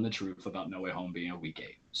telling the truth about No Way Home being a week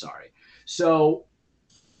 8. Sorry. So,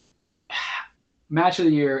 match of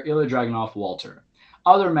the year, Ilya Dragunov, Walter.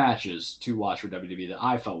 Other matches to watch for WWE that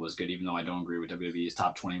I felt was good, even though I don't agree with WWE's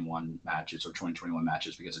top 21 matches or 2021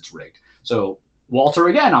 matches because it's rigged. So, Walter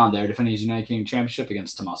again on there, defending his United Kingdom Championship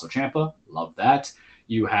against Tommaso Ciampa. Love that.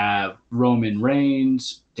 You have Roman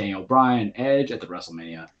Reigns, Daniel Bryan, Edge at the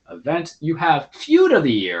WrestleMania event. You have Feud of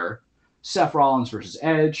the Year, Seth Rollins versus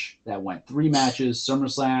Edge. That went 3 matches,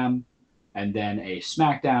 SummerSlam, and then a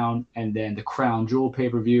SmackDown, and then the Crown Jewel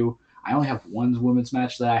pay-per-view. I only have one women's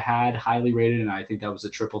match that I had highly rated, and I think that was a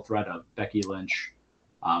triple threat of Becky Lynch,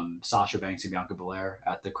 Sasha Banks, and Bianca Belair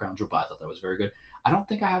at the Crown Jewel, but I thought that was very good. I don't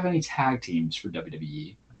think I have any tag teams for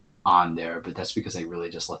WWE on there, but that's because they really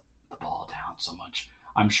just let the ball down so much.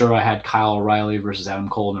 I'm sure I had Kyle O'Reilly versus Adam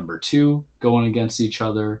Cole number 2 going against each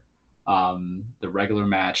other. The regular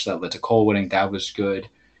match that led to Cole winning, that was good.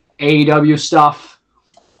 AEW stuff,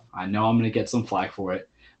 I know I'm going to get some flack for it.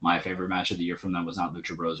 My favorite match of the year from them was not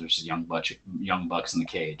Lucha Bros versus Young Bucks in the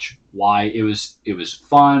cage. Why? It was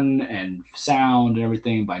fun and sound and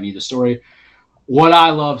everything, but I need the story. What I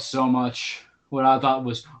loved so much, what I thought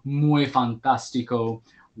was muy fantástico,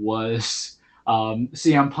 was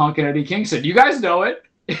CM Punk and Eddie Kingston. You guys know it.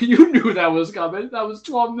 You knew that was coming. That was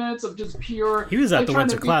 12 minutes of just pure. He was at the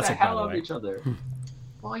Winter Classic, by the way. out of each other.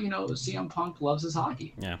 Well, CM Punk loves his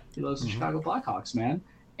hockey. Yeah, he loves the Chicago Blackhawks, man,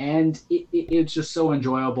 and it's just so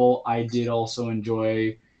enjoyable. I did also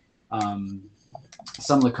enjoy some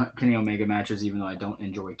of the Kenny Omega matches, even though I don't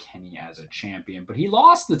enjoy Kenny as a champion. But he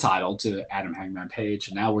lost the title to Adam Hangman Page,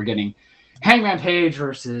 and now we're getting Hangman Page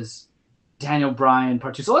versus Daniel Bryan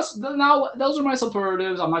part 2. So now those are my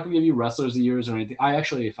superlatives. I'm not going to give you wrestlers of the years or anything. I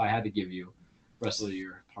actually, if I had to give you wrestler of the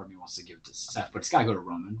year, part of me wants to give it to Seth, but it's got to go to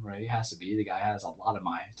Roman, right? It has to be. The guy has a lot of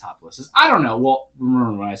my top lists. I don't know. Well,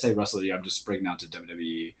 remember when I say wrestler of the year, I'm just breaking down to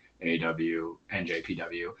WWE, AEW,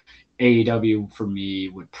 NJPW. AEW for me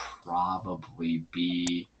would probably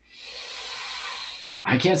be,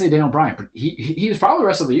 I can't say Daniel Bryan, but he was probably the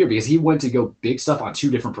rest of the year because he went to go big stuff on 2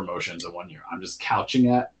 different promotions in 1 year. I'm just couching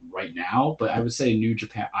that right now, but I would say New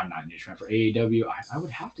Japan. I'm not New Japan for AEW. I would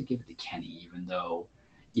have to give it to Kenny, even though,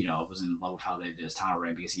 I was in love with how they did his title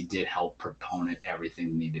reign because he did help proponent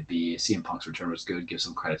everything needed to be. CM Punk's return was good. Give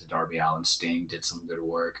some credit to Darby Allin. Sting did some good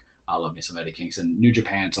work. I love me some Eddie Kingston. New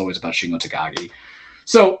Japan, it's always about Shingo Takagi.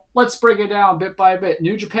 So let's break it down bit by bit.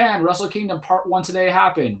 New Japan, Wrestle Kingdom Part 1 today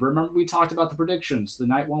happened. Remember, we talked about the predictions. The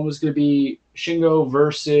night 1 was going to be Shingo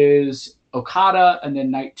versus Okada, and then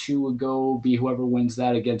night 2 would go be whoever wins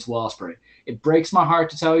that against Will Ospreay. It breaks my heart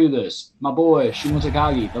to tell you this. My boy, Shingo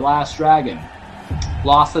Takagi, the last dragon,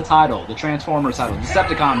 lost the title, the Transformers title, the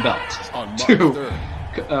Decepticon belt to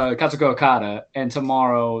Kazuchika Okada, and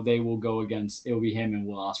tomorrow they will go against, it will be him and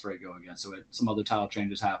Will Ospreay go against. So some other title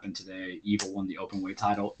changes happened today. Evil won the openweight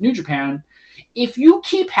title. New Japan, if you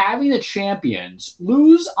keep having the champions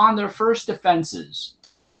lose on their first defenses,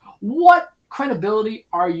 what credibility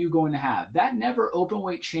are you going to have? That never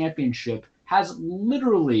openweight championship has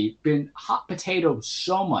literally been hot potato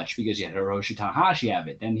so much because you had Hiroshi Tanahashi have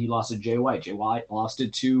it. Then he lost to Jay White. Jay White lost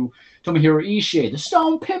it to Tomohiro Ishii. The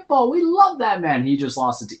Stone Pitbull. We love that man. He just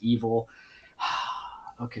lost it to Evil.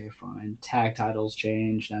 Okay, fine. Tag titles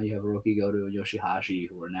change. Now you have Hiroki Goto and Yoshihashi,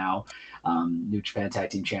 who are now New Japan Tag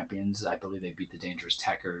Team Champions. I believe they beat the Dangerous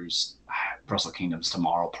Tekkers. Wrestle Kingdom's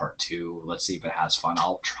tomorrow, part 2. Let's see if it has fun.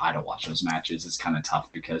 I'll try to watch those matches. It's kind of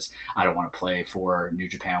tough because I don't want to pay for New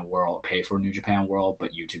Japan World,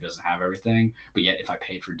 but YouTube doesn't have everything. But yet, if I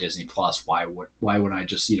paid for Disney Plus, why would I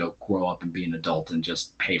just grow up and be an adult and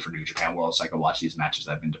just pay for New Japan World so I can watch these matches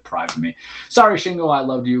that have been deprived of me? Sorry, Shingo, I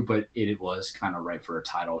loved you, but it was kind of right for a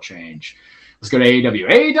title change. Let's go to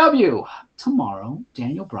AEW. AEW! Tomorrow,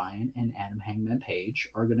 Daniel Bryan and Adam Hangman Page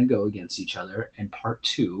are going to go against each other in part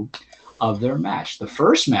 2 of their match. The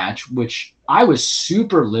first match, which I was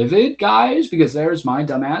super livid, guys, because there's my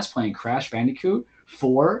dumbass playing Crash Bandicoot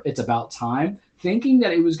 4, It's About Time, thinking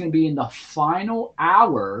that it was going to be in the final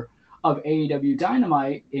hour of AEW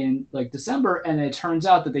Dynamite in December, and it turns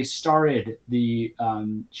out that they started the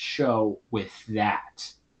show with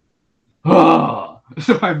that.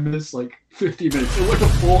 So I missed 50 minutes. It went a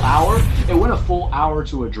full hour. It went a full hour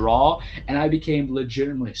to a draw, and I became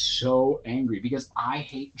legitimately so angry because I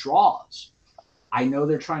hate draws. I know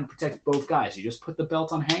they're trying to protect both guys. You just put the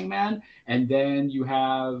belt on Hangman, and then you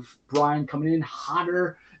have Bryan coming in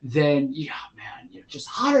hotter than just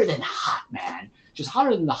hotter than hot, man. Just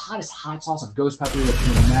hotter than the hottest hot sauce of ghost pepper that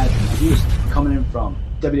you can imagine. He was coming in from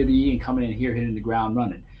WWE and coming in here hitting the ground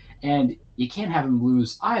running. And you can't have him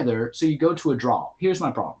lose either, so you go to a draw. Here's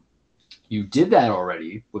my problem. You did that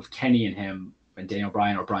already with Kenny and him and Daniel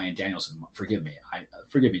Bryan or Bryan Danielson. Forgive me.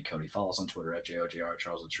 Forgive me, Cody. Follow us on Twitter at JOJR,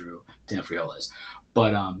 Charles the True, Dan Frioles.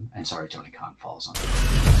 But, and sorry, Tony Khan. Follow us on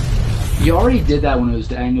Twitter. You already did that when it was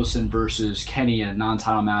Danielson versus Kenny in a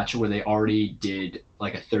non-title match where they already did a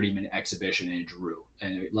 30-minute exhibition and it drew,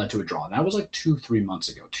 and it led to a draw. And that was 2 months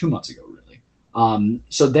ago, really.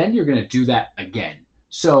 So then you're going to do that again.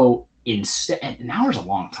 So instead, an hour's a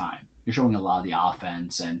long time. You're showing a lot of the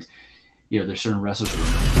offense, and there's certain wrestlers who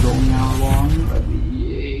are going an hour long.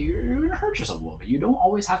 You're going to hurt yourself a little bit. You don't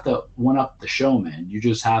always have to one up the showman. You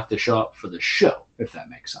just have to show up for the show, if that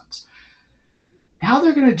makes sense. Now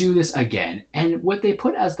they're going to do this again, and what they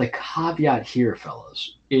put as the caveat here,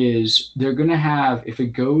 fellas, is they're going to have, if it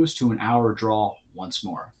goes to an hour draw once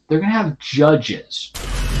more, they're going to have judges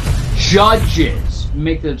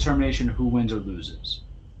make the determination who wins or loses.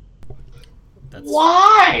 That's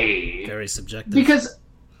why? Very subjective. Because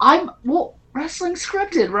wrestling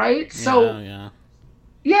scripted, right?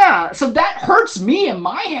 Yeah. So that hurts me in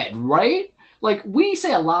my head, right? We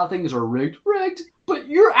say a lot of things are rigged, but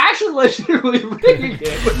you're actually legitimately rigging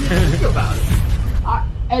it when you think about it.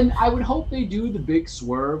 And I would hope they do the big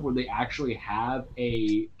swerve where they actually have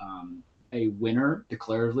a winner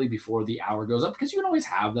declaratively before the hour goes up, because you can always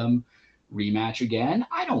have them rematch again.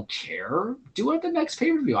 I don't care. Do it at the next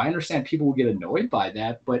pay-per-view. I understand people will get annoyed by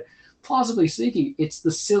that, but plausibly speaking, it's the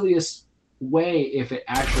silliest way if it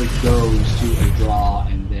actually goes to a draw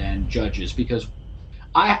and then judges, because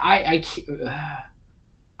I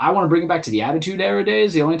want to bring it back to the Attitude Era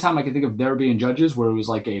days. The only time I can think of there being judges where it was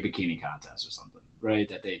a bikini contest or something, right,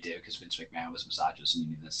 that they did because Vince McMahon was misogynist and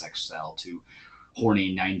you needed a sex sell to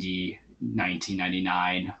horny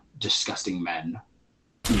 1999 disgusting men,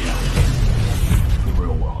 in the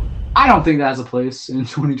real world. I don't think that has a place in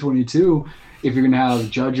 2022 if you're going to have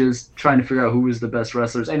judges trying to figure out who is the best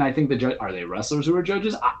wrestlers. And I think are they wrestlers who are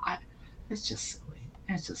judges? It's just silly.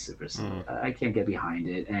 It's just super silly. I can't get behind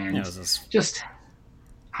it. And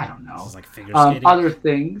I don't know. Figure skating. Other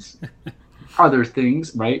things,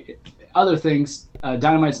 right? Other things.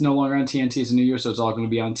 Dynamite's no longer on TNT. It's a new year, so it's all going to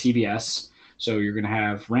be on TBS. So you're going to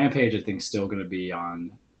have Rampage, I think, still going to be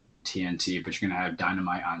on TNT, but you're going to have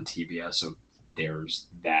Dynamite on TBS. So there's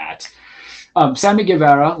that. Sammy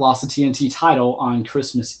Guevara lost the TNT title on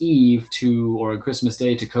Christmas Eve or Christmas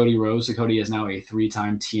Day to Cody Rhodes. So Cody is now a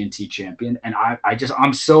 3-time TNT champion. And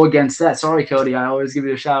I'm so against that. Sorry, Cody. I always give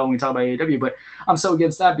you a shout out when we talk about AEW, but I'm so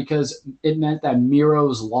against that because it meant that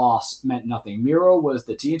Miro's loss meant nothing. Miro was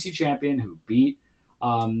the TNT champion who beat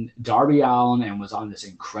Darby Allin and was on this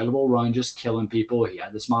incredible run, just killing people. He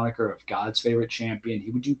had this moniker of God's favorite champion. He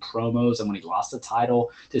would do promos, and when he lost the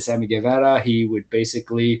title to Sammy Guevara, he would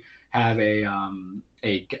basically have a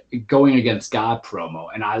going against God promo.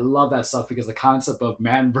 And I love that stuff because the concept of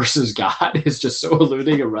man versus God is just so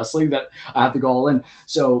eluding in wrestling that I have to go all in.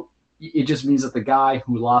 So it just means that the guy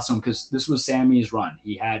who lost him, because this was Sammy's run,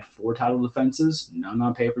 he had 4 title defenses, none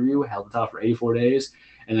on pay-per-view, held the title for 84 days,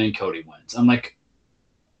 and then Cody wins. I'm like,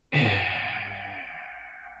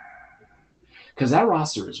 because that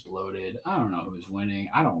roster is bloated. I don't know who's winning.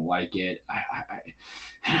 I don't like it.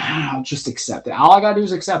 I'll just accept it. All I gotta do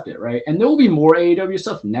is accept it, right? And there will be more AEW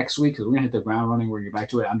stuff next week because we're gonna hit the ground running. We're gonna get back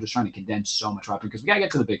to it. I'm just trying to condense so much right because we gotta get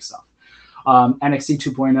to the big stuff. NXT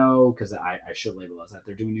 2.0, because I should label as that.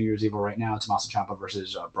 They're doing New Year's Evil right now. Tommaso Ciampa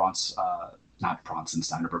versus not Bronson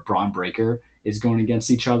Steiner, but Braun Breaker is going against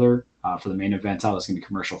each other for the main event. That's going to be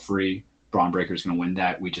commercial free. Braun Breaker is going to win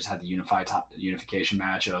that. We just had the unification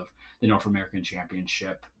match of the North American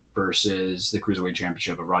Championship versus the Cruiserweight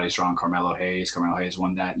Championship of Roddy Strong, Carmelo Hayes. Carmelo Hayes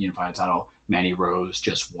won that unified title. Mandy Rose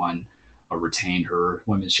just won or retained her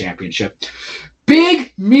women's championship.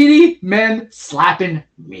 Big, meaty men slapping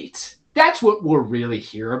meat. That's what we're really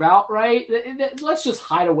here about, right? Let's just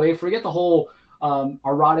hide away. Forget the whole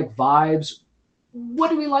erotic vibes. What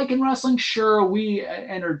do we like in wrestling? Sure, we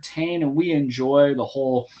entertain and we enjoy the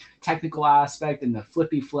whole technical aspect and the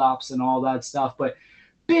flippy flops and all that stuff. But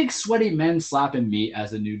big, sweaty men slapping meat,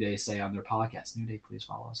 as the New Day say on their podcast. New Day, please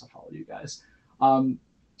follow us. I'll follow you guys.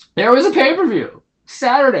 There was a pay-per-view.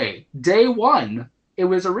 Saturday, day one. It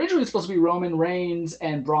was originally supposed to be Roman Reigns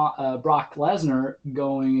and Brock Lesnar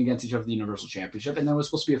going against each other for the Universal Championship. And then it was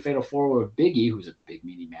supposed to be a fatal four-way with Big E, who's a big,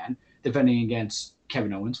 meaty man, defending against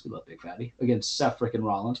Kevin Owens, we love Big Fatty, against Seth frickin'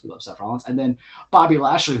 Rollins, we love Seth Rollins, and then Bobby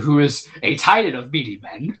Lashley, who is a titan of meaty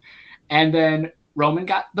men. And then Roman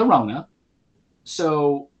got the Rona.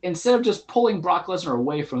 So instead of just pulling Brock Lesnar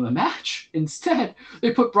away from the match, instead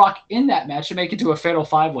they put Brock in that match to make it to a fatal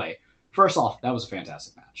five-way. First off, that was a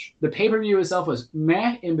fantastic match. The pay-per-view itself was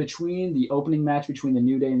meh in between. The opening match between the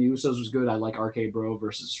New Day and the Usos was good. I like RK Bro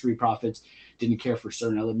versus Street Profits. Didn't care for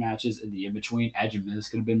certain other matches in the in-between. Edge and Miz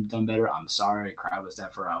could have been done better. I'm sorry. Crowd was there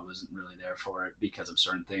for it. I wasn't really there for it because of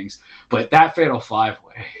certain things. But that fatal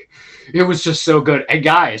five-way, it was just so good. And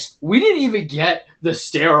guys, we didn't even get the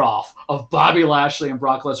stare-off of Bobby Lashley and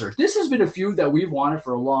Brock Lesnar. This has been a feud that we've wanted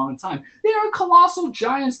for a long time. They are colossal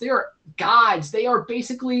giants. They are gods. They are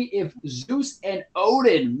basically if Zeus and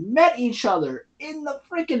Odin met each other in the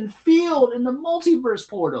freaking field in the multiverse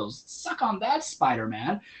portals. Suck on that,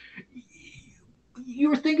 Spider-Man. You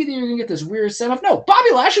were thinking that you were going to get this weird setup. No,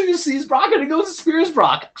 Bobby Lashley just sees Brock and he goes to Spears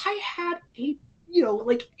Brock. I had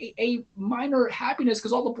a minor happiness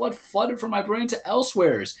because all the blood flooded from my brain to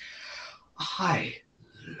elsewheres. I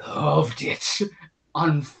loved it.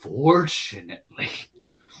 Unfortunately,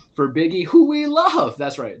 for Biggie, who we love.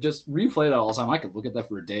 That's right. Just replay that all the time. I could look at that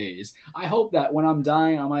for days. I hope that when I'm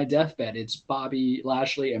dying on my deathbed, it's Bobby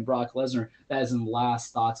Lashley and Brock Lesnar that is in the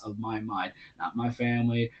last thoughts of my mind. Not my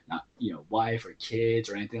family, not wife or kids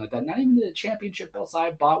or anything like that. Not even the championship belts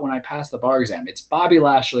I bought when I passed the bar exam. It's Bobby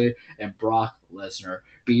Lashley and Brock Lesnar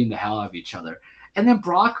beating the hell out of each other. And then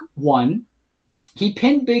Brock won. He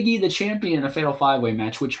pinned Big E, the champion, in a fatal five-way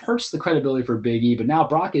match, which hurts the credibility for Big E. But now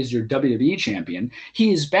Brock is your WWE champion.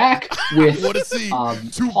 He is back with Paul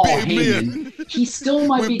Heyman. He still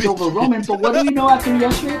might beat over Roman, but what do we know after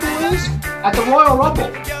yesterday, boys? At the Royal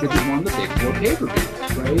Rumble, which is one of the big four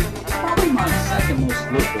pay-per-views, right? Probably my second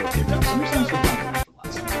most looked for pay-per-view.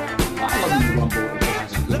 Sometimes I love the Rumble if it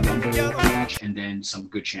has a good Rumble match and then some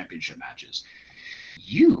good championship matches.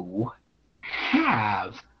 You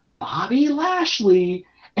have Bobby Lashley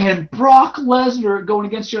and Brock Lesnar going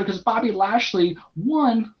against each other because Bobby Lashley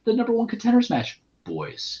won the number one contenders match.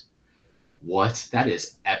 Boys, what? That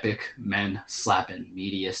is epic men slapping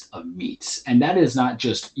meatiest of meats. And that is not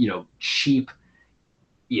just, cheap,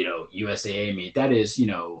 USAA meat. That is,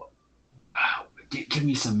 give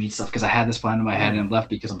me some meat stuff because I had this plan in my head and left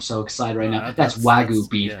because I'm so excited right now. That's Wagyu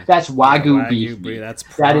beef. Yeah. That's Wagyu beef. That's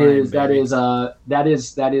prime, that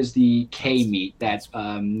is the K meat that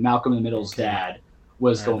Malcolm in the Middle's dad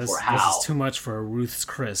was going for. How? This is too much for a Ruth's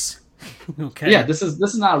Chris. Okay. Yeah, this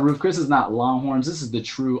is not Ruth Chris. This is not Longhorns. This is the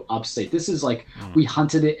true upstate. This is like we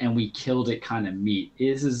hunted it and we killed it kind of meat.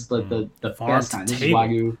 This is the best kind. This is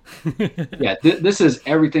Wagyu. Yeah, this is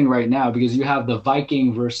everything right now because you have the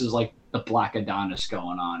Viking versus like the Black Adonis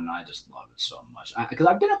going on, and I just love it so much. Because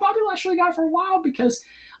I've been a Bobby Lashley guy for a while because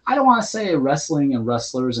I don't want to say wrestling and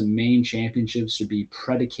wrestlers and main championships should be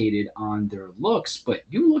predicated on their looks, but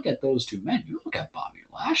you look at those two men, you look at Bobby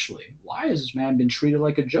Lashley. Why has this man been treated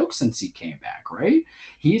like a joke since he came back, right?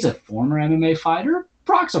 He's a former MMA fighter.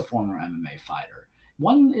 Brock's a former MMA fighter.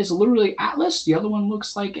 One is literally Atlas. The other one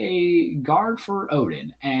looks like a guard for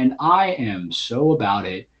Odin, and I am so about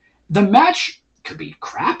it. The match could be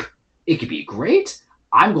crap. It could be great.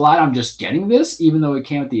 I'm glad I'm just getting this, even though it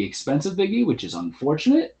came at the expense of Big E, which is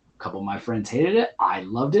unfortunate. A couple of my friends hated it. I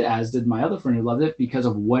loved it, as did my other friend who loved it, because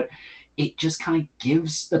of what it just kind of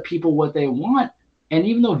gives the people what they want. And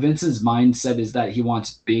even though Vince's mindset is that he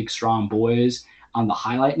wants big, strong boys, on the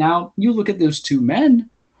highlight now. You look at those two men.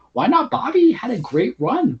 Why not? Bobby had a great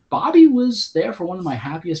run. Bobby was there for one of my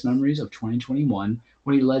happiest memories of 2021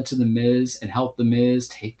 when he led to The Miz and helped The Miz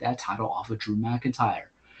take that title off of Drew McIntyre.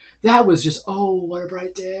 That was just, oh, what a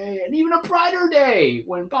bright day. And even a brighter day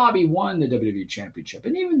when Bobby won the WWE Championship.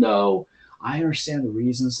 And even though I understand the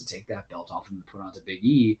reasons to take that belt off and put onto Big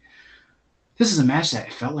E, this is a match that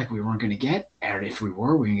it felt like we weren't going to get. And if we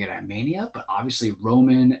were, we were going to get at Mania. But obviously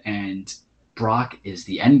Roman and Brock is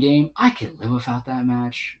the end game. I can live without that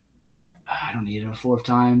match. I don't need it a fourth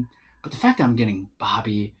time. But the fact that I'm getting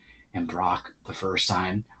Bobby and Brock the first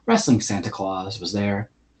time, Wrestling Santa Claus was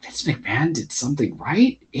there. Vince McMahon did something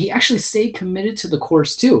right. He actually stayed committed to the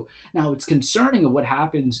course too. Now it's concerning of what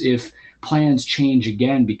happens if plans change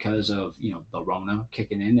again because of, the Rona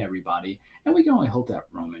kicking in everybody. And we can only hope that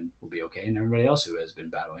Roman will be okay and everybody else who has been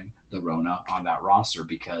battling the Rona on that roster,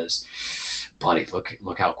 because bloody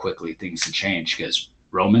look how quickly things can change, because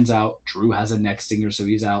Roman's out. Drew has a neck stinger, so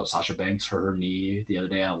he's out. Sasha Banks hurt her knee the other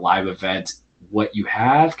day at a live event. What you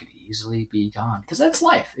have could easily be gone, because that's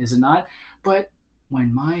life, is it not? But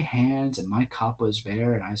when my hands and my cup was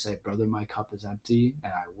bare and I said, brother, my cup is empty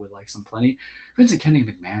and I would like some plenty, Vincent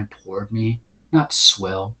Kennedy McMahon poured me, not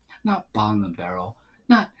swill, not bottom of the barrel,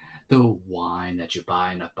 not the wine that you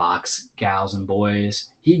buy in a box, gals and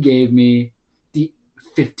boys. He gave me the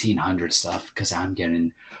 1500 stuff, because I'm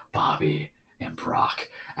getting Bobby and Brock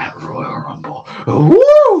at Royal Rumble.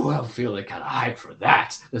 Woo! I'm feeling kind of hyped for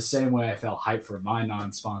that. The same way I felt hyped for my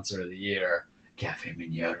non-sponsor of the year, Cafe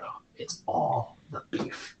Minero. It's all the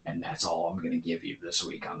beef, and that's all I'm going to give you this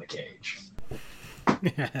week on the cage.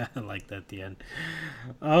 Yeah, I like that at the end.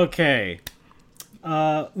 Okay.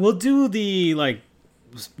 We'll do the,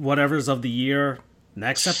 whatever's of the year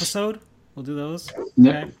next episode. We'll do those.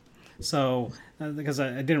 Okay. So, because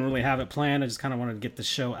I didn't really have it planned, I just kind of wanted to get the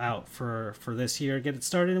show out for this year, get it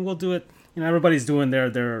started, and we'll do it. Everybody's doing their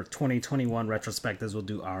 2021 retrospectives. We'll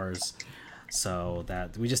do ours. So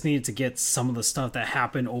that we just needed to get some of the stuff that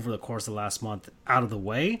happened over the course of the last month out of the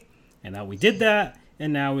way. And now we did that.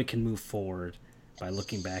 And now we can move forward by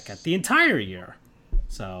looking back at the entire year.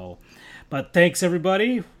 So, but thanks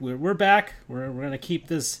everybody. We're back. We're going to keep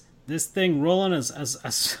this thing rolling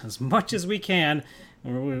as much as we can.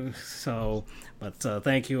 But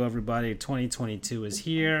thank you everybody. 2022 is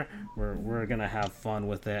here. We're going to have fun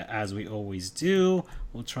with it as we always do.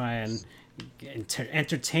 We'll try and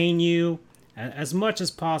entertain you as much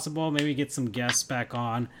as possible. Maybe get some guests back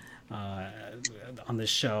on this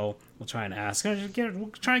show. We'll try and ask. We'll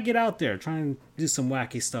try and get out there, try and do some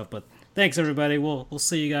wacky stuff. But thanks everybody. We'll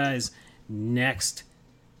see you guys next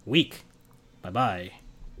week. Bye bye.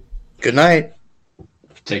 Good night.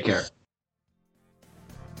 Take care.